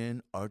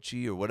condition,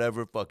 Archie, or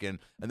whatever, fucking,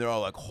 and they're all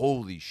like,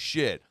 holy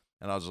shit.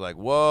 And I was like,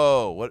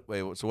 whoa,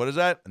 so what is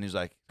that? And he's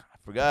like, I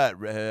forgot,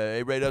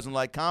 Ray doesn't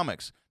like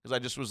comics. Because I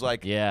just was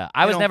like, Yeah,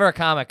 I was never a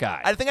comic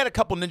guy. I think I had a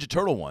couple Ninja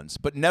Turtle ones,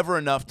 but never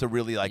enough to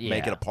really like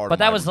make it a part but of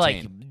my that was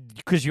routine. like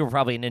because you were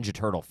probably a Ninja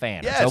Turtle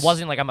fan. So Yes. it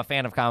wasn't like I'm a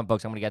fan of comic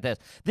books. I'm gonna get this.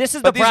 This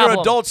is But the these problem.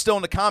 are adults still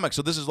in the comics,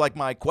 so this is like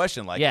my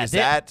question. Like, Yeah, is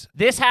that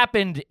this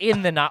happened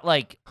in the not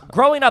like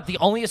growing up. The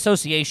only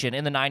association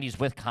in the '90s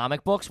with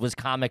comic books was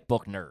comic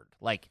book nerd.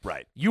 Like,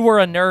 Right. you were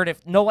a nerd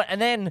if no one. And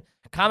then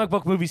comic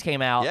book movies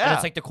came out, and Yeah.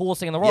 it's like the coolest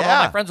thing in the world. All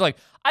Yeah. my friends were like,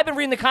 "I've been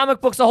reading the comic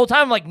books the whole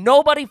time." I'm like,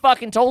 nobody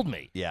fucking told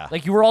me. Yeah.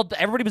 like you were all.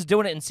 Everybody was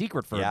doing it in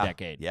secret for Yeah. a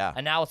decade. Yeah.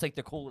 and now it's like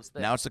the coolest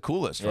thing. now it's the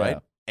coolest, Yeah. right?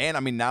 And I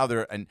mean now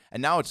they're and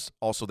now it's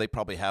also they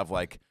probably have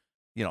like,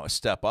 you know, a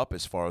step up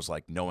as far as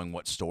like knowing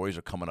what stories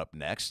are coming up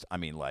next. I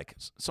mean, like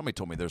somebody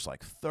told me there's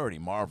like 30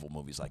 Marvel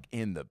movies like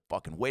in the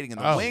fucking waiting in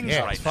the Oh, wings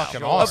yeah, right it's now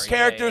fucking of awesome.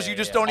 characters Yeah, you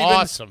just yeah. don't even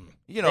Awesome.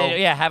 you know.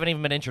 yeah, haven't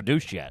even been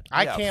introduced yet.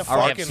 I yeah, can't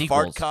Already have fucking.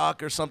 sequels.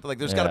 Fartcock or something like.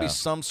 There's got to be Yeah.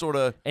 some sort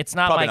of. It's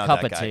not probably my not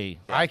cup that of guy. tea.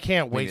 I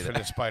can't wait neither. for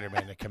the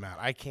Spider-Man to come out.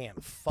 I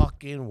can't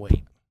fucking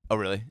wait. Oh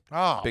really?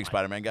 Oh, Big my-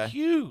 Spider-Man guy?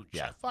 Huge.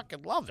 Yeah. I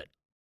fucking love it.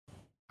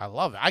 I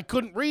love it. I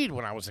couldn't read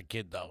when I was a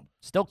kid, though.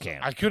 Still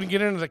can't. I couldn't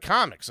get into the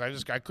comics. I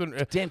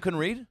couldn't. Dan couldn't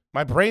read?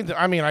 My brain,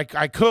 I mean, I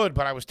could,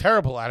 but I was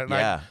terrible at it. And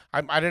Yeah.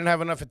 I didn't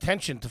have enough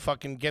attention to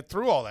fucking get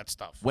through all that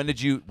stuff. When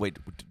did you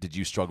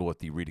struggle with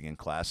the reading in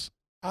class?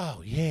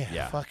 Oh, yeah.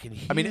 Yeah. Fucking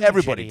I mean, huge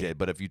everybody idiot. did,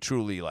 but if you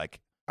truly, like,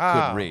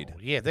 couldn't read.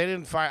 Yeah, they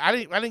didn't find. I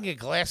didn't get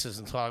glasses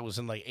until I was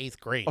in like 8th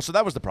grade. Oh, so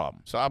that was the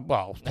problem. So part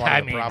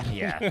of the problem.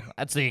 yeah,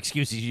 that's the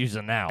excuse he's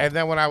using now. And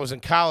then when I was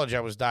in college, I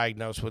was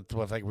diagnosed with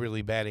like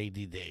really bad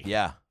ADD.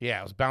 Yeah. Yeah,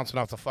 I was bouncing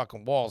off the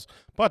fucking walls.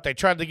 But they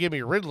tried to give me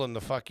Ritalin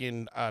to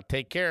fucking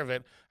take care of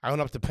it. I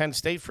went up to Penn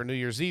State for New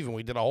Year's Eve, and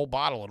we did a whole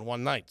bottle in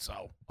one night.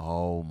 So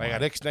Oh, I my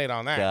got ixnayed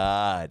on that.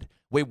 God.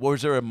 Wait,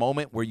 was there a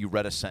moment where you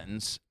read a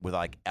sentence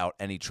without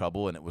any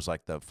trouble and it was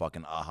like the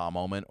fucking aha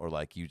moment, or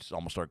like you just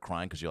almost started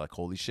crying because you're like,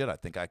 holy shit, I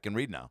think I can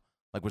read now?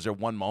 Like, was there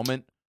one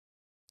moment,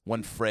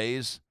 one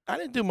phrase? I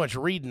didn't do much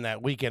reading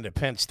that weekend at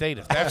Penn State,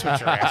 if that's what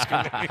you're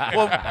asking me.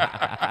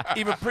 Well,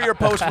 even pre or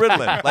post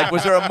Ritalin. Like,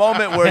 was there a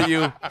moment where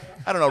you,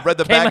 I don't know, read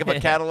the back of a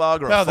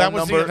catalog or No, a phone that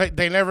was number?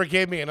 they never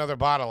gave me another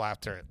bottle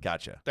after it.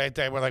 Gotcha. They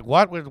were like,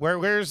 what?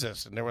 Where is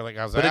this? And they were like,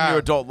 I was But like, in your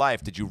adult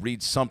life, did you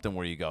read something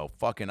where you go,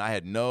 fucking, I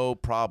had no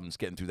problems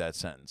getting through that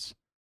sentence?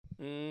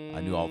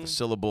 I knew all the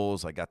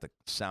syllables. I got the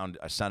sound.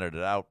 I sounded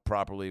it out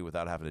properly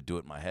without having to do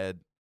it in my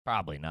head.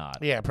 Probably not.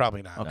 Yeah,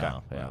 probably not. Okay. No,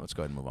 All yeah. right, let's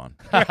go ahead and move on.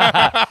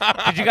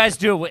 Did you guys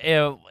do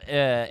it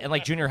in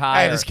like junior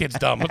high? Hey, or this kid's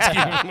dumb. Let's keep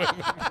it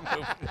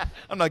moving.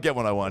 I'm not getting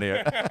what I want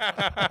here.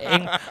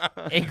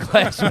 in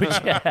class,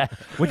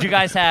 would you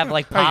guys have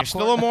like Oh, popcorn? you're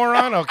still a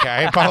moron? Okay,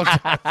 I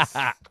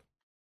apologize.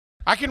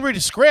 I can read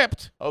a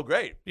script. Oh,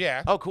 great.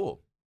 Yeah. Oh, cool.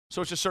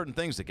 So it's just certain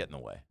things that get in the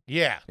way.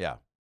 Yeah. Yeah.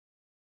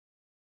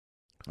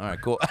 All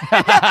right, cool.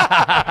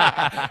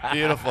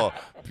 Beautiful.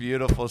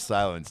 Beautiful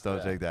silence.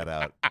 Don't take that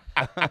out.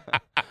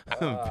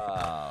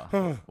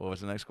 What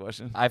was the next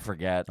question? I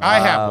forget. I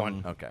have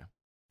one. Okay.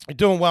 You're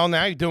doing well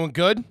now. You're doing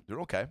good,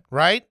 You're okay.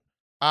 right?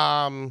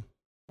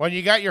 When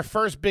you got your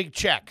first big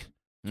check,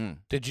 Mm.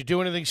 did you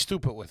do anything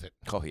stupid with it?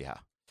 Oh, yeah.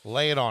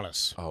 Lay it on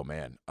us. Oh,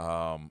 man.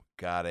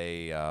 Got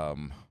a...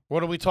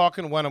 What are we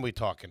talking? When are we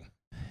talking?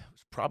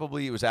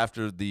 Probably it was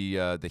after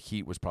the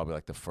Heat was probably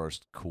like the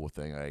first cool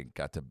thing I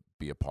got to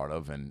be a part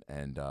of and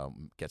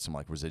get some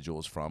like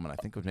residuals from, and I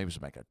think it was maybe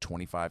like a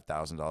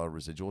 $25,000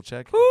 residual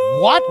check.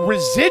 What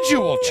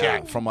residual Yeah,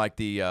 check? from like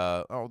the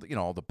all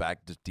the back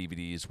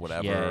DVDs,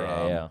 whatever.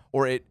 Yeah.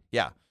 Or it,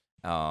 yeah.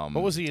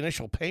 What was the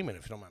initial payment,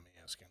 if you don't mind me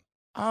asking?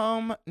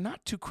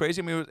 Not too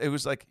crazy. I mean, it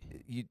was like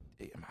it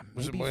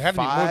had to be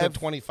more than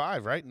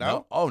 25, right?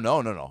 No. Oh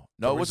no. No,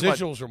 The it wasn't much.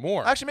 residuals are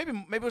more. Actually,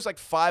 maybe it was like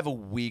 5 a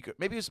week.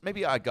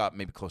 Maybe I got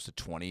maybe close to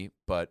 20,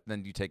 but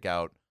then you take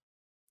out,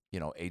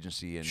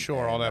 agency and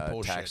Sure, all that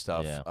bullshit. tax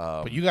stuff. Yeah.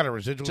 But you got a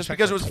residual just check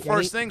because it for was the 20?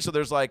 first thing, so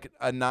there's like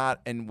a knot,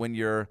 and when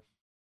you're,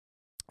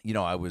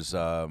 I was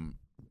out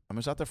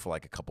there for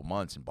like a couple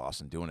months in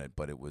Boston doing it,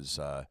 but it was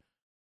I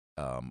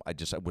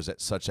was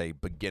at such a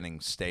beginning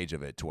stage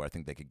of it to where I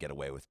think they could get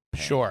away with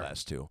paying Sure.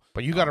 less too.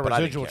 But you got a but I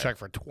didn't residual care. check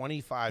for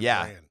 25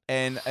 Yeah,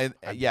 grand. and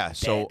yeah.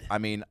 So dead. I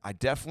mean, I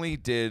definitely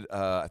did.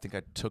 I think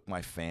I took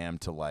my fam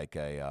to like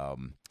a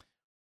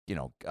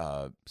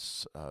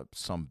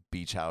some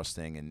beach house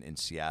thing in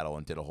Seattle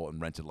and did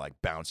and rented like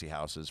bouncy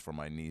houses for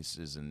my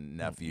nieces and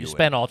nephew. You and-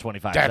 spent all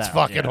 25. That's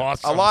fucking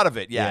awesome. a lot of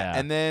it, yeah. Yeah.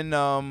 And then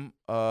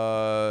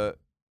I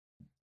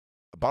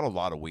bought a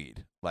lot of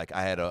weed. Like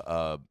I had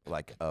a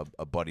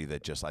buddy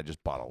that I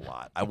just bought a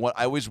lot.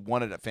 I always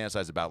wanted to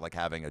fantasize about like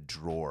having a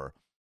drawer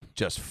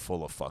just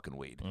full of fucking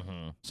weed.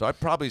 Mm-hmm. So I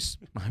probably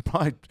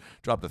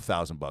dropped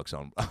 $1,000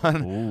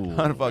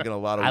 on fucking a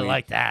lot of weed. I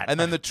like that. And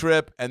then the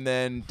trip, and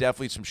then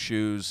definitely some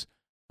shoes,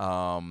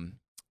 and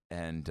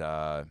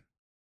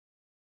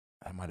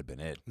that might have been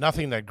it.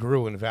 Nothing that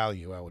grew in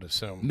value, I would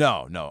assume.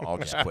 No, I'll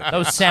just quit.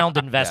 Those sound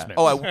Yeah. investments.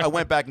 Oh, I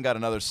went back and got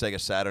another Sega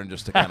Saturn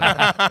just to kind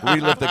of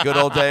relive the good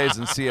old days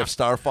and see if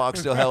Star Fox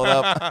still held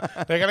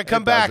up. They're going to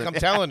come It back, doesn't. I'm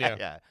telling you.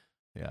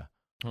 Yeah.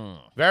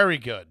 Very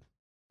good.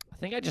 I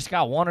think I just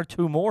got one or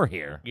two more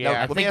here. Yeah. I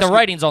Let me think ask the you-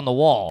 writing's on the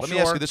wall. Let me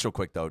ask Sure. you this real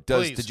quick, though.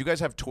 Please. Did you guys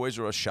have Toys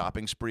R Us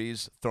shopping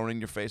sprees thrown in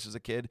your face as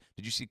a kid?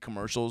 Did you see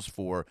commercials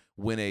for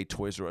win a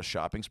Toys R Us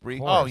shopping spree?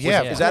 Oh,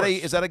 yeah. Is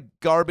that a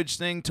garbage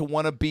thing to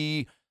want to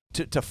be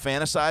to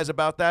fantasize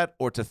about that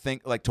or to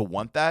think like to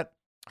want that?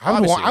 I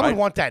would Obviously,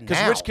 want that Because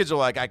now. rich kids are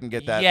like, I can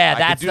get that. Yeah, I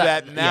that's can do the-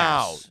 that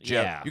now, yes,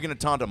 Jeff. yeah. You're gonna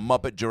taunt a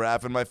Muppet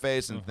giraffe in my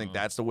face and think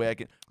that's the way I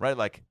can, right?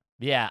 Like,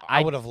 Yeah,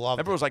 I would have loved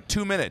remember it it. was like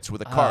 2 minutes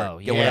with a card, Oh,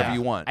 get yeah. whatever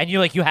you want. And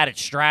you had it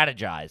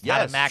strategized. How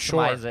Yes, to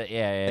maximize sure. it.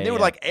 Yeah. And they would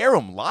like air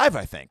them live,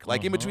 I think,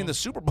 like in between the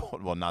Super Bowl.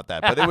 Well, not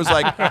that, but it was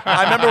like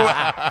I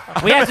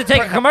remember We have to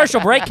take a commercial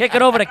break, kick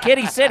it over to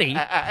Kitty City.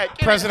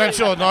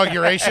 Presidential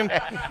inauguration.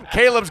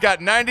 Caleb's got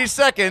 90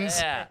 seconds.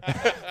 Yeah.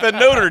 The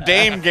Notre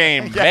Dame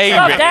game, maybe.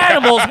 Stuffed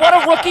animals, what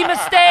a rookie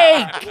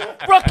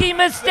mistake! Rookie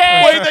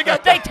mistake!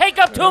 They take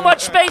up too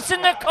much space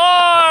in the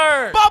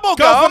car! Bubble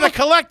Go for gum. the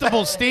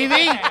collectibles,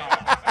 Stevie.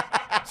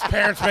 His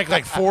parents make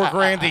like $4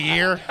 grand a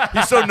year.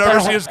 He's so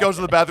nervous he just goes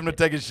to the bathroom to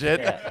take a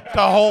shit.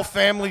 The whole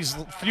family's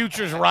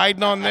future's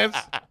riding on this.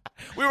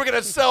 We were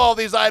gonna sell all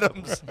these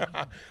items.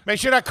 Make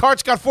sure that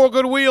cart's got 4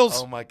 good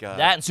wheels. Oh my god.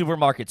 That and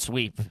supermarket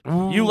sweep.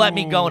 You let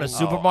me go in a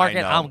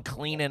supermarket, know. I'm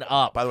cleaning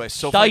up. By the way,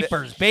 so funny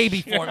diapers,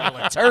 baby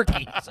formula,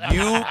 turkeys.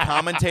 you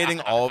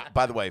commentating all.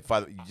 By the way,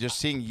 just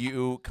seeing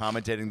you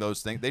commentating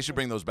those things, they should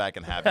bring those back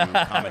and have you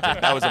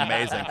commentate. That was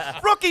amazing.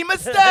 Rookie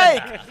mistake.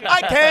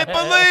 I can't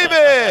believe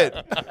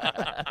it.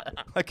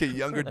 Like a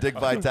younger Dick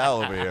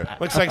Vitale over here.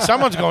 Looks like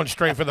someone's going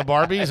straight for the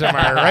Barbies. Am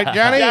I right,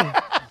 Johnny?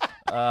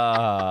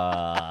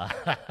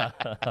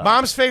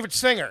 Mom's favorite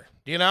singer.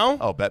 Do you know?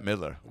 Oh, Bette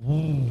Midler.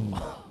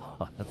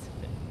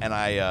 And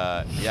I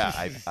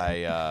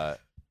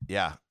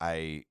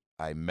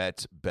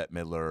met Bette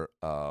Midler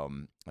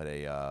at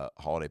a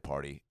holiday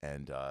party,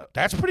 and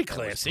That's pretty I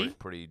was classy.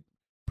 pretty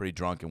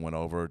drunk, and went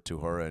over to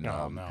her and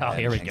Oh, no. Oh,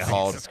 here we go.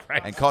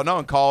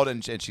 Called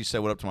and she said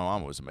what up to my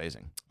mom. It was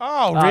amazing.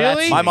 Oh, Oh, that's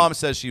really? My mom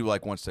says she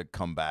wants to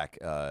come back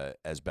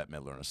as Bette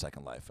Midler in a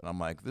second life, and I'm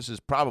like, this is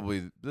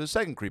probably the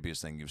second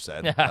creepiest thing you've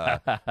said.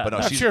 But no,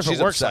 Not she's, sure if it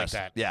she's works like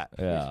obsessed. that. Yeah,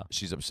 Yeah.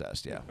 she's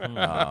obsessed. Yeah,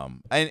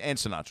 and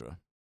Sinatra.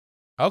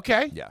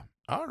 Okay. Yeah,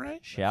 All right.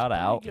 Shout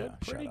out. Pretty good. Yeah,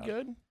 Pretty shout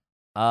good.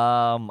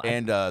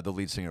 and the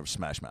lead singer of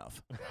Smash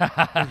Mouth.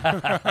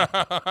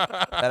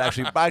 I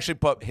actually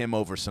put him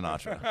over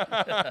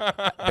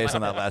Sinatra based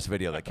on that last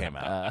video that came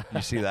out.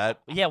 You see that?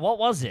 Yeah, what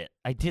was it?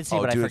 I did see,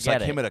 Oh, but dude, I it's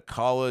forget like it. him at a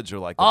college or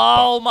like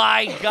Oh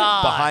my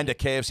god! behind a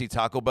KFC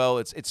Taco Bell.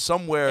 It's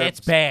somewhere. It's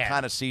bad.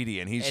 Kind of seedy,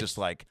 and he's just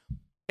like,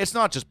 it's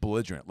not just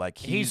belligerent. Like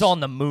He's on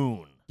the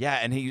moon. Yeah,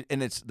 and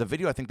it's the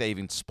video. I think they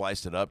even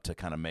spliced it up to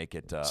kind of make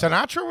it.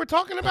 Sinatra we're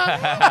talking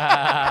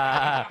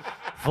about?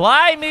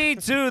 Fly me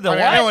to the I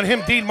mean, I know what? when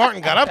him Dean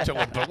Martin got up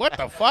to it, but what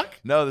the fuck?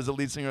 No, there's a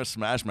lead singer of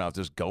Smash Mouth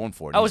just going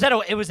for it. Oh, it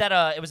was at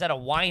a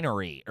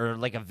winery or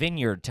like a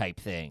vineyard type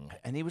thing.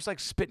 And he was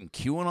like spitting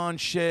QAnon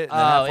shit. And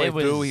then Oh, halfway it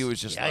was- through, he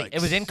was just like,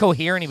 It was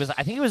incoherent.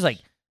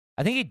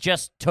 I think he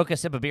just took a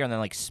sip of beer and then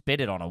like spit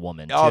it on a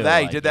woman. Oh, too. he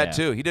Like, did that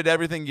yeah. too. He did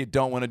everything you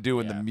don't want to do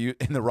in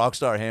the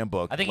Rockstar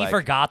Handbook. I think like, he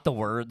forgot the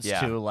words Yeah.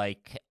 to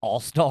like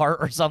All Star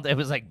or something. It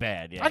was like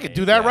bad. Yeah, I could yeah,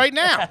 do that yeah. right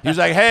now. He was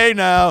like, "Hey,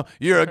 now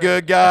you're a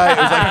good guy." It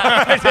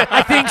was like,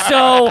 I think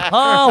so.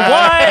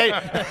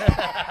 What?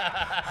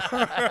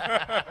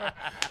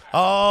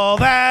 All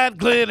that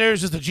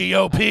glitters is the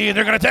GOP, and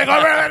they're going to take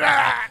over.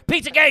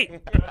 Pizzagate.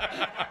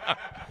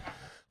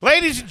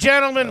 Ladies and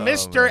gentlemen,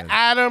 Mr.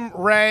 Adam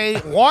Ray,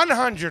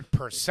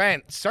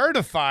 100%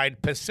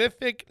 certified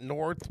Pacific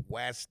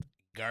Northwest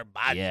garbage.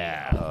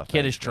 Yeah,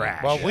 kid is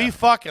trash. Well, we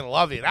fucking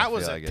love you. That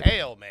was a like it.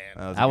 tale,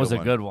 man. that was a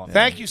good one.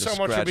 Thank you just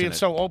so much for scratching being it.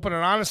 so open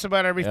and honest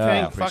about everything.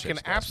 Yeah. Appreciate Fucking you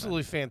guys, man.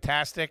 absolutely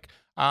fantastic.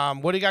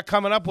 What do you got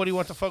coming up? What do you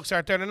want the folks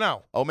out there to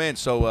know? Oh man,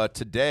 so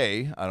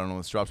today, I don't know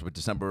when this drops, but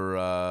December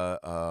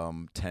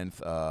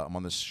 10th, I'm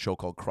on this show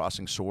called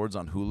Crossing Swords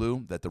on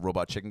Hulu that the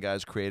Robot Chicken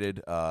guys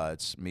created.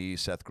 It's me,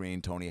 Seth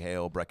Green, Tony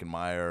Hale, Breckin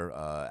Meyer,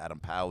 Adam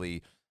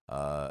Pally,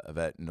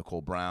 Yvette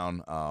Nicole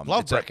Brown.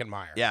 Love it's a- Breckin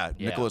Meyer. Yeah,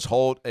 Yeah. Nicholas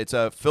Holt. It's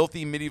a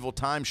filthy medieval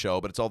time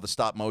show, but it's all the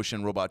stop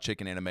motion Robot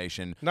Chicken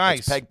animation. Nice.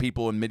 It's peg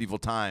people in medieval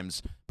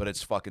times, but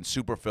it's fucking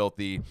super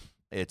filthy.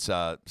 It's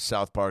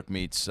South Park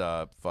meets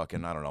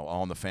fucking I don't know,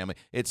 All in the Family.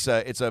 It's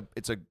a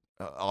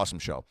awesome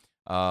show.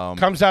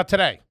 Comes out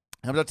today.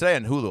 Comes out today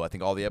on Hulu. I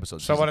think all the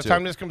episodes. So by the season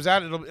time this comes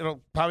out,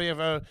 it'll probably have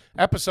an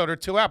episode or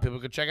two out. People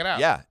could check it out.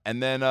 2. Yeah,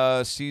 and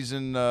then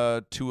season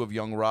 2 of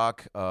Young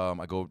Rock.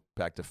 I go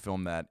back to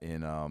film that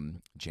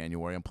in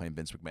January. I'm playing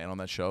Vince McMahon on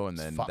that show, and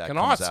then that Fucking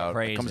comes awesome. out.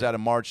 Crazy. It comes out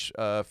in March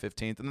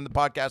 15th, and then the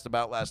podcast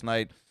about last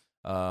night.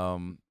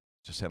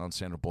 Just had on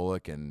Sandra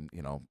Bullock and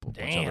a bunch of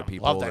Damn, other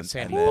people. love that and,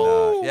 Sandy and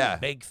Bullock. then, yeah,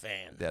 Big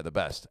fan. yeah, the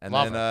best. And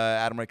Love then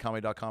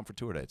AdamRayComedy.com for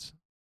tour dates.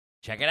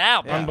 Check it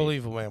out. Yeah.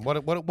 Unbelievable, man.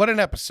 What an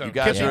episode. You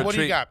guys Kissy, are a what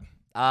do you treat.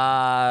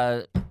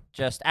 got?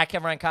 Just at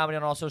Kevin Ryan Comedy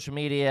on all social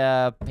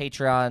media,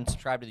 Patreon,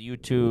 subscribe to the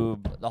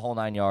YouTube, the whole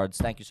 9 yards.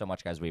 Thank you so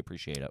much, guys. We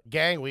appreciate it.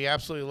 Gang, we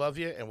absolutely love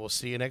you, and we'll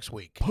see you next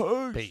week.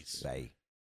 Peace. Bye.